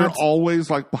 Yeah. And you're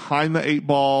always like behind the 8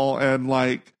 ball, and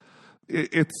like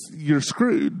you're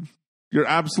screwed. You're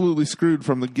absolutely screwed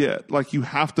from the get. Like, you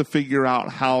have to figure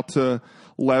out how to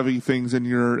levy things in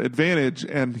your advantage,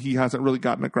 and he hasn't really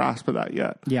gotten a grasp of that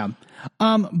yet. Yeah.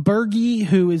 Bergie,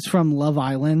 who is from Love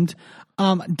Island,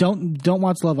 don't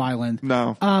watch Love Island.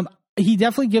 No. He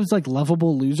definitely gives like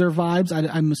lovable loser vibes.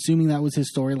 I'm assuming that was his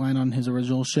storyline on his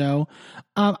original show.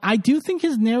 I do think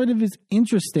his narrative is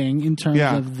interesting in terms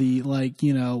of the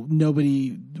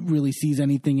nobody really sees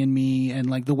anything in me, and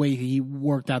like the way he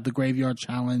worked out the graveyard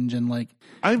challenge, and like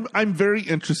I'm very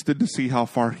interested to see how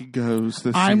far he goes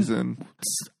this season.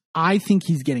 I think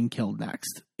he's getting killed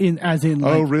next.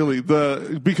 Oh, really?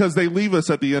 Because they leave us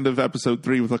at the end of episode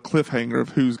 3 with a cliffhanger of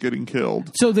who's getting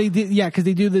killed. So they did, because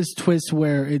they do this twist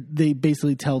where they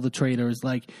basically tell the traitors,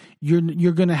 like,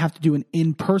 you're going to have to do an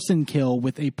in-person kill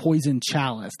with a poison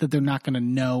chalice that they're not going to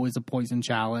know is a poison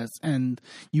chalice, and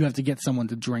you have to get someone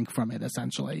to drink from it,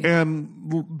 essentially.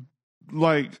 And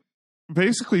like,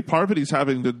 basically, Parvati's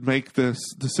having to make this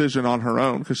decision on her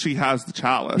own because she has the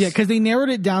chalice. Yeah, because they narrowed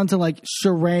it down to like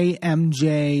Sheree,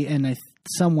 MJ, and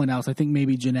someone else. I think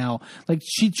maybe Janelle. Like,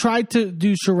 she tried to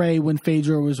do Sheree when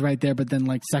Phaedra was right there, but then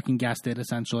like second guessed it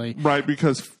essentially. Right,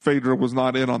 because Phaedra was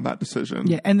not in on that decision.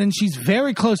 Yeah, and then she's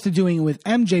very close to doing it with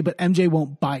MJ, but MJ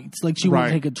won't bite. Like, she won't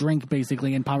Right. take a drink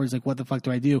basically, and Power's like, what the fuck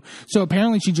do I do? So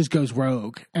apparently she just goes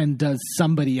rogue and does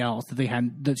somebody else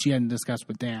that she hadn't discussed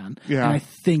with Dan. Yeah. And I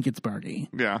think it's Birdie.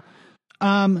 Yeah.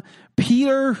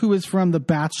 Peter, who is from The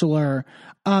Bachelor,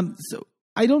 so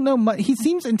I don't know much. He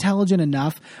seems intelligent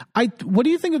enough. What do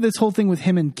you think of this whole thing with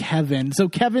him and Kevin? So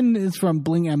Kevin is from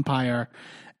Bling Empire,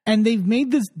 and they've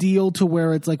made this deal to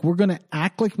where it's like, we're going to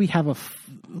act like we have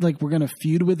we're going to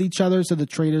feud with each other so the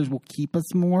traders will keep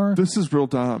us more. This is real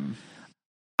dumb.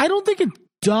 I don't think it's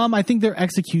dumb. I think their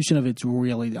execution of it's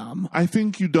really dumb. I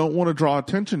think you don't want to draw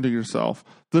attention to yourself.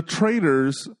 The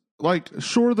traders,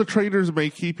 sure, the traders may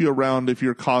keep you around if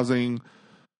you're causing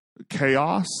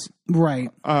chaos. Right.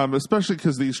 Especially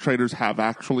because these traders have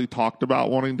actually talked about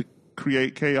wanting to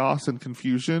create chaos and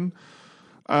confusion.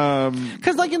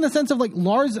 Because, like, in the sense of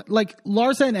Larsa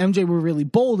and MJ were really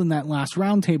bold in that last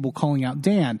roundtable calling out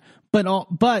Dan, but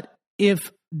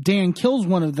if Dan kills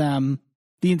one of them,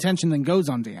 the intention then goes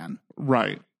on Dan.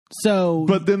 Right. So,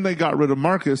 but then they got rid of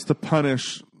Marcus to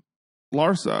punish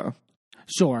Larsa.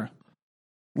 Sure.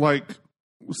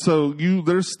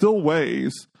 There's still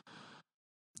ways.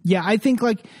 Yeah, I think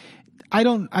I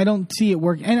don't see it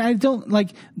working, and I don't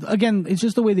again, it's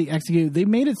just the way they executed. They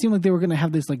made it seem like they were going to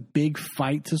have this big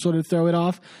fight to sort of throw it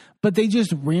off, but they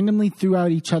just randomly threw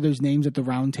out each other's names at the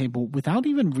round table without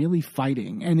even really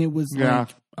fighting, and it was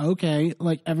okay,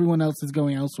 everyone else is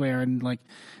going elsewhere, and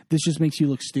this just makes you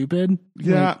look stupid.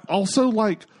 Yeah. Also,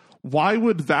 why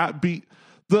would that be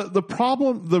the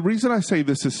problem? The reason I say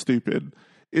this is stupid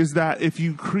is that if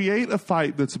you create a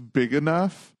fight that's big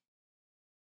enough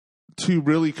to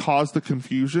really cause the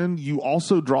confusion, you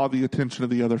also draw the attention of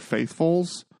the other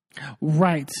faithfuls.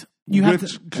 Right.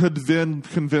 Which could then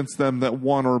convince them that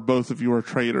one or both of you are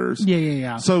traitors.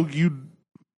 Yeah. So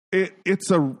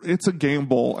it's a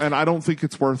gamble, and I don't think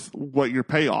it's worth what your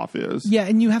payoff is. Yeah,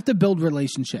 and you have to build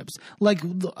relationships. I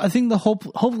think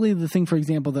hopefully the thing, for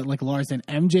example, that Lars and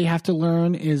MJ have to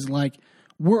learn is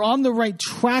we're on the right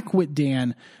track with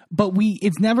Dan, but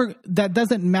that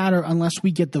doesn't matter unless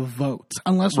we get the votes,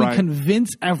 unless we convince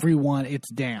everyone it's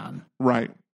Dan. Right.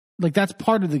 That's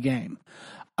part of the game.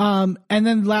 And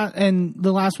then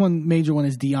the last major one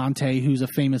is Deontay, who's a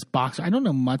famous boxer. I don't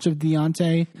know much of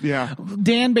Deontay. Yeah.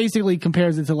 Dan basically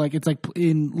compares it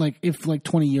to if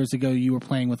 20 years ago you were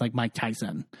playing with Mike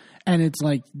Tyson. And it's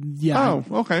Oh,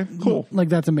 okay, cool.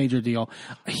 That's a major deal.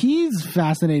 He's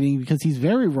fascinating because he's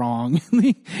very wrong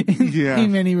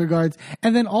in many regards.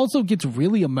 And then also gets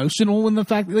really emotional when the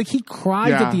fact he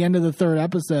cries at the end of the third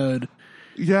episode.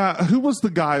 Yeah, who was the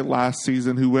guy last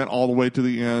season who went all the way to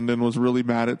the end and was really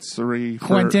mad at Suri?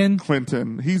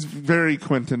 Quentin. He's very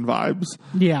Quentin vibes.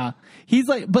 Yeah. He's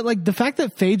but the fact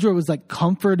that Phaedra was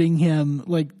comforting him,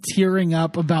 tearing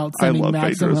up about sending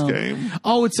Max Phaedra's home. Game.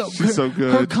 Oh, she's so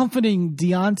good. Her comforting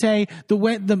Deontay,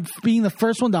 being the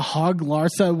first one to hug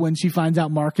Larsa when she finds out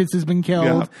Marcus has been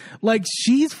killed. Yeah.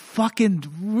 She's fucking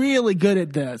really good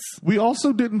at this. We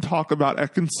also didn't talk about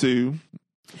Ekin-Su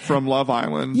from Love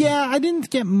Island. Yeah, I didn't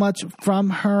get much from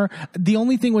her. The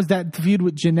only thing was that feud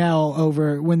with Janelle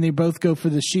over when they both go for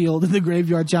the shield in the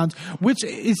Graveyard Challenge, which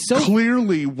is so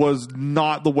clearly was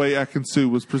not the way Ekin-Su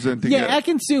was presenting it. Yeah,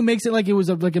 Ekin-Su makes it it was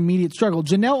a immediate struggle.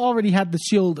 Janelle already had the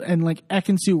shield, and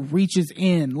Ekin-Su reaches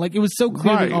in. It was so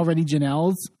clearly already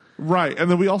Janelle's. Right, and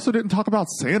then we also didn't talk about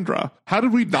Sandra. How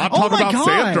did we not talk about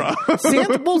Sandra?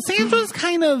 Sandra's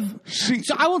kind of.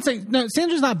 I won't say no.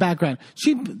 Sandra's not background.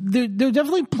 They're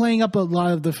definitely playing up a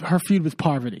lot of her feud with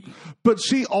Parvati. But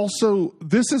she also.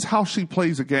 This is how she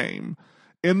plays a game.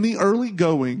 In the early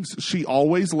goings, she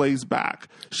always lays back.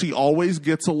 She always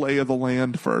gets a lay of the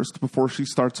land first before she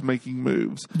starts making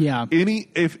moves. Yeah.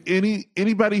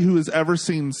 Anybody who has ever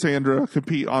seen Sandra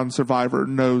compete on Survivor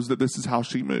knows that this is how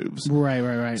she moves.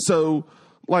 Right. So,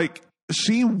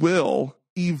 she will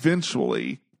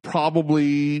eventually,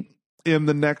 probably in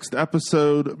the next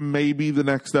episode, maybe the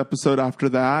next episode after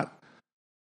that,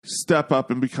 step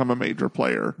up and become a major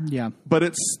player. Yeah. But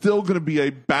it's still going to be a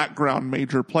background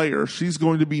major player. She's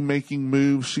going to be making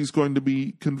moves. She's going to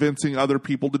be convincing other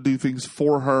people to do things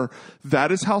for her.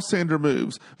 That is how Sandra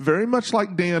moves. Very much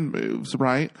like Dan moves,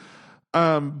 right?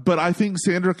 But I think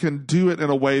Sandra can do it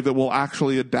in a way that will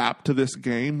actually adapt to this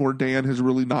game where Dan has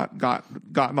really not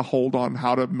gotten a hold on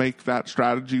how to make that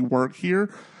strategy work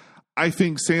here. I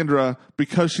think Sandra,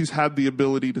 because she's had the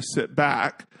ability to sit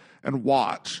back and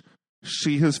watch,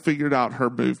 she has figured out her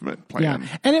movement plan.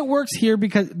 Yeah. And it works here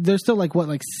because there's still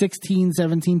like 16,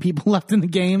 17 people left in the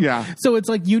game. Yeah. So it's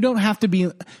like you don't have to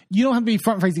be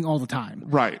front facing all the time.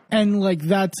 Right. And like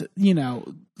that's,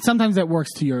 sometimes that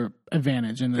works to your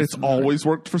advantage. And It's always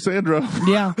worked for Sandra.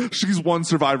 Yeah. She's won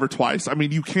Survivor twice. I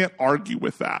mean, you can't argue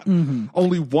with that. Mm-hmm.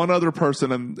 Only one other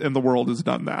person in the world has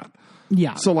done that.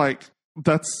 Yeah. So like,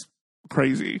 that's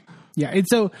crazy. Yeah, and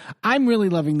so I'm really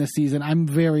loving this season. I'm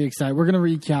very excited. We're gonna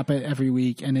recap it every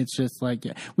week, and it's just like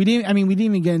we didn't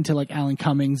even get into like Alan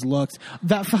Cummings' looks.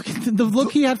 That the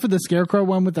look he had for the Scarecrow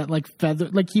one with that like feather,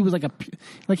 like he was like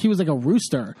a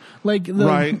rooster,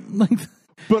 right.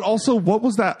 But also, what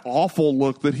was that awful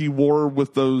look that he wore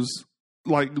with those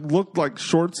looked like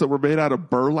shorts that were made out of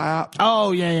burlap?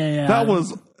 Oh yeah. That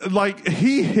was like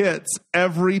he hits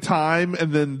every time,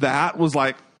 and then that was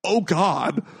like, oh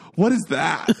God. What is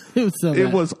that?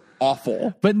 It was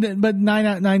awful. But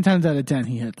nine times out of 10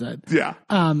 he hits it. Yeah.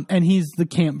 And he's the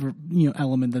camp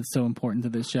element that's so important to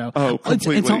this show. Oh,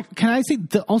 completely. Can I say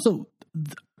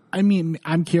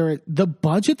I'm curious. The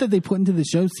budget that they put into the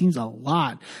show seems a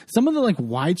lot. Some of the like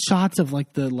wide shots of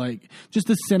like just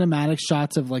the cinematic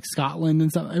shots of like Scotland and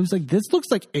stuff. I was like, this looks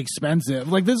like expensive.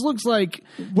 Like this looks like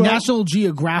National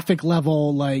Geographic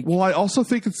level. Like, well, I also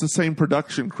think it's the same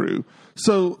production crew.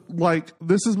 So like,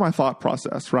 this is my thought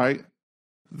process, right?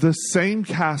 The same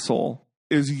castle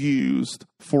is used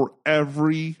for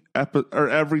every type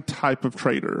of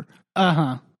trader.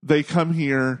 They come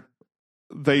here.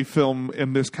 They film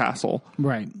in this castle.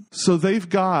 Right. So they've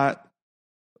got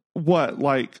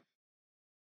you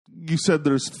said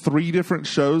there's 3 different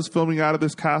shows filming out of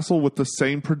this castle with the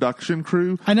same production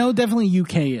crew. I know definitely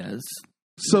UK is.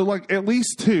 So like at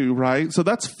least 2, right? So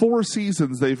that's 4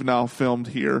 seasons they've now filmed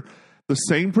here. The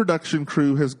same production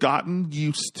crew has gotten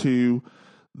used to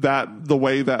the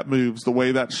way that moves, the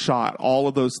way that's shot, all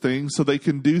of those things, so they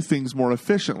can do things more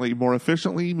efficiently. More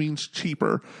efficiently means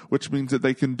cheaper, which means that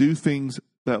they can do things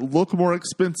that look more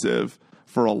expensive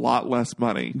for a lot less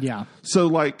money. Yeah. So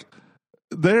like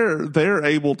they're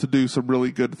able to do some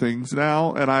really good things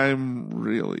now, and I'm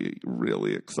really,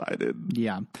 really excited.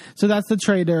 Yeah. So that's the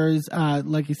Traders.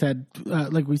 Like we said,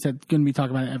 going to be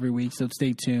talking about it every week, so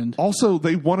stay tuned. Also,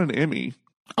 they won an Emmy.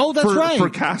 Oh, that's right. For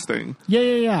casting.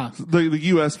 Yeah. The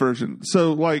US version.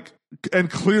 So like,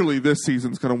 and clearly this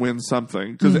season's going to win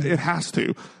something because it has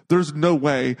to. There's no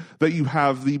way that you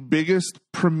have the biggest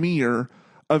premiere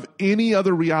of any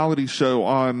other reality show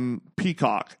on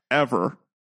Peacock ever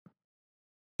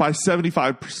by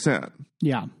 75%.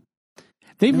 Yeah.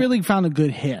 They've really found a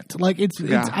good hit. Like it's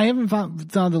I haven't found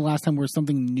the last time where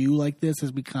something new like this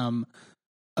has become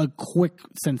a quick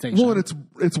sensation. Well, and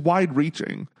it's wide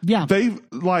reaching. Yeah. They've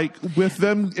with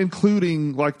them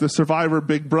including the Survivor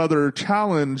Big Brother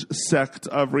Challenge sect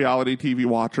of reality TV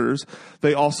watchers,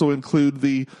 they also include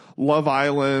the Love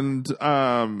Island,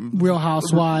 Real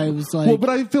Housewives. But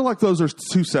I feel like those are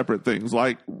 2 separate things.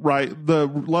 Like, right, the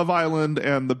Love Island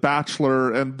and The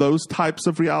Bachelor and those types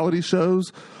of reality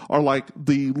shows are like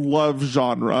the love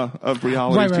genre of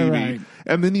reality TV. Right.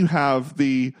 And then you have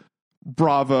the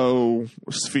Bravo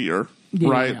sphere,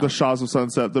 right? The Shahs of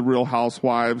Sunset, the Real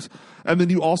Housewives. And then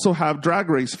you also have Drag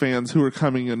Race fans who are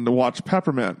coming in to watch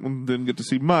Peppermint and didn't get to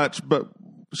see much, but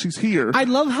she's here. I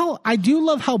do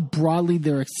love how broadly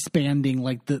they're expanding.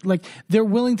 They're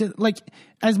willing to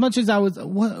as much as I was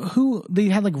they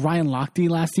had Ryan Lochte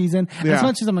last season. Yeah. As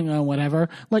much as I'm whatever.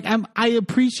 I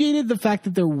appreciated the fact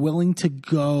that they're willing to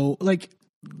go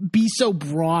be so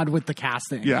broad with the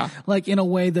casting. Yeah. In a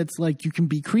way that's you can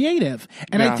be creative.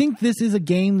 And I think this is a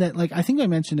game that I think I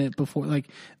mentioned it before.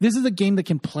 This is a game that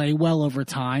can play well over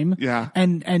time. Yeah.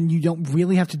 And you don't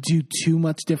really have to do too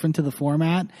much different to the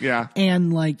format. Yeah.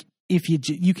 And if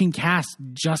you can cast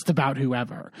just about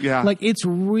whoever. Yeah. It's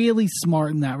really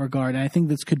smart in that regard. And I think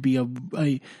this could be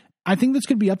I think this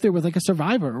could be up there with a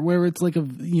Survivor where it's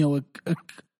a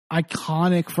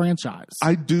iconic franchise.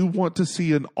 I do want to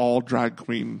see an all drag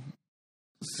queen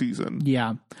season.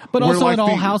 Yeah. But also an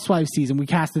all housewives season. We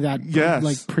casted that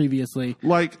previously.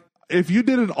 If you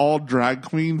did an all drag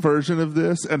queen version of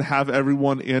this and have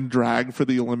everyone in drag for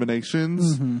the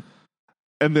eliminations, and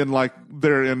then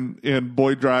they're in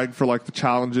boy drag for the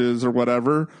challenges or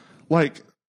whatever,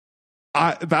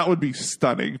 that would be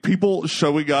stunning. People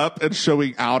showing up and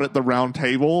showing out at the round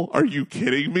table. Are you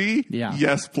kidding me? Yeah.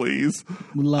 Yes, please.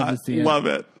 We'd love to see it. Love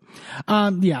it.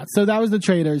 So that was the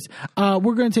Traders. We're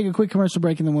going to take a quick commercial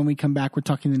break, and then when we come back, we're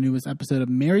talking the newest episode of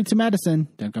Married to Medicine.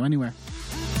 Don't go anywhere.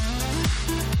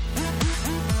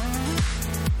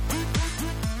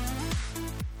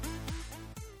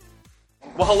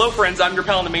 Well, hello, friends. I'm your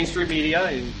pal in the mainstream media.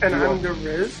 And I'm the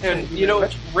Riz. And, you know,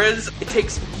 Riz, it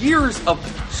takes years of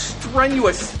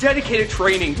strenuous, dedicated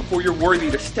training before you're worthy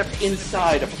to step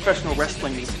inside a professional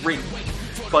wrestling ring.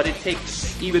 But it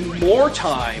takes even more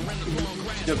time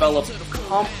to develop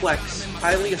complex,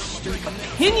 highly astute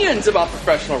opinions about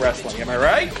professional wrestling. Am I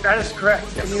right? That is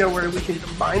correct. And you know where we can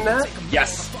combine that?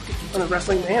 Yes. On the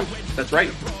Wrestling Mayhem. That's right.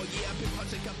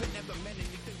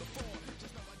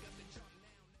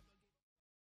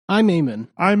 I'm Eamon.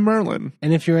 I'm Merlin.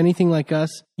 And if you're anything like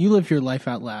us, you live your life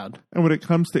out loud. And when it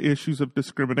comes to issues of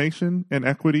discrimination,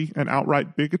 inequity, and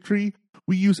outright bigotry,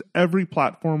 we use every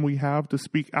platform we have to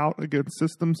speak out against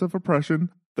systems of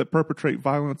oppression that perpetrate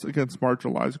violence against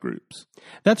marginalized groups.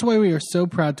 That's why we are so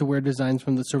proud to wear designs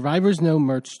from the Survivors Know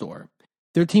merch store.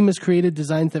 Their team has created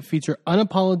designs that feature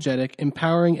unapologetic,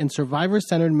 empowering, and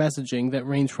survivor-centered messaging that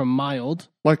range from mild,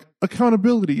 like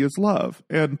accountability is love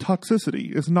and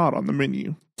toxicity is not on the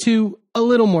menu, to a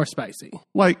little more spicy.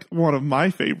 like one of my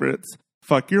favorites,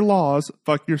 fuck your laws,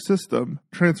 fuck your system,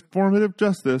 transformative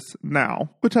justice now,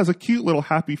 which has a cute little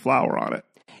happy flower on it.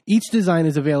 Each design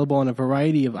is available on a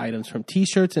variety of items from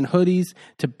t-shirts and hoodies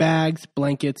to bags,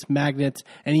 blankets, magnets,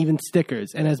 and even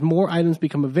stickers. And as more items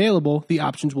become available, the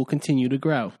options will continue to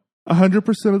grow.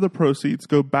 100% of the proceeds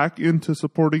go back into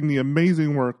supporting the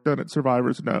amazing work done at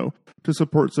Survivors Know to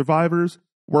support survivors,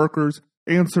 workers,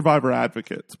 and survivor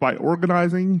advocates by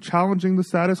organizing, challenging the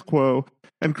status quo,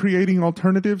 and creating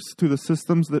alternatives to the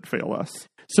systems that fail us.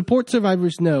 Support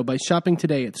Survivors Know by shopping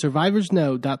today at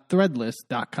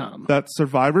survivorsknow.threadless.com. That's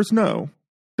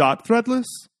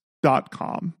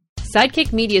survivorsknow.threadless.com.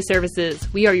 Sidekick Media Services.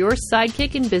 We are your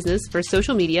sidekick in business for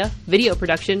social media, video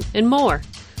production, and more.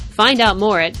 Find out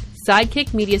more at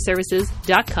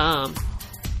sidekickmediaservices.com.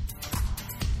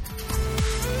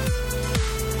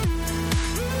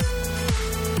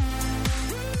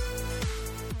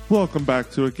 Welcome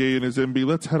back to A Gay and His Enby.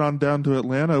 Let's head on down to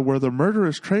Atlanta, where the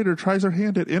murderous traitor tries her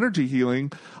hand at energy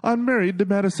healing on Married to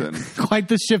Medicine. Quite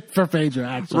the shift for Phaedra,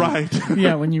 actually. Right.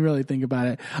 Yeah, when you really think about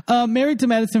it. Married to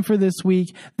Medicine for this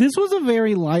week. This was a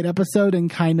very light episode and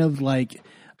kind of a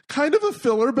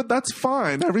filler, but that's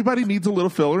fine. Everybody needs a little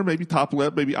filler, maybe top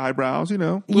lip, maybe eyebrows,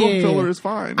 little filler is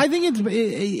fine. I think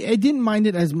I didn't mind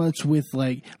it as much with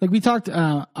like we talked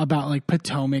about like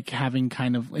Potomac having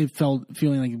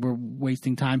feeling like we're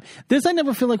wasting time. This I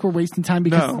never feel like we're wasting time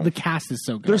because the cast is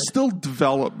so good. There's still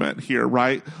development here,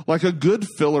 right? Like a good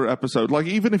filler episode, like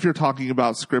even if you're talking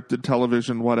about scripted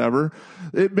television, whatever,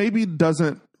 it maybe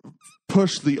doesn't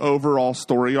push the overall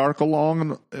story arc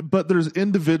along, but there's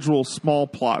individual small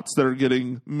plots that are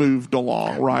getting moved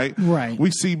along, right? Right.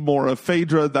 We see more of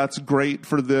Phaedra. That's great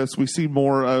for this. We see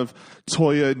more of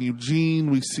Toya and Eugene.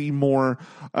 We see more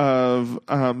of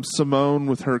Simone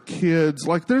with her kids.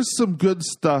 Like there's some good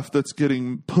stuff that's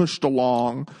getting pushed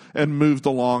along and moved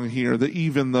along here, that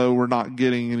even though we're not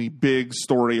getting any big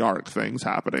story arc things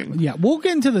happening. Yeah, we'll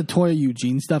get into the Toya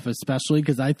Eugene stuff especially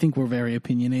because I think we're very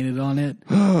opinionated on it.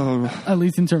 At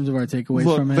least in terms of our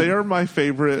takeaways from it. They are my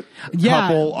favorite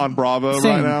couple on Bravo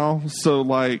right now. So,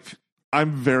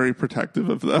 I'm very protective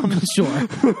of them. Sure.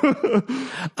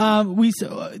 We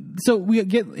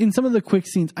get in some of the quick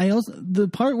scenes. The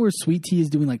part where Sweet Tea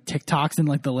is doing like TikToks in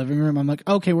like the living room. I'm like,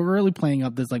 okay, we're really playing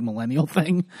up this like millennial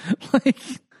thing.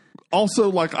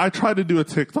 Also, I try to do a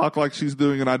TikTok like she's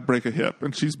doing, and I'd break a hip,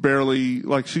 and she's barely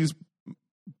she's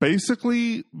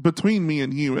basically between me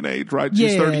and you in age, right?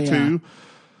 She's 32. Yeah.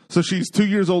 So she's 2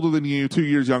 years older than you, 2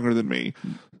 years younger than me.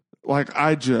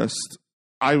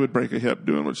 I would break a hip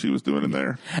doing what she was doing in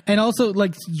there. And also,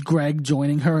 Greg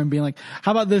joining her and being like,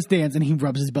 how about this dance? And he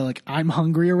rubs his belly like, I'm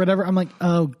hungry or whatever. I'm like,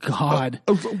 oh, God.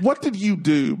 What did you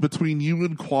do between you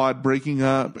and Quad breaking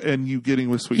up and you getting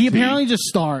with Sweet Tea? He apparently just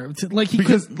starved.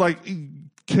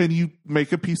 Can you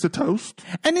make a piece of toast?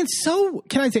 And it's so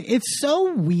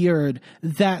weird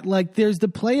that there's the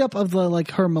play up of the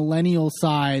her millennial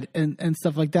side and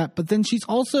stuff like that. But then she's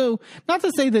also, not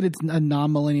to say that it's a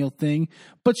non-millennial thing,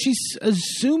 but she's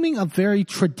assuming a very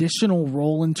traditional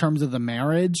role in terms of the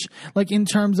marriage. In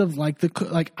terms of I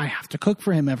have to cook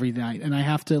for him every night and I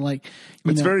have to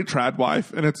it's very trad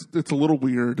wife and it's a little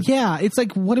weird. Yeah. It's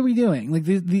what are we doing?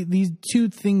 These two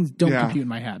things don't compute in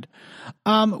my head.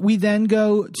 We then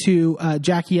go to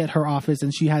Jackie at her office,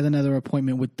 and she has another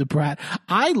appointment with the brat.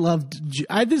 I loved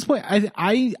at this point.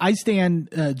 I stand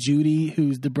Judy,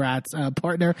 who's the brat's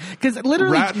partner, because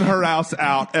literally ratting her ass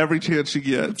out every chance she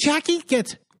gets. Jackie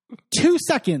gets 2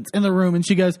 seconds in the room, and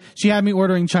she goes, "She had me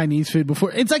ordering Chinese food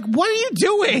before." It's what are you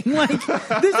doing?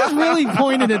 This is really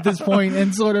pointed at this point,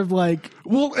 and sort of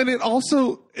well, and it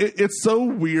also it's so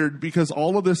weird because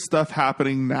all of this stuff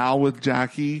happening now with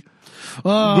Jackie.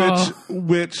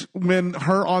 which when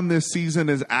her on this season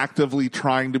is actively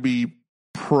trying to be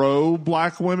pro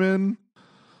black women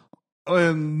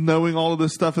and knowing all of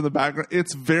this stuff in the background,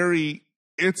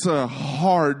 it's a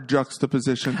hard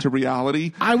juxtaposition to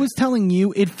reality. I was telling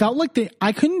you, it felt like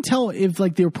I couldn't tell if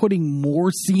like they were putting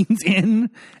more scenes in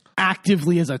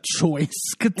actively as a choice.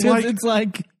 Like, it's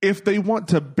like, if they want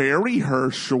to bury her,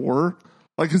 sure.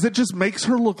 Like, because it just makes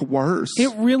her look worse.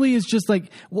 It really is just like,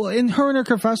 well, in her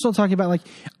confessional talking about like,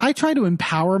 I try to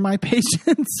empower my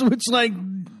patients, which like,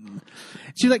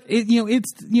 she's like,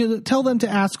 tell them to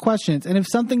ask questions. And if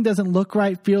something doesn't look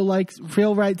right, feel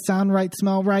right, sound right,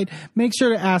 smell right, make sure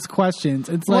to ask questions.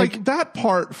 It's like that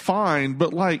part, fine,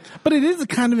 but it is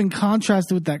kind of in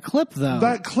contrast with that clip though.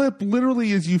 That clip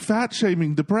literally is you fat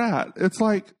shaming the brat. It's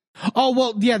like, oh,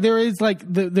 well, yeah,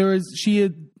 she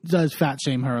does fat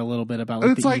shame her a little bit about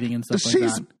like the eating and stuff like that.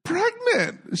 She's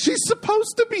pregnant. She's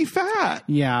supposed to be fat.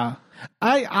 Yeah.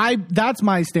 I that's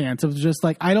my stance of just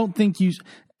like, I don't think you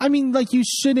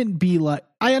shouldn't be like,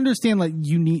 I understand like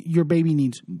your baby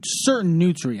needs certain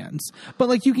nutrients, but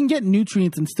like you can get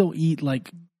nutrients and still eat like,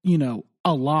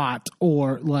 a lot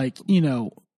or like,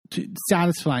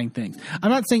 satisfying things.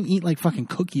 I'm not saying eat like fucking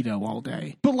cookie dough all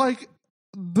day. But like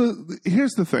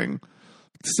here's the thing.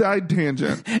 Side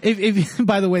tangent. If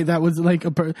by the way, that was like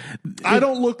I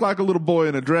don't look like a little boy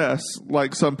in a dress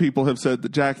like some people have said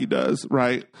that Jackie does,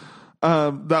 right?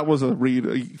 That was a read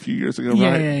a few years ago,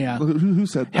 right? Yeah. Who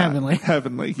said that?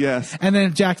 Heavenly, yes. And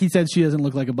then Jackie said she doesn't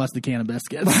look like a busted can of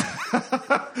biscuits.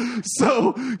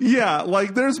 So, yeah,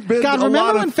 like there's been God,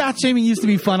 remember when fat shaming used to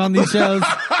be fun on these shows?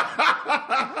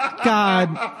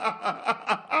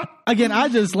 God. Again, I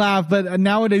just laugh, but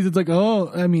nowadays it's like,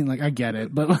 I get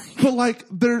it. But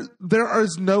there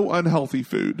is no unhealthy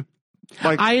food.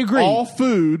 Like, I agree. All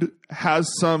food has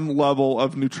some level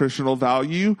of nutritional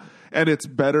value, and it's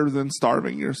better than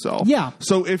starving yourself. Yeah.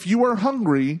 So if you are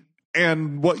hungry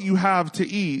and what you have to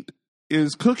eat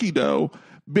is cookie dough,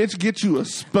 bitch, get you a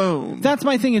spoon. That's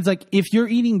my thing. It's like, if you're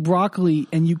eating broccoli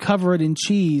and you cover it in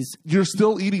cheese, you're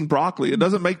still eating broccoli. It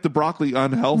doesn't make the broccoli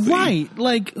unhealthy. Right.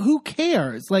 Like, who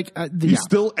cares? Like, you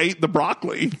still ate the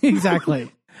broccoli.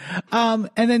 Exactly. And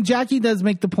then Jackie does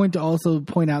make the point to also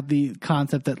point out the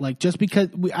concept that like, just because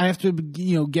I have to,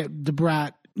 get the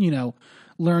brat,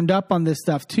 learned up on this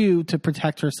stuff too to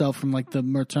protect herself from like the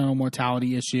maternal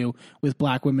mortality issue with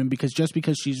black women, because just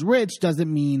because she's rich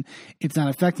doesn't mean it's not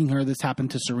affecting her. This happened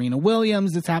to Serena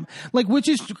Williams. This happened which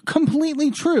is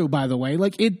completely true, by the way.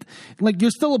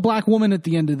 You're still a black woman at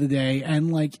the end of the day,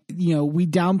 and we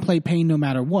downplay pain no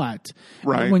matter what.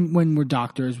 Right. When we're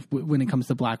doctors, when it comes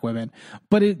to black women,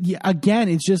 but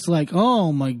it's just like,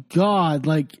 oh my God,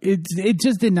 like it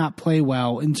just did not play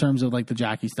well in terms of like the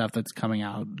Jackie stuff that's coming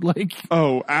out.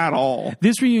 At all.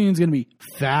 This reunion is going to be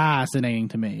fascinating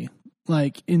to me,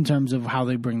 like in terms of how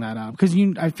they bring that up, because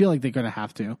I feel like they're going to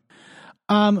have to.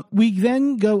 We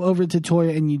then go over to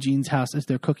Toya and Eugene's house as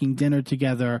they're cooking dinner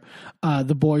together.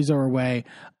 The boys are away,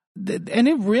 and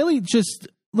it really just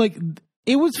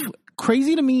it was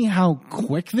crazy to me how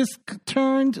quick this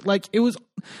turned. Like it was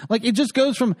like it just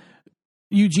goes from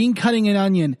Eugene cutting an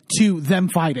onion to them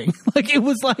fighting.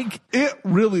 It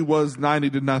really was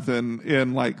 90-0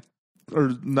 in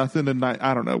or nothing and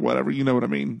I don't know, whatever. You know what I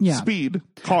mean? Yeah. Speed,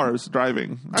 cars,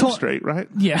 driving. I'm straight, right?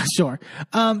 Yeah, sure.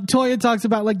 Toya talks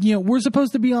about we're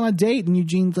supposed to be on a date, and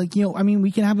Eugene's like,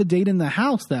 we can have a date in the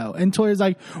house though. And Toya's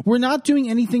like, we're not doing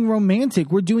anything romantic.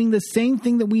 We're doing the same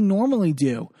thing that we normally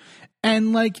do.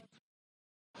 And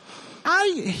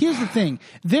here's the thing.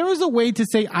 There is a way to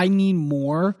say I need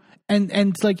more, and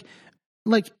it's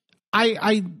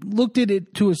I looked at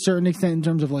it to a certain extent in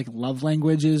terms of love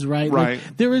languages, right? Right.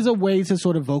 There is a way to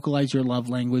sort of vocalize your love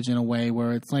language in a way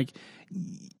where it's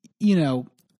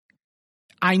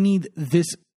I need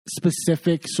this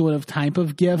specific sort of type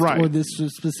of gift, right, or this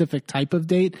specific type of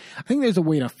date. I think there's a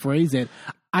way to phrase it.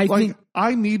 I think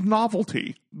I need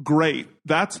novelty. Great.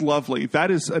 That's lovely.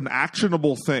 That is an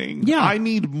actionable thing. Yeah. I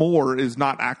need more is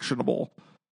not actionable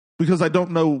because I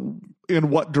don't know in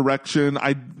what direction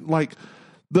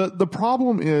The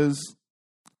problem is,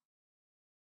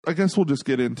 I guess we'll just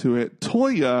get into it.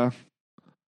 Toya,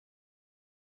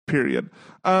 period.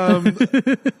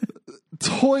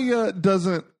 Toya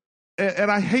doesn't, and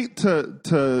I hate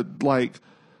to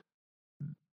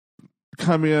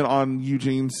come in on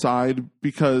Eugene's side,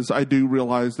 because I do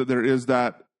realize that there is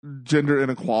that gender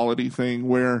inequality thing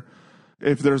where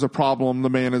if there's a problem, the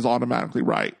man is automatically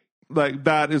right.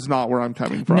 That is not where I'm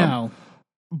coming from. No.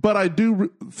 But I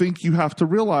do think you have to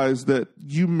realize that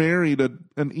you married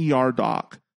an ER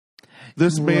doc.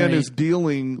 This man is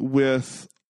dealing with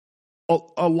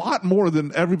a lot more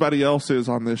than everybody else is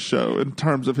on this show in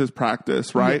terms of his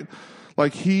practice, right? Yeah.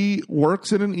 Like, he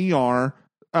works in an ER.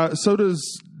 So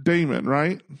does Damon,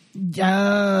 right?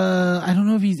 I don't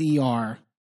know if he's ER.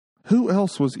 Who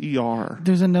else was ER?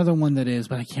 There's another one that is,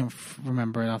 but I can't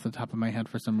remember it off the top of my head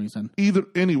for some reason.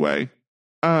 Anyway,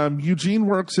 Eugene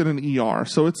works in an ER,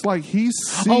 so it's like he's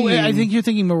seeing... Oh, I think you're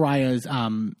thinking Mariah's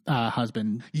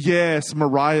husband. Yes,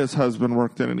 Mariah's husband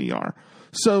worked in an ER.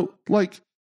 So, like,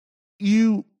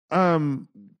 you, when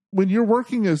you're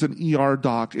working as an ER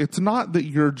doc, it's not that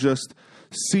you're just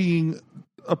seeing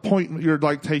you're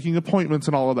like taking appointments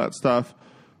and all of that stuff.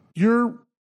 You're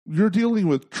dealing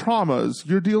with traumas.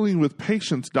 You're dealing with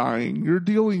patients dying. You're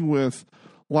dealing with,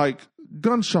 like,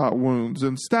 gunshot wounds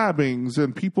and stabbings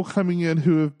and people coming in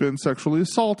who have been sexually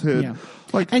assaulted. Yeah.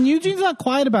 Like, and Eugene's not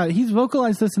quiet about it. He's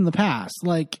vocalized this in the past.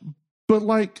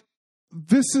 But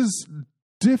this is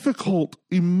difficult,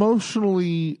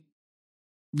 emotionally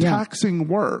taxing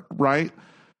work, right?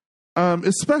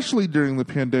 Especially during the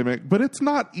pandemic. But it's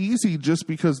not easy just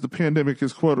because the pandemic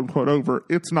is quote unquote over.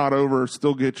 It's not over.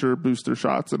 Still get your booster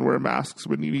shots and wear masks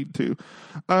when you need to.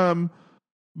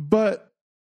 But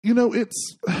you know,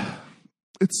 it's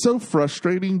so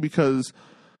frustrating because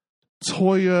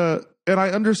Toya, and I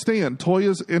understand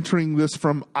Toya's entering this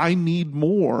from I need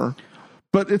more.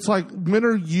 But it's like, when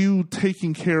are you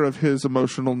taking care of his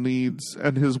emotional needs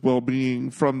and his well-being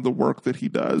from the work that he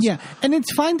does? Yeah, and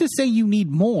it's fine to say you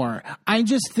need more. I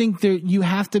just think that you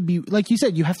have to be, like you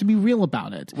said, you have to be real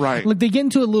about it. Right. Like, they get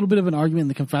into a little bit of an argument in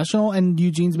the confessional, and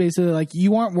Eugene's basically like,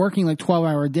 you aren't working like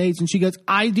 12-hour days. And she goes,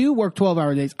 I do work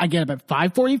 12-hour days. I get up at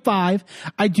 5:45.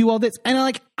 I do all this.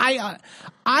 And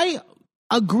I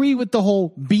agree with the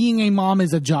whole being a mom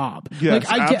is a job. Yes,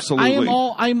 absolutely.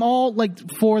 I'm all like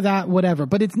for that, whatever.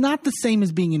 But it's not the same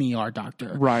as being an ER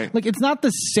doctor. Right. Like, it's not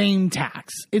the same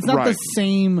tax. It's not the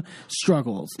same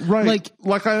struggles. Right.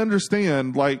 Like I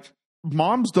understand, like,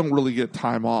 moms don't really get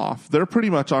time off. They're pretty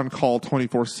much on call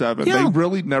 24/7. Yeah. They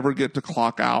really never get to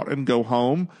clock out and go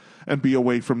home and be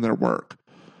away from their work.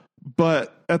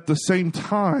 But at the same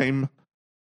time,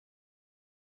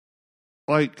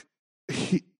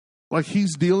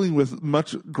 he's dealing with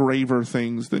much graver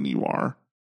things than you are.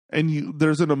 And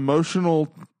there's an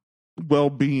emotional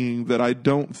well-being that I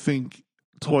don't think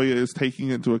Toya is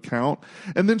taking into account.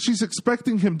 And then she's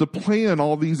expecting him to plan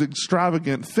all these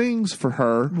extravagant things for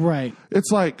her. Right. It's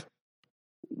like,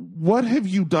 what have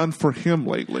you done for him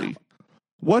lately?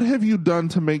 What have you done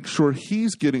to make sure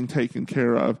he's getting taken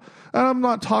care of? And I'm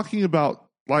not talking about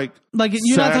like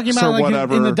you're not talking about like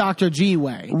whatever. in the Dr. G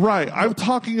way. Right. I'm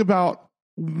talking about,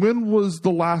 when was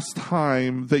the last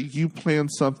time that you planned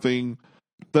something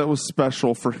that was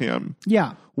special for him?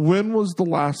 Yeah. When was the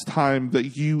last time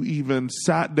that you even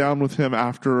sat down with him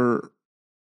after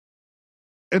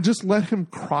and just let him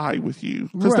cry with you?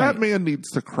 Because that man needs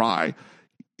to cry.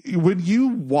 When you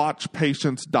watch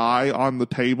patients die on the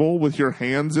table with your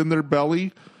hands in their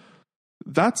belly,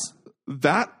 that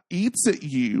eats at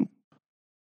you.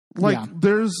 Like,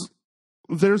 there's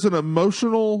an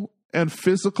emotional and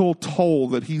physical toll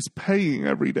that he's paying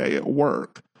every day at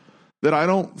work that I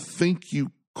don't think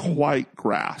you quite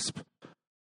grasp.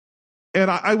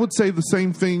 And I would say the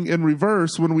same thing in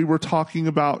reverse when we were talking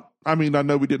about, I mean, I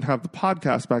know we didn't have the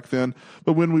podcast back then,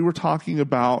 but when we were talking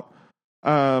about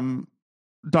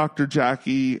Dr.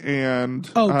 Jackie and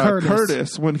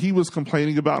Curtis, when he was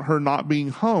complaining about her not being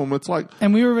home, it's like...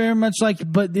 And we were very much like,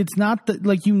 but it's not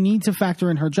like, you need to factor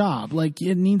in her job. Like,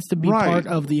 it needs to be part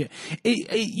of the...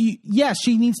 yes,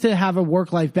 she needs to have a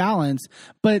work-life balance,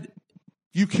 but...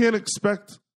 You can't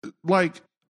expect, like,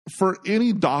 for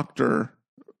any doctor,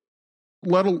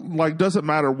 doesn't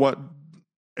matter what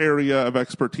area of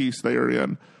expertise they are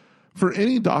in, for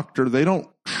any doctor, they don't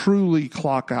truly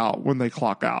clock out when they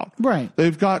clock out. Right.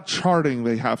 They've got charting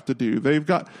they have to do.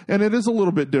 And it is a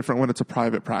little bit different when it's a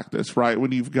private practice, right?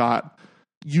 When you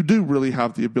do really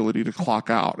have the ability to clock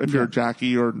out. If you're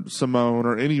Jackie or Simone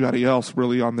or anybody else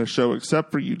really on this show,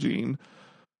 except for Eugene,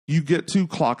 you get to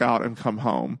clock out and come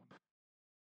home.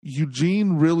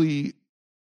 Eugene really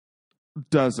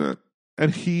doesn't.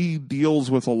 And he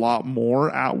deals with a lot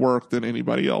more at work than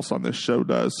anybody else on this show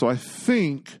does. So I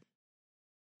think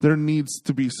there needs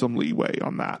to be some leeway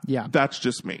on that. Yeah. That's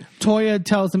just me. Toya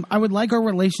tells him, I would like our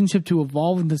relationship to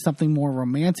evolve into something more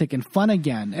romantic and fun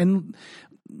again. And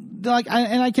like,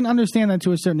 and I can understand that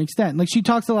to a certain extent. Like, she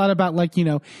talks a lot about, like, you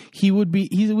know, he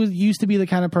used to be the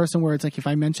kind of person where it's like, if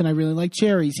I mention I really like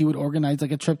cherries, he would organize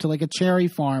like a trip to like a cherry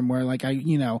farm where like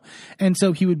and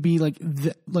so he would be like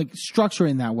structure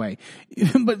in that way.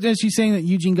 But then she's saying that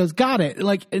Eugene goes, got it.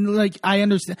 Like, and like, I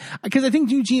understand, because I think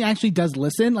Eugene actually does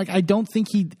listen. Like, I don't think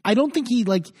he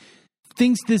like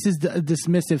thinks this is a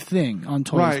dismissive thing on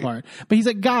Toya's part, but he's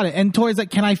like, got it. And Toya's like,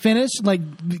 can I finish? Like,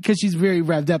 because she's very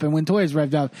revved up, and when Toya's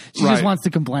revved up, she just wants to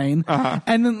complain.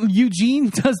 And then Eugene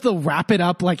does the wrap it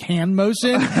up like hand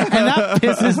motion, and that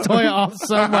pisses Toya off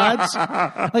so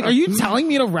much. Like, are you telling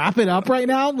me to wrap it up right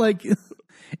now? Like,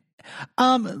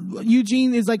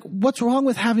 Eugene is like, what's wrong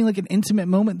with having like an intimate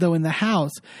moment though in the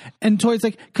house? And Toya's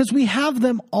like, because we have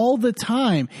them all the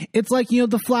time. It's like, you know,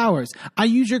 the flowers. I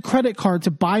use your credit card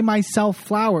to buy myself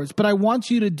flowers, but I want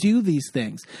you to do these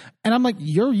things. And I'm like,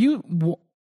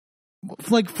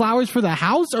 like flowers for the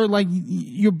house, or like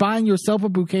you're buying yourself a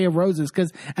bouquet of roses?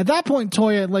 Because at that point,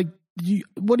 Toya, like,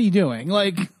 what are you doing?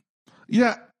 Like,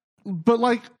 yeah, but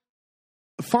like,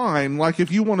 fine. Like,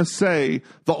 if you want to say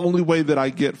the only way that I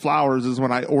get flowers is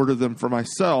when I order them for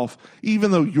myself,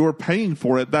 even though you're paying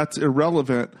for it, that's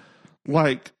irrelevant.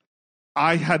 Like,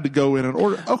 I had to go in and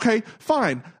order. Okay,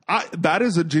 fine. That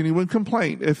is a genuine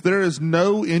complaint. If there is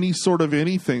any sort of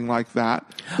anything like that,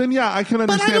 then yeah, I can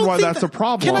understand why that's a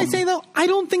problem. Can I say though, I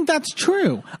don't think that's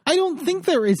true. I don't think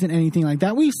there isn't anything like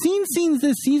that. We've seen scenes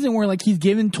this season where like he's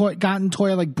gotten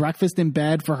Toya like breakfast in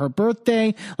bed for her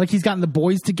birthday. Like, he's gotten the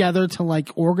boys together to like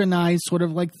organize sort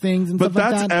of like things and stuff like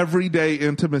that. But that's everyday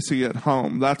intimacy at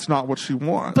home. That's not what she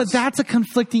wants. But that's a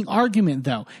conflicting argument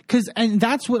though. And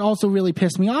that's what also really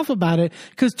pissed me off about it.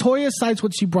 Because Toya cites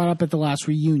what she brought up at the last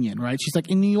reunion. Right? She's like,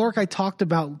 in New York, I talked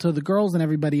about to the girls and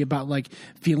everybody about like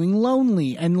feeling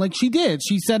lonely. And like, she did.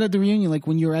 She said at the reunion, like,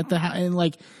 when you're at the house and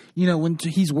like, you know, when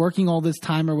he's working all this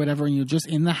time or whatever, and you're just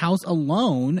in the house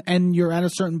alone and you're at a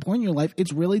certain point in your life,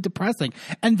 it's really depressing.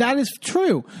 And that is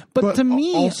true. But to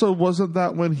me, also, wasn't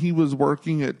that when he was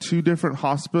working at 2 different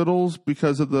hospitals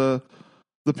because of the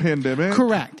pandemic?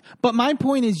 Correct. But my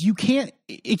point is,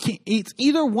 it's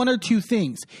either one or two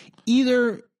things.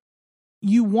 Either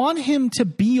you want him to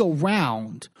be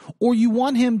around, or you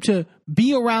want him to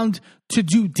be around to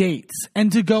do dates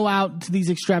and to go out to these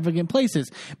extravagant places.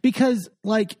 Because,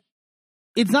 like,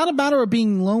 it's not a matter of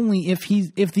being lonely if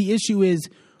the issue is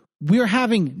we're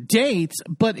having dates,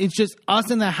 but it's just us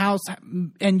in the house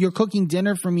and you're cooking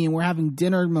dinner for me and we're having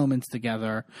dinner moments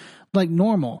together like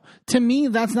normal. To me,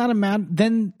 that's not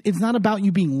then it's not about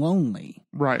you being lonely.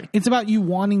 Right. It's about you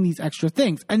wanting these extra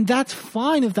things. And that's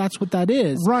fine if that's what that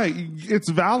is. Right. It's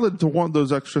valid to want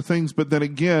those extra things. But then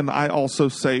again, I also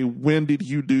say, when did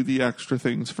you do the extra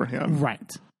things for him?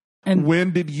 Right. And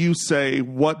when did you say,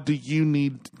 what do you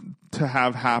need to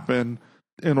have happen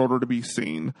in order to be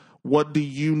seen? What do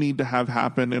you need to have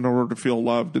happen in order to feel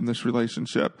loved in this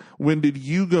relationship? When did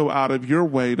you go out of your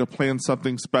way to plan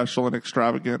something special and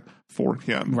extravagant for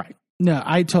him? Right. No,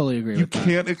 I totally agree with that. You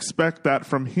can't expect that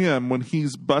from him when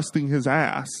he's busting his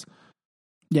ass.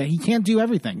 Yeah, he can't do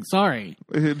everything. Sorry.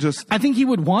 I think he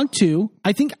would want to.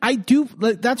 I think I do.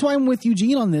 Like, that's why I'm with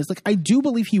Eugene on this. Like, I do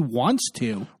believe he wants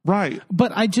to. Right.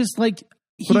 But I just like...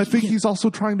 But I think he's also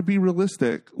trying to be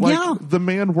realistic. Like, the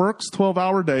man works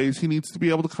 12-hour days. He needs to be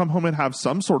able to come home and have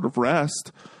some sort of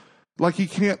rest. Like, he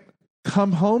can't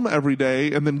come home every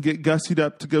day and then get gussied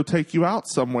up to go take you out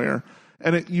somewhere.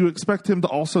 And you expect him to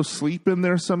also sleep in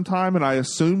there sometime, and I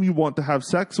assume you want to have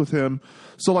sex with him.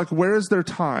 So, like, where is their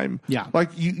time? Yeah.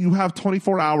 Like, you have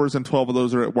 24 hours and 12 of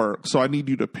those are at work, so I need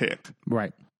you to pick.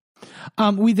 Right.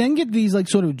 We then get these like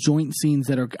sort of joint scenes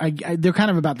that are they're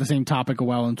kind of about the same topic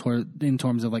in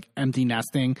terms of like empty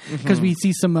nesting, because we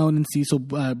see Simone and Cecil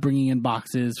bringing in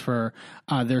boxes for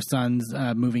their sons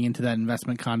moving into that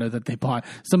investment condo that they bought.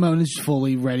 Simone is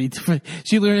fully ready to.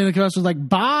 She literally in the commercial was like,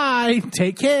 "Bye,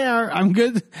 take care, I'm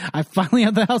good. I finally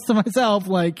have the house to myself."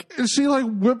 Like, and she like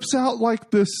whips out like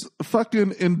this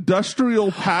fucking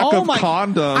industrial pack of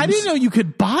condoms. I didn't know you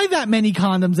could buy that many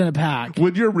condoms in a pack.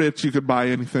 When you're rich, you could buy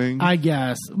anything. I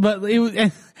guess, but it was,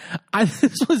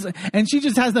 and she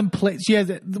just has them she has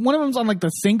one of them's on like the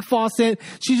sink faucet.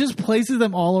 She just places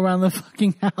them all around the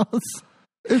fucking house.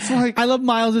 It's like, I love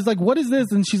Miles. It's like, what is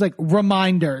this? And she's like,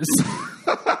 reminders.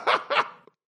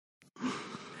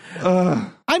 I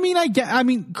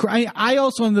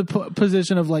also am in the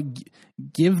position of like,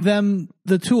 give them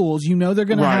the tools. You know, they're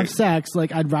going to have sex.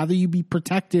 Like, I'd rather you be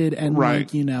protected and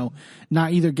like, you know,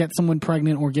 not either get someone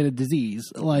pregnant or get a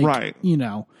disease. Like, you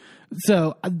know,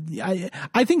 so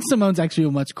I think Simone's actually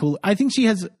a much cooler. I think she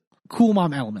has cool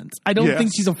mom elements. I don't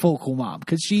think she's a full cool mom,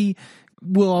 because she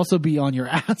will also be on your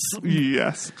ass.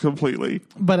 Yes, completely.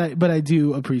 But I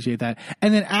do appreciate that.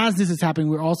 And then as this is happening,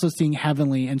 we're also seeing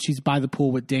Heavenly, and she's by the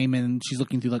pool with Damon. And she's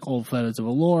looking through like old photos of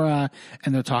Allura,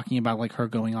 and they're talking about like her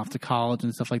going off to college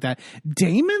and stuff like that.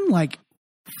 Damon like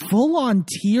full on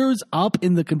tears up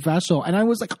in the confessional, and I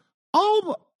was like,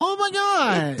 oh my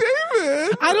god,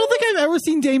 Damon! I don't think I've ever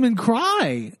seen Damon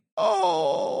cry.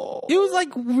 Oh, It was like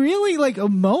really like a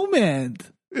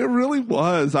moment. it really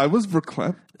was. I was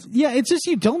verklempt. Yeah, it's just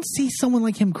you don't see someone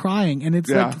like him crying, and it's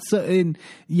Yeah. like so. And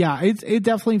yeah, it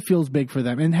definitely feels big for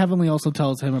them. And Heavenly also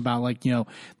tells him about like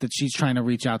that she's trying to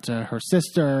reach out to her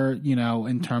sister,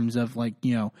 in terms of like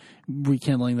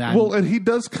rekindling that. Well, and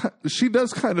she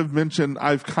does kind of mention,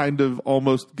 I've kind of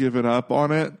almost given up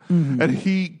on it. Mm-hmm. And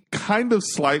he kind of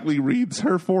slightly reads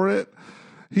her for it.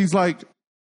 He's like,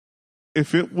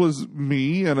 if it was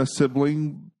me and a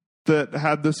sibling that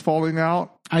had this falling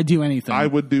out, I'd do anything. I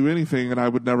would do anything and I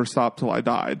would never stop till I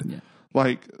died. Yeah.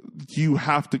 Like, you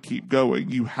have to keep going.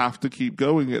 You have to keep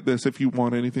going at this if you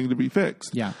want anything to be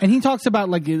fixed. Yeah. And he talks about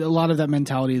like a lot of that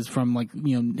mentality is from like,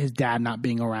 his dad not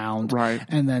being around. Right.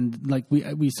 And then like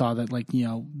we saw that like,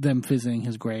 them visiting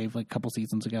his grave like a couple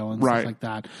seasons ago and Right. stuff like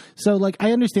that. So like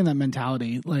I understand that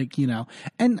mentality, like,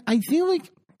 and I feel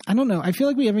like I don't know. I feel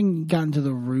like we haven't gotten to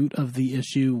the root of the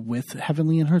issue with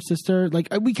Heavenly and her sister. Like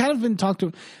we kind of been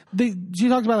she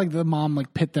talked about like the mom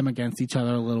like pit them against each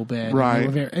other a little bit, right?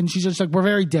 And she's just like, we're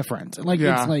very different. Like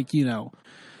yeah. It's like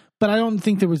but I don't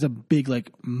think there was a big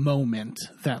like moment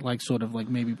that like sort of like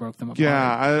maybe broke them apart.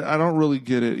 Yeah, I don't really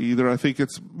get it either. I think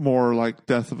it's more like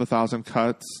Death of a Thousand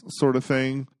Cuts sort of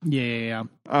thing. Yeah.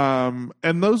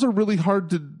 And those are really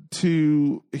hard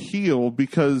to heal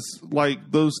because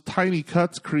like those tiny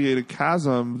cuts create a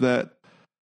chasm that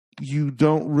you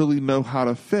don't really know how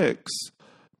to fix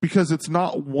because it's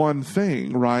not one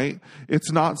thing, right?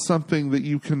 It's not something that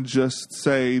you can just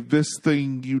say, this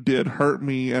thing you did hurt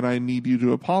me and I need you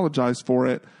to apologize for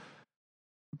it,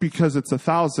 because it's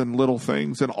 1,000 little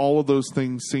things and all of those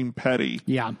things seem petty.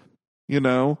 Yeah.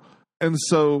 And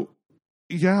so,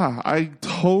 yeah, I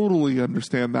totally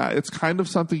understand that. It's kind of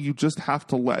something you just have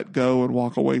to let go and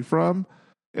walk away from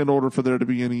in order for there to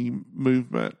be any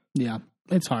movement. Yeah.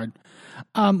 It's hard.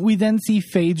 We then see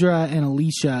Phaedra and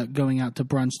Alicia going out to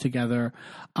brunch together,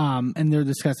 and they're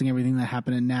discussing everything that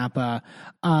happened in Napa.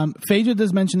 Phaedra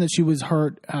does mention that she was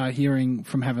hurt hearing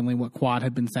from Heavenly what Quad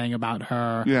had been saying about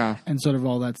her, and sort of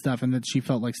all that stuff, and that she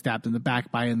felt like stabbed in the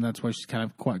back by it, and that's where she's kind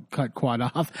of cut Quad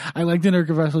off. I liked in her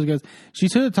confessional, she goes, she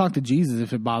should have talked to Jesus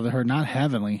if it bothered her, not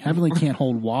Heavenly. Heavenly can't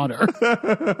hold water.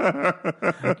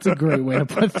 That's a great way to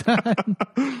put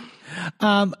that.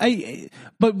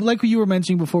 But like you were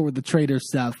mentioning before with the traitor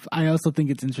stuff, I also think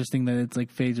it's interesting that it's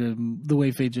like Phaedra, the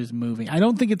way Phaedra's moving. I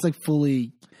don't think it's like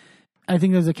fully. I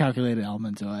think there's a calculated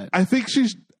element to it. I think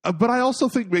but I also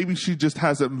think maybe she just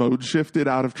hasn't mode shifted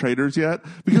out of traitors yet,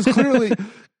 because clearly,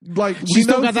 like she's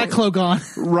still got that cloak on,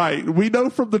 right? We know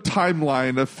from the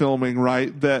timeline of filming,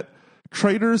 right, that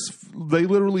traitors, they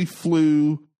literally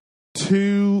flew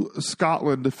to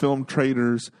Scotland to film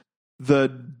Traitors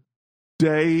the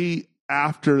day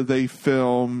after they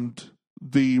filmed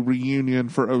the reunion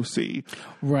for OC.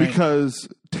 Right. Because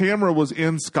Tamara was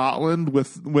in Scotland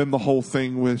when the whole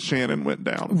thing with Shannon went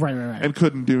down. Right. And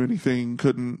couldn't do anything,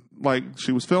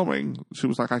 she was filming. She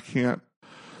was like, I can't.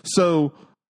 So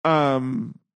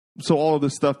all of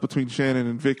this stuff between Shannon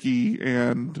and Vicky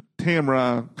and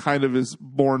Tamara kind of is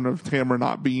born of Tamara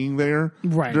not being there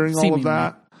during all of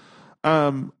that.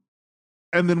 And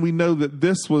then we know that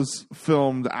this was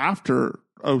filmed after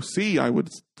OC, I would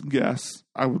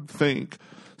think.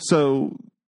 So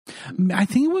I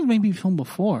think it was maybe filmed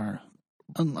before.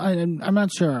 I'm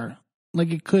not sure.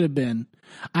 Like it could have been.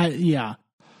 Yeah.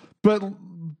 But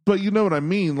you know what I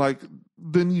mean? Like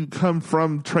then you come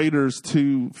from Traitors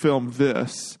to film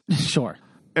this. Sure.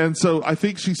 And so I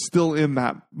think she's still in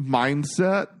that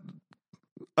mindset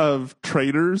of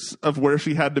Traitors, of where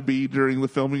she had to be during the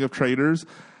filming of Traitors.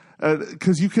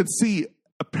 Because you could see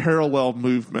parallel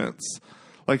movements.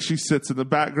 Like she sits in the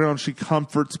background, she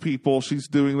comforts people, she's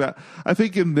doing that. I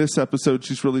think in this episode,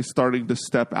 she's really starting to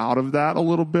step out of that a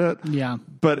little bit. Yeah.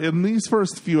 But in these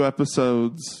first few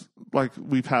episodes, like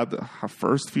we've had our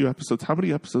first few episodes, how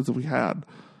many episodes have we had?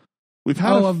 We've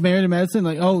had of Married to Medicine?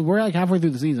 We're like halfway through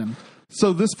the season.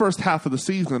 So this first half of the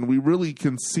season, we really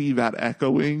can see that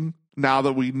echoing. Now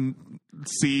that we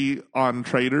see on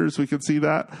Traitors, we can see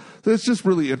that. So it's just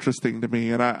really interesting to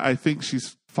me. And I think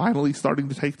she's finally starting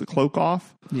to take the cloak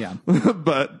off. Yeah.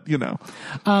 But, you know.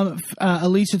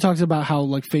 Alicia talks about how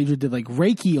like Phaedra did like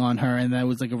Reiki on her, and that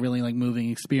was like a really like moving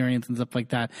experience and stuff like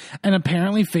that. And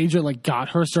apparently Phaedra like got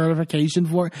her certification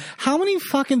for it. How many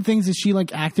fucking things has she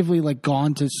like actively like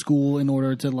gone to school in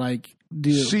order to like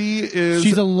do?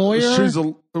 She's a lawyer. She's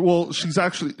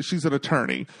an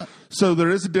attorney. So there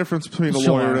is a difference between a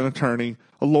lawyer and an attorney.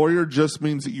 A lawyer just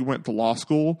means that you went to law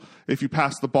school. If you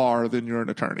pass the bar, then you're an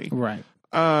attorney. Right.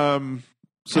 So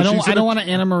I don't want to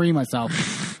Anna Marie myself.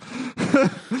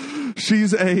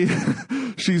 She's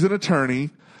an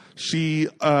attorney. She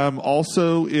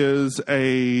also is she's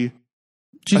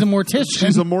a mortician.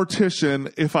 She's a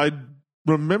mortician. If I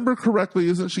remember correctly,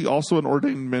 isn't she also an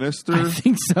ordained minister? I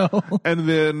think so. And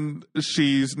then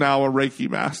she's now a Reiki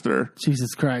master.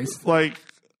 Jesus Christ. Like,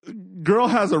 girl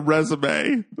has a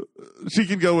resume. She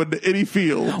can go into any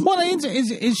field. Well,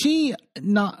 is she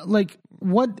not like,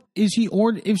 what is she,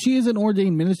 or if she is an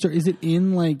ordained minister, is it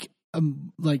in like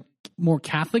more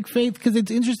Catholic faith? Because it's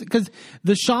interesting, because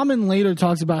the shaman later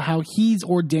talks about how he's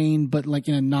ordained, but like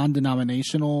in a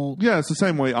non-denominational. Yeah, it's the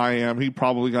same way I am. He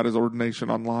probably got his ordination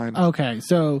online. Okay,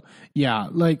 so yeah,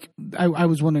 like I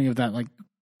was wondering if that like,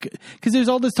 because there's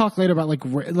all this talk later about like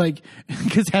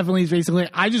because Heavenly is basically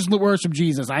I just worship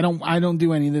Jesus. I don't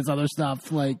do any of this other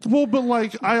stuff. Like, well, but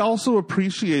like I also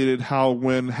appreciated how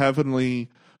when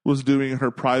Heavenly was doing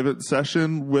her private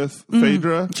session with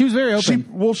Phaedra, she was very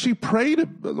open. She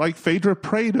prayed, like Phaedra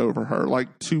prayed over her,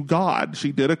 like to God.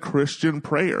 She did a Christian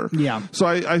prayer. Yeah. So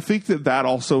I think that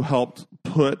also helped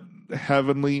put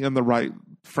Heavenly in the right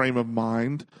frame of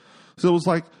mind. So it was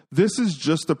like, this is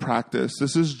just a practice.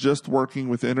 This is just working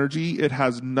with energy. It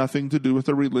has nothing to do with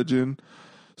a religion.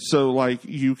 So like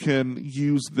you can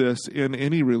use this in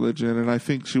any religion. And I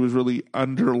think she was really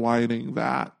underlining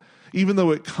that. Even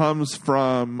though it comes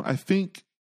from, I think,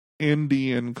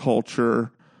 Indian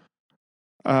culture,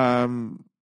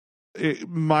 it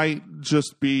might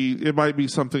be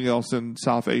something else in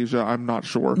South Asia. I'm not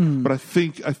sure, but I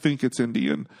think it's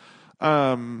Indian.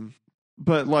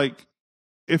 But like,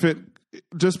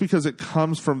 just because it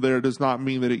comes from there does not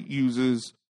mean that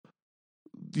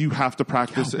you have to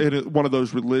practice in one of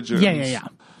those religions.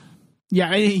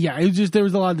 Yeah. It was just, there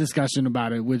was a lot of discussion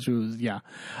about it, which was,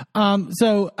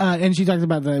 and she talked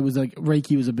about that it was like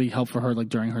Reiki was a big help for her, like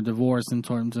during her divorce in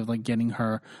terms of like getting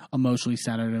her emotionally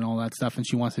centered and all that stuff. And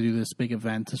she wants to do this big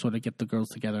event to sort of get the girls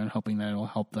together and hoping that it'll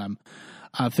help them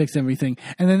fix everything.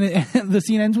 And then the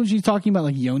scene ends when she's talking about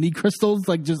like yoni crystals,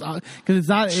 like just because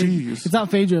it's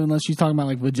not Phaedra unless she's talking about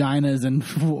like vaginas and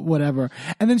whatever.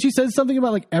 And then she says something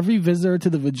about like every visitor to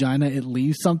the vagina, it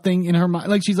leaves something in her mind.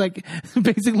 Like she's like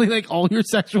basically like all your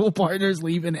sexual partners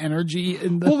leave an energy.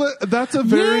 That's a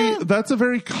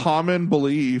very common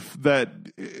belief that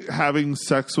having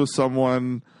sex with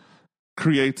someone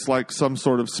creates like some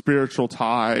sort of spiritual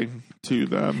tie to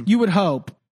them. You would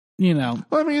hope. You know,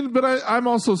 I mean, but I'm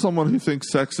also someone who thinks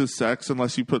sex is sex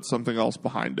unless you put something else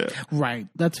behind it. Right.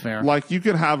 That's fair. Like you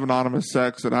can have anonymous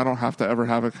sex and I don't have to ever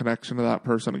have a connection to that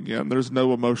person again. There's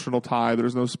no emotional tie.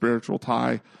 There's no spiritual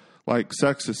tie. Like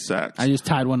sex is sex. I just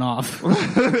tied one off.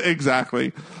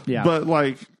 Exactly. Yeah. But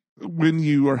like when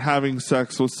you are having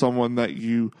sex with someone that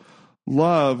you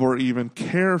love or even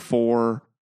care for,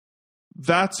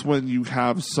 that's when you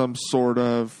have some sort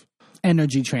of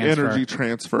energy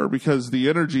transfer, because the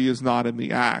energy is not in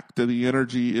the act. The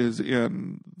energy is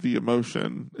in the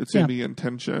emotion. It's in the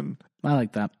intention. I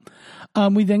like that.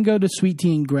 We then go to Sweet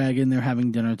Tea and Greg, and they're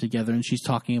having dinner together, and she's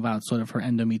talking about sort of her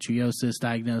endometriosis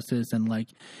diagnosis and like,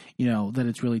 you know, that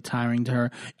it's really tiring to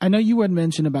her. I know you had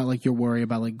mentioned about like your worry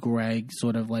about like Greg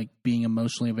sort of like being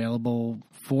emotionally available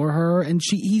for her, and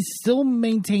he's still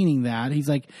maintaining that. He's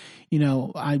like, you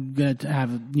know, I'm going to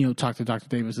have, you know, talk to Dr.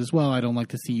 Davis as well. I don't like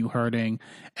to see you hurting.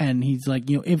 And he's like,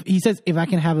 you know, if I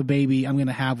can have a baby, I'm going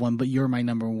to have one, but you're my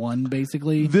number one,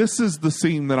 basically. This is the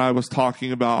scene that I was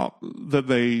talking about that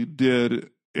they did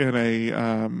in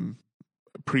a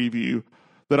preview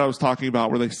that I was talking about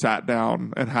where they sat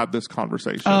down and had this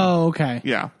conversation. Oh, okay.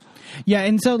 Yeah. Yeah,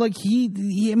 and so like he's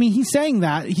saying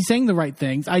the right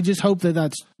things. I just hope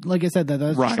that's like I said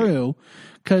that's right. True,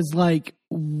 because like,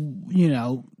 you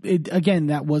know, again,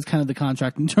 that was kind of the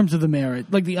contract in terms of the marriage,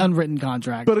 like the unwritten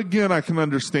contract. But again, I can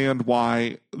understand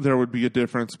why there would be a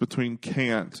difference between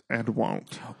can't and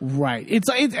won't. Right.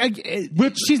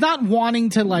 Which she's not wanting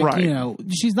to like, right. You know,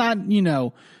 she's not, you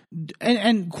know.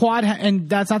 And Quad, and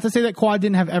that's not to say that Quad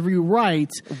didn't have every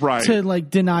right to like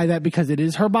deny that because it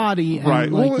is her body. And, right.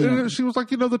 Like, well, she was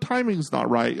like, you know, the timing's not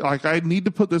right. Like I need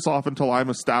to put this off until I'm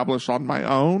established on my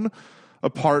own.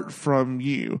 apart from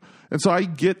you. And so I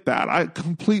get that. I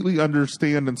completely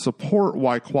understand and support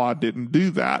why Quad didn't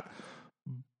do that.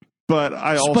 But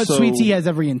Sweet Tea has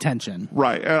every intention.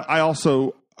 Right. I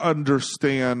also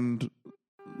understand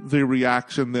the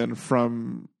reaction then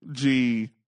from G.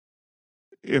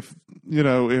 If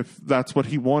that's what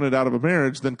he wanted out of a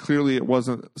marriage, then clearly it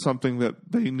wasn't something that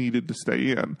they needed to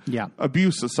stay in. Yeah.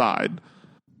 Abuse aside,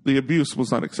 the abuse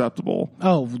was unacceptable.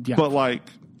 Oh, yeah. But like,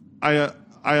 I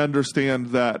understand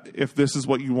that if this is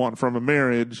what you want from a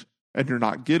marriage and you're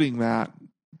not getting that,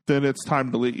 then it's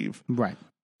time to leave. Right.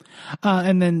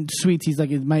 And then Sweet Tea's like,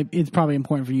 it's probably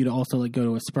important for you to also like go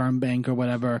to a sperm bank or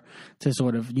whatever to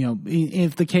sort of,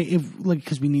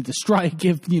 because we need to strike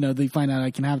if, they find out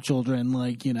I can have children,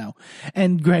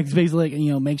 and Greg's basically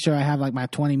like, make sure I have like my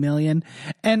 20 million.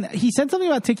 And he said something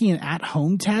about taking an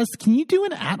at-home test. Can you do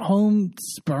an at-home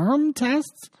sperm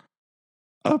test?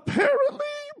 Apparently,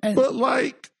 but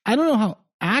like, I don't know how.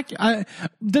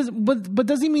 Does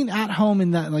he mean at home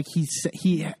in that like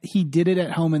he did it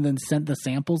at home and then sent the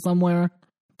sample somewhere?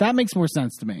 That makes more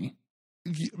sense to me.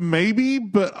 Maybe,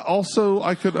 but also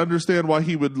I could understand why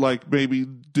he would like maybe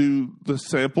do the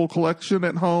sample collection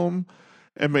at home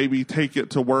and maybe take it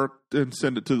to work and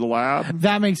send it to the lab.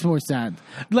 That makes more sense.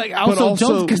 Like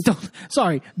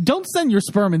don't send your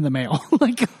sperm in the mail.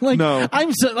 No.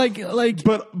 I'm so like.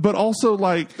 But also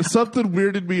like something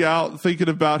weirded me out thinking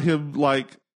about him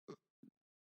like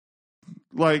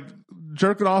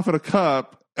jerking off in a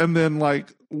cup and then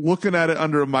like looking at it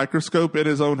under a microscope in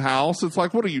his own house. It's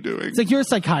like, what are you doing? It's like, you're a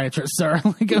psychiatrist, sir.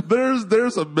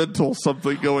 There's a mental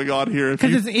something going on here.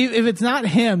 Because if it's not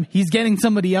him, he's getting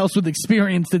somebody else with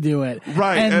experience to do it.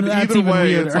 Right. And either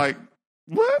way, weirder. It's like,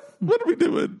 what? What are we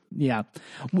doing? Yeah.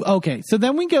 Okay. So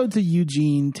then we go to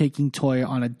Eugene taking Toya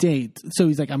on a date. So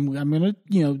he's like, I'm going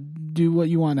to, do what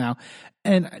you want now.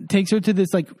 And takes her to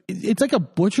this, like, it's like a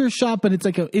butcher shop, but it's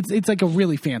like a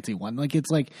really fancy one. Like,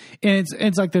 it's like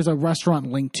there's a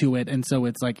restaurant linked to it. And so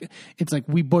it's like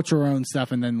we butcher our own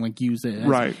stuff and then like use it.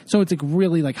 Right. So it's like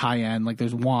really like high end, like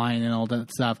there's wine and all that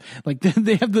stuff. Like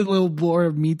they have the little boar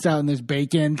of meats out and there's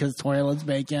bacon because Toya loves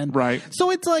bacon. Right.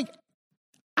 So it's like,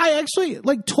 I actually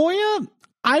like Toya.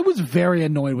 I was very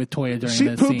annoyed with Toya during this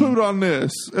scene. She poo-pooed on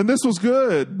this, and this was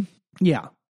good. Yeah.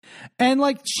 And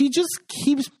like she just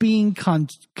keeps being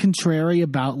contrary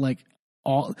about like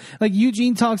all like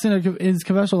Eugene talks in his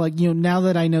confessional like, now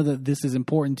that I know that this is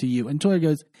important to you, and Toya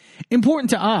goes,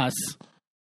 important to us.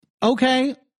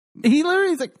 Okay. He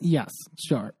literally is like, yes,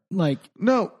 sure. Like,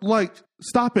 no, like,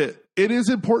 stop it. It is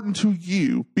important to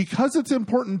you. Because it's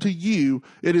important to you,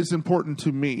 it is important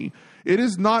to me. It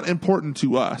is not important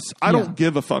to us. I don't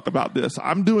give a fuck about this.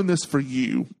 I'm doing this for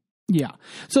you. Yeah.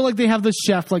 So like they have the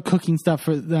chef like cooking stuff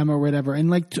for them or whatever. And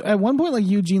like at one point like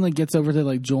Eugene like gets over to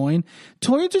like join.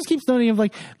 Toya just keeps noting of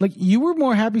like you were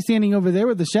more happy standing over there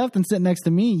with the chef than sitting next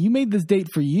to me. You made this date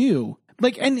for you.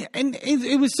 Like, and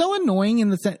it was so annoying in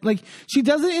the sense, like, she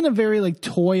does it in a very, like,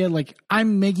 Toya, like,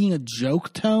 I'm making a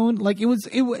joke tone. Like, it was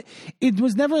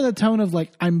never in the tone of,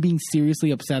 like, I'm being seriously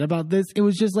upset about this. It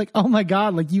was just like, oh my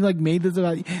God, like, you, like, made this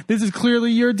about, this is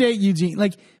clearly your date, Eugene.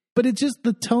 Like, but it's just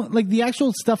the tone, like, the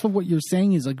actual stuff of what you're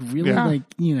saying is, like, really, like,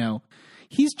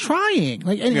 he's trying.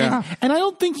 Like, and I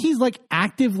don't think he's, like,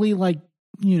 actively, like,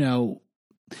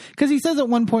 because he says at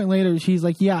one point later, she's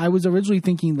like, yeah, I was originally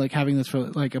thinking like having this for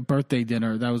like a birthday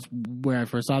dinner. That was where I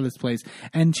first saw this place.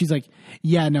 And she's like,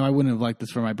 yeah, no, I wouldn't have liked this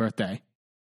for my birthday.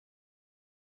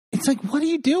 It's like, what are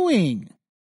you doing?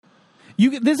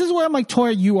 This is where I'm like,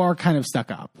 Toya, you are kind of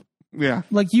stuck up. Yeah.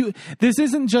 Like this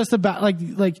isn't just about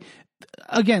like,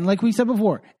 again, like we said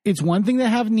before, it's one thing to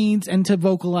have needs and to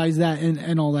vocalize that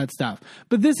and all that stuff.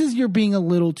 But this is, you're being a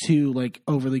little too like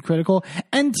overly critical.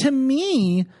 And to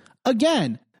me,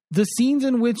 again, the scenes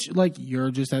in which like you're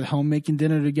just at home making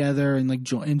dinner together and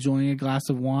like enjoying a glass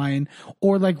of wine,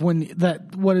 or like when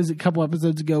a couple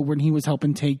episodes ago when he was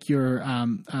helping take your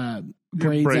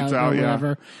braids out or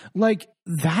whatever, like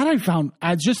that I found,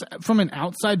 just from an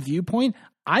outside viewpoint,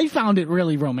 I found it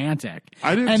really romantic.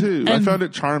 I did too. I found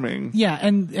it charming. Yeah,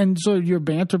 and sort of your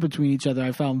banter between each other,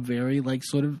 I found very like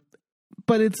sort of,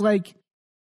 but it's like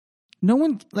no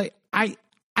one like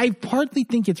I partly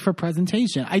think it's for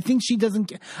presentation. I think she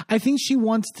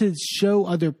wants to show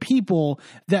other people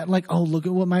that like, oh, look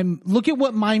at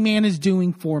what my man is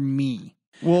doing for me.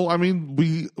 Well, I mean,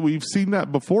 we've seen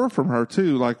that before from her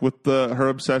too, like with her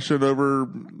obsession over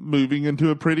moving into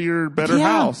a prettier, better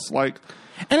house. Like,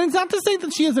 and it's not to say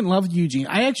that she doesn't love Eugene.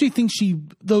 I actually think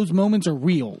those moments are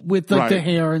real with like the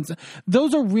hair and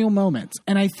those are real moments.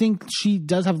 And I think she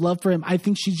does have love for him. I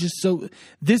think she's just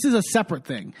this is a separate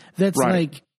thing. That's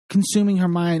like consuming her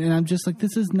mind. And I'm just like,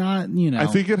 this is not, I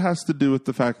think it has to do with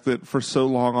the fact that for so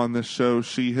long on this show,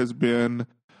 she has been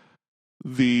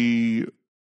the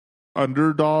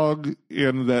underdog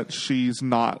in that she's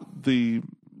not the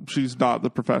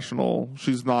professional.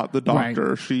 She's not the doctor.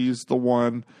 Right. She's the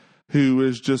one who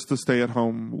is just the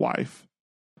stay-at-home wife.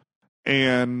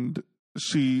 And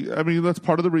that's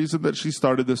part of the reason that she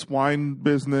started this wine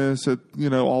business,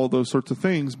 all of those sorts of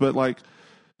things. But like,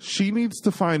 she needs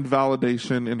to find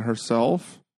validation in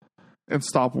herself and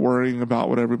stop worrying about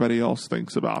what everybody else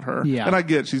thinks about her. Yeah. And I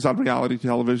get she's on reality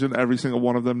television. Every single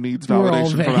one of them needs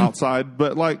validation from outside.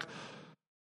 But like,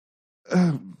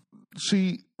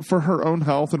 she, for her own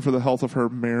health and for the health of her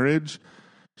marriage,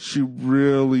 she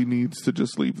really needs to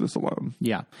just leave this alone.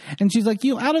 Yeah. And she's like,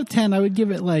 out of 10, I would give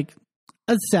it like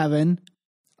a 7.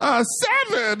 A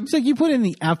 7? It's like, you put in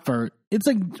the effort. It's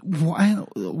like,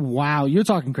 wow, you're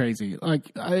talking crazy.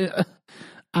 Like,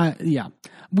 yeah.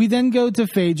 We then go to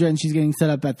Phaedra, and she's getting set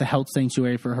up at the health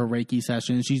sanctuary for her Reiki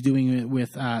session. She's doing it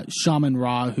with Shaman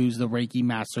Ra, who's the Reiki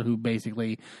master who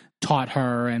basically taught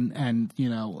her and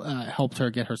helped her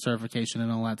get her certification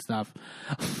and all that stuff.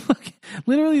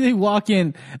 Literally, they walk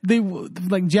in,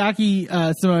 like Jackie,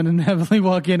 Simone, and Heavenly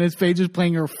walk in as Phaedra's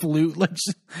playing her flute,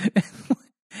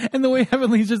 and the way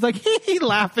Heavenly's just like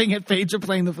laughing at Phaedra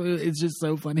playing the flute, it's just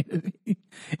so funny to me.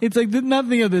 It's like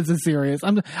nothing of this is serious.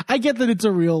 I get that it's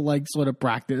a real like sort of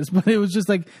practice, but it was just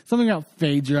like something about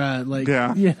Phaedra,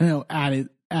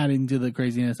 adding to the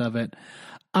craziness of it.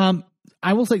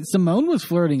 I will say Simone was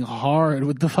flirting hard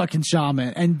with the fucking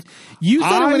shaman, and you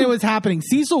said when it was happening,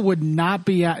 Cecil would not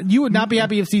be. You would not be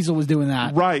happy if Cecil was doing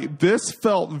that. Right. This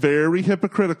felt very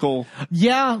hypocritical.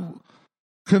 Yeah.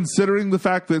 Considering the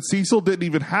fact that Cecil didn't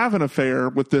even have an affair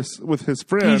with his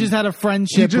friend. He just had a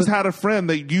friendship. He just had a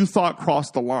friend that you thought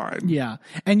crossed the line. Yeah.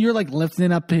 And you're like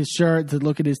lifting up his shirt to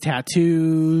look at his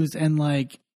tattoos and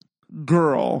like.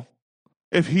 Girl,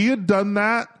 if he had done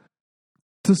that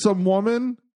to some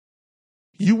woman,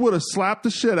 you would have slapped the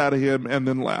shit out of him and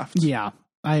then left. Yeah,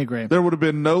 I agree. There would have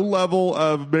been no level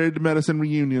of Married to Medicine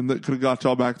reunion that could have got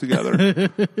y'all back together.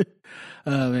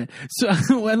 Oh, man.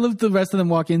 So I love the rest of them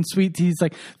walk in. Sweet Tea's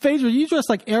like, Phaedra, you dress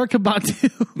like Erykah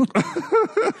Badu.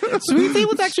 Sweet Tea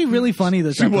was actually really funny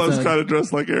this episode. She was kind of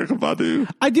dressed like Erykah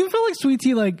Badu. I do feel like Sweet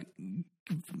Tea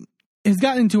has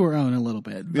gotten into her own a little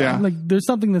bit. Yeah. Like there's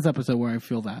something this episode where I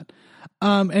feel that.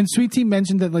 And Sweet Tea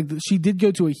mentioned that she did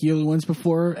go to a healer once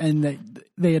before, and that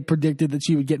they had predicted that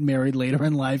she would get married later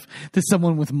in life to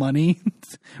someone with money,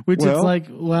 which is like,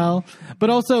 but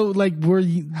also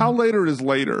how later is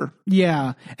later?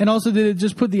 Yeah. And also, did it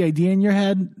just put the idea in your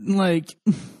head? Like,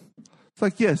 it's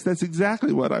like, yes, that's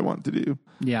exactly what I want to do.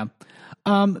 Yeah.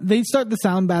 They start the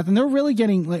sound bath, and they're really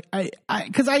getting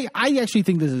because I actually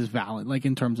think this is valid, like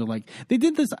in terms of they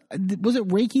did this. Was it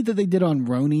Reiki that they did on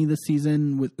Roni this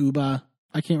season with Uba?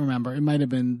 I can't remember. It might have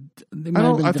been.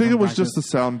 I think it was just the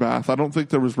sound bath. I don't think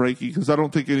there was Reiki because I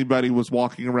don't think anybody was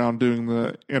walking around doing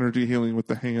the energy healing with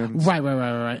the hands. Right.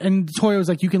 And Toya was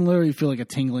like, you can literally feel like a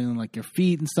tingling in your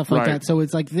feet and stuff like that. So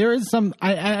it's like there is some.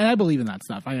 I believe in that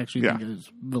stuff. I actually think there's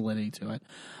validity to it.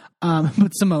 But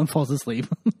Simone falls asleep,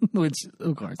 which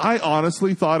of course. I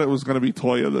honestly thought it was going to be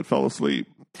Toya that fell asleep.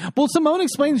 Well, Simone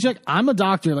explains, she's like, I'm a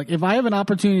doctor. Like, if I have an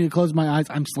opportunity to close my eyes,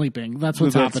 I'm sleeping. That's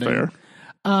what's happening. Fair.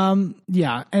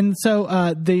 Yeah. And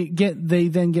so, they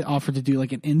then get offered to do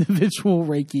an individual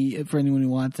Reiki for anyone who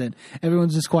wants it.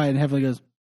 Everyone's just quiet, and Heavenly goes,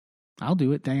 I'll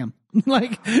do it. Damn.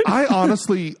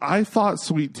 I thought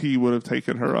Sweet Tea would have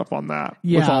taken her up on that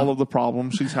with all of the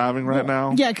problems she's having right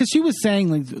now. Yeah, because she was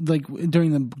saying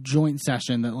during the joint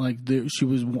session that she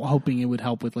was hoping it would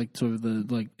help with sort of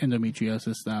the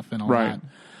endometriosis stuff and all that.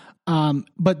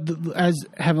 But as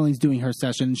Heavenly's doing her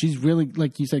session, she's really,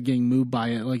 like you said, getting moved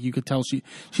by it. You could tell she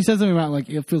says something about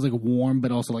it feels warm,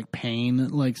 but also pain,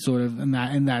 sort of,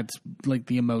 and that's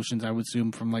the emotions I would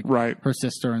assume from her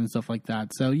sister and stuff like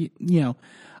that. So you know.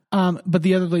 But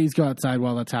the other ladies go outside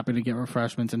while that's happening to get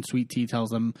refreshments, and Sweet Tea tells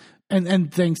them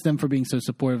and thanks them for being so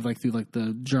supportive through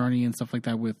the journey and stuff like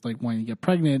that with wanting to get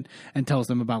pregnant, and tells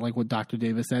them about what Dr.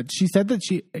 Davis said. She said that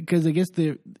because I guess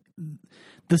the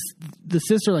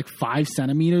cysts are 5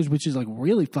 centimeters, which is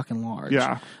really fucking large.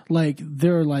 Yeah.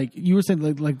 They're you were saying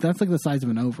that's the size of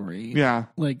an ovary. Yeah.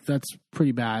 That's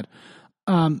pretty bad.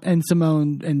 And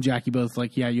Simone and Jackie both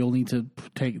they'll need to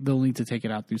take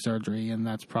it out through surgery, and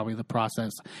that's probably the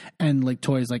process. And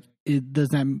Toya's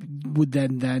would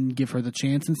then give her the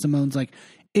chance, and Simone's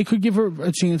it could give her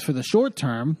a chance for the short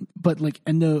term, but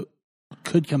endo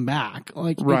could come back.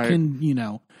 It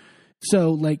can,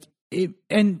 so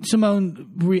and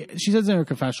Simone, she says in her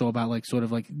confessional about like sort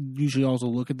of like you should also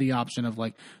look at the option of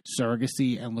like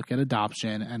surrogacy and look at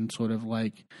adoption and sort of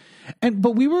like,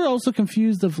 but we were also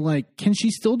confused of like, can she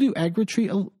still do egg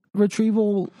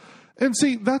retrieval? And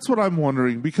see, that's what I'm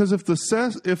wondering, because if the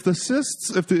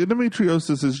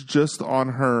endometriosis is just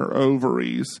on her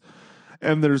ovaries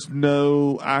and there's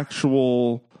no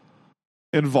actual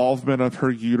involvement of her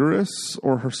uterus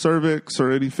or her cervix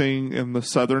or anything in the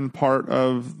southern part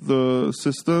of the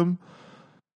system,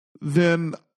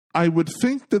 then I would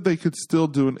think that they could still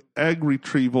do an egg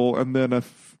retrieval and then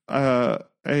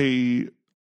a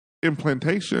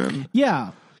implantation.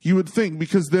 Yeah. You would think,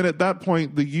 because then at that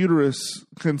point the uterus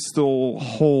can still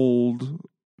hold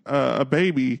a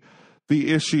baby.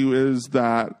 The issue is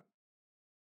that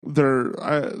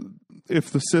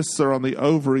if the cysts are on the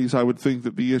ovaries, I would think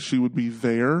that the issue would be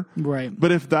there. Right.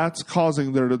 But if that's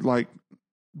causing there to like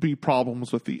be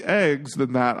problems with the eggs,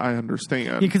 then that I understand.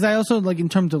 Yeah, because I also like in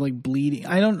terms of like bleeding,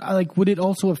 would it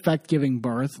also affect giving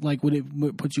birth? Like, would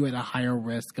it put you at a higher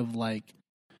risk of like?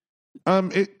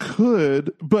 It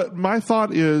could, but my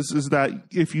thought is that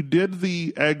if you did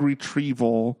the egg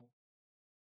retrieval,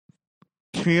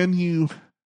 can you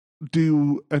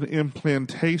do an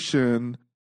implantation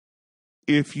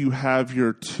if you have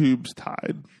your tubes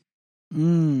tied?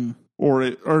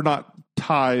 Or not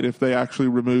tied if they actually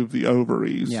remove the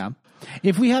ovaries? Yeah.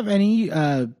 If we have any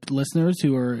listeners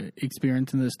who are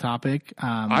experienced in this topic,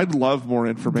 I'd love more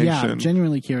information. Yeah,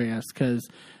 genuinely curious because.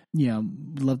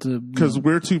 Love to. Because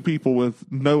we're two people with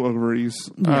no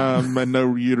ovaries and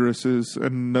no uteruses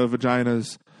and no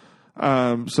vaginas.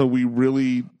 So we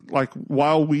really, like,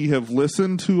 while we have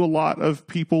listened to a lot of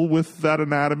people with that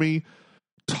anatomy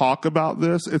talk about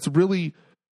this, it's really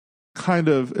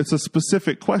it's a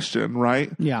specific question, right?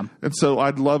 Yeah. And so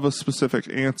I'd love a specific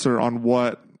answer on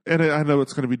what, and I know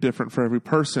it's going to be different for every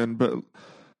person, but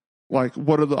like,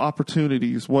 what are the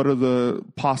opportunities? What are the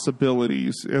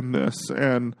possibilities in this?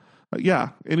 And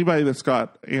anybody that's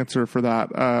got answer for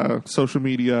that, social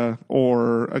media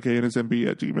or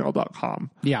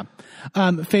againasmb@gmail.com. Yeah.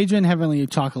 Phaedra and Heavenly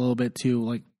talk a little bit too,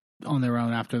 like on their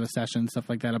own after the session, stuff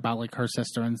like that, about like her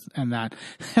sister and that.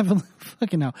 Heavenly,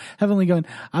 fucking hell. Heavenly going,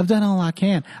 I've done all I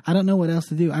can. I don't know what else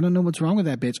to do. I don't know what's wrong with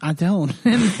that bitch. I don't.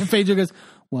 And Phaedra goes,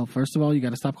 well, first of all, you got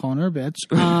to stop calling her a bitch.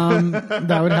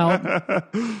 That would help.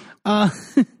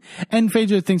 And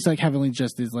Phaedra thinks like Heavenly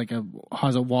just is like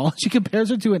has a wall. She compares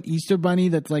her to an Easter bunny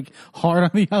that's like hard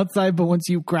on the outside, but once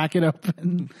you crack it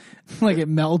open, like it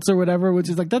melts or whatever, which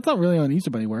is like, that's not really how an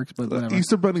Easter bunny works, but whatever.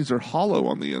 Easter bunnies are hollow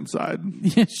on the inside.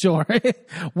 Yeah, sure.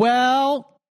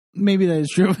 Well, maybe that is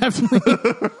true.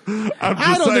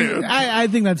 I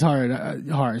think that's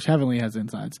harsh. Heavenly has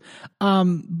insides.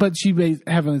 But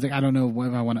Heavenly's like, I don't know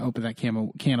if I want to open that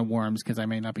can of worms because I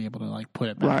may not be able to like put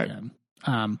it back in.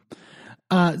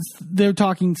 They're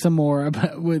talking some more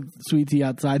with Sweet Tea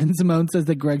outside, and Simone says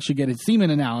that Greg should get his semen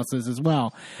analysis as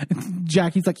well.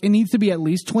 Jackie's like, it needs to be at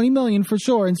least 20 million for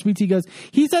sure. And Sweet Tea goes,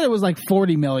 he said it was like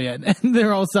 40 million. And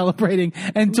they're all celebrating.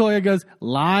 And Toya goes,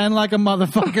 lying like a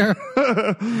motherfucker.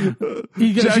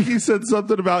 Jackie said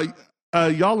something about,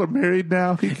 y'all are married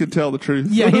now. He can tell the truth.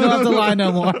 Yeah, he don't have to lie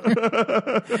no more.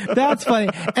 That's funny.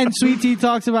 And Sweet Tea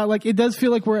talks about like, it does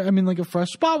feel like we're, like a fresh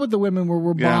spot with the women where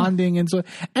we're bonding. And so,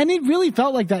 and it really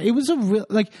felt like that. It was a real,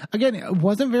 like, again, it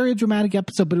wasn't very a dramatic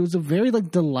episode, but it was a very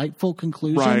like delightful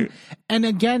conclusion. Right. And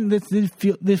again, this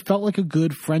felt like a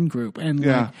good friend group. And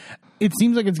like, it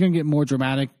seems like it's going to get more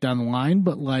dramatic down the line,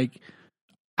 but like,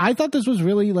 I thought this was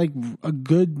really like a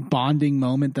good bonding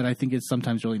moment that I think is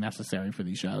sometimes really necessary for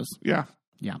these shows. Yeah.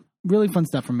 Yeah. Really fun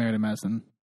stuff from Married to Medicine.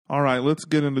 All right, let's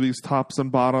get into these tops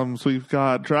and bottoms. We've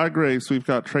got Drag Race, we've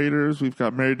got Traitors, we've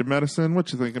got Married to Medicine.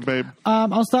 What you thinking, babe?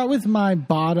 I'll start with my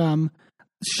bottom.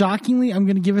 Shockingly, I'm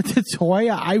going to give it to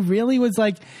Toya. I really was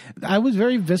like, I was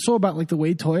very visceral about like the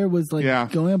way Toya was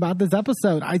like going about this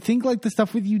episode. I think like the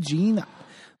stuff with Eugene,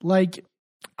 like,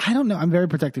 I don't know. I'm very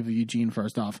protective of Eugene,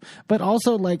 first off. But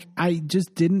also, like, I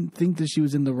just didn't think that she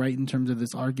was in the right in terms of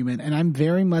this argument. And I'm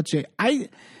very much a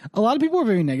lot of people are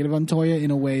very negative on Toya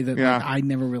in a way that like, I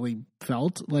never really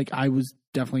felt. Like, I was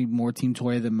definitely more Team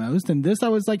Toya than most. And this, I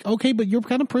was like, okay, but you're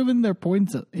kind of proving their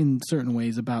points in certain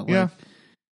ways about, like,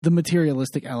 the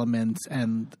materialistic elements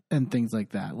and things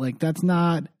like that. Like, that's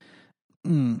not...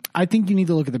 I think you need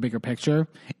to look at the bigger picture.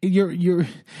 You're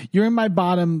in my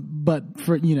bottom, but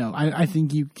for I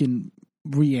think you can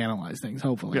reanalyze things.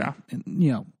 Hopefully,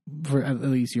 and, for at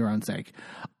least your own sake.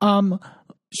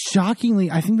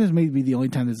 Shockingly, I think this may be the only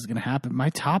time this is going to happen.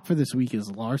 My top for this week is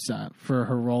Larsa for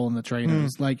her role in the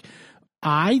Traitors. Like,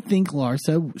 I think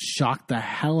Larsa shocked the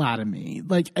hell out of me.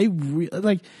 Like, I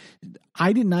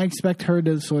did not expect her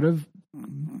to sort of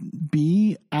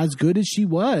be as good as she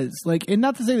was. Like, and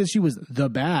not to say that she was the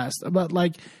best, but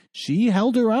like she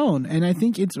held her own. And I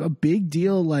think it's a big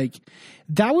deal. Like,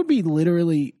 that would be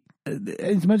literally,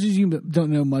 as much as you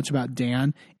don't know much about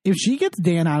Dan, if she gets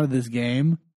Dan out of this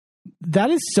game,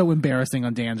 that is so embarrassing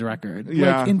on Dan's record.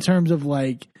 Yeah. Like, in terms of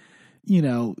like, you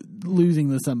know, losing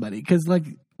to somebody. Because like,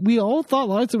 we all thought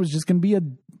Larsa was just going to be a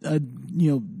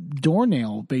you know,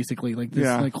 doornail basically, like this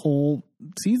like whole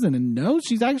season. And no,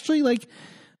 she's actually like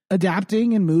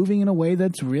adapting and moving in a way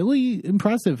that's really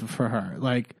impressive for her.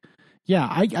 Like, yeah,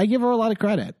 I give her a lot of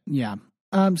credit. Yeah.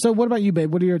 So what about you,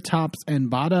 babe? What are your tops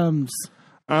and bottoms?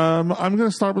 I'm going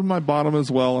to start with my bottom as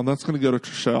well, and that's going to go to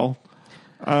Trishelle.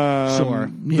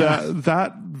 Sure. Yeah.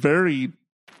 That very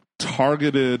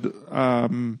targeted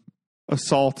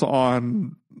assault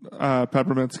on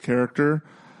Peppermint's character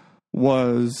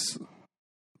was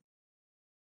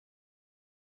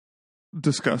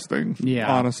disgusting,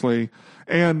 honestly.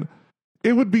 And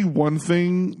it would be one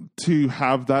thing to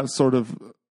have that sort of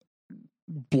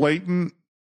blatant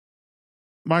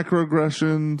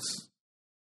microaggressions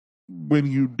when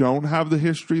you don't have the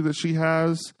history that she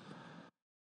has.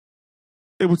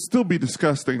 It would still be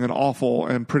disgusting and awful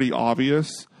and pretty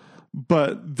obvious.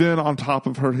 But then on top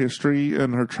of her history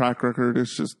and her track record,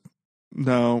 it's just,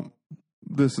 no,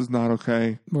 this is not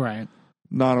okay. Right.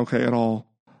 Not okay at all.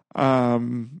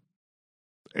 And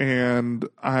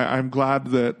I'm glad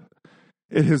that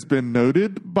it has been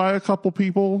noted by a couple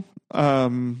people,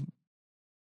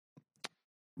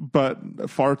 but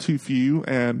far too few,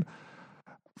 and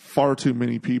far too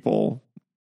many people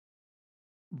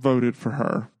voted for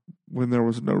her when there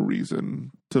was no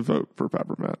reason to vote for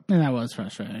Peppermint. And that was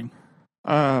frustrating.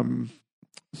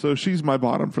 So she's my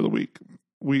bottom for the week.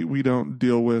 We don't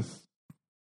deal with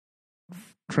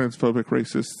transphobic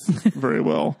racists very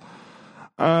well.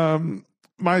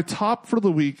 My top for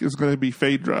the week is going to be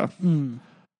Phaedra.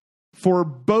 For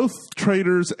both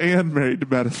Traitors and Married to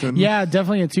Medicine. Yeah,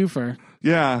 definitely a twofer.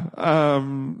 Yeah.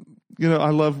 You know, I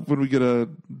love when we get a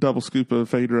double scoop of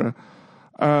Phaedra.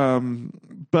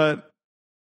 But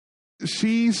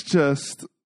she's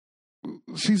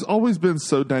always been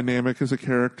so dynamic as a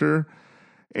character,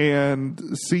 and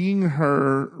seeing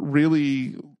her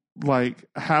really like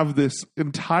have this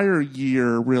entire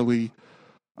year really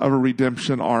of a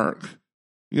redemption arc,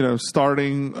 you know,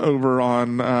 starting over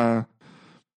on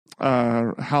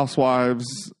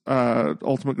Housewives,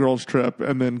 Ultimate Girls Trip,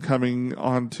 and then coming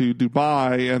on to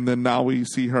Dubai, and then now we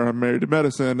see her on Married to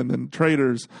Medicine, and then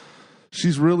Traitors.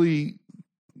 She's really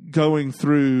going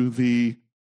through the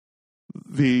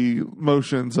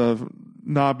motions of,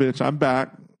 nah, bitch, I'm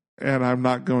back and I'm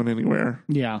not going anywhere.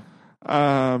 Yeah.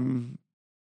 And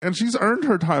she's earned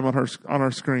her time on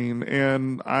our screen,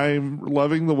 and I'm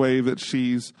loving the way that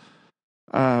she's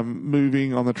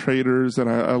moving on the Traitors, and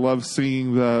I love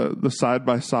seeing the side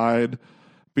by side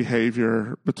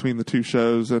behavior between the two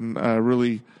shows, and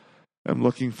really am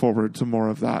looking forward to more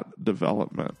of that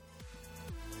development.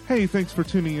 Hey, thanks for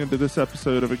tuning into this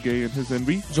episode of A Gay and His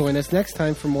Enby. Join us next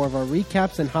time for more of our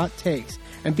recaps and hot takes.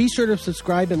 And be sure to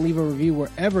subscribe and leave a review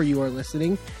wherever you are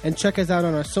listening. And check us out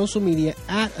on our social media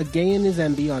at A Gay and His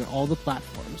Enby on all the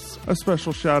platforms. A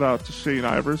special shout out to Shane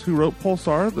Ivers, who wrote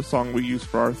Pulsar, the song we use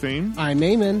for our theme. I'm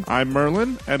Eamon. I'm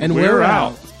Merlin. And we're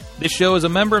out. This show is a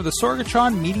member of the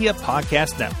Sorgatron Media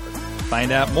Podcast Network.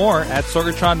 Find out more at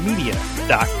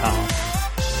sorgatronmedia.com.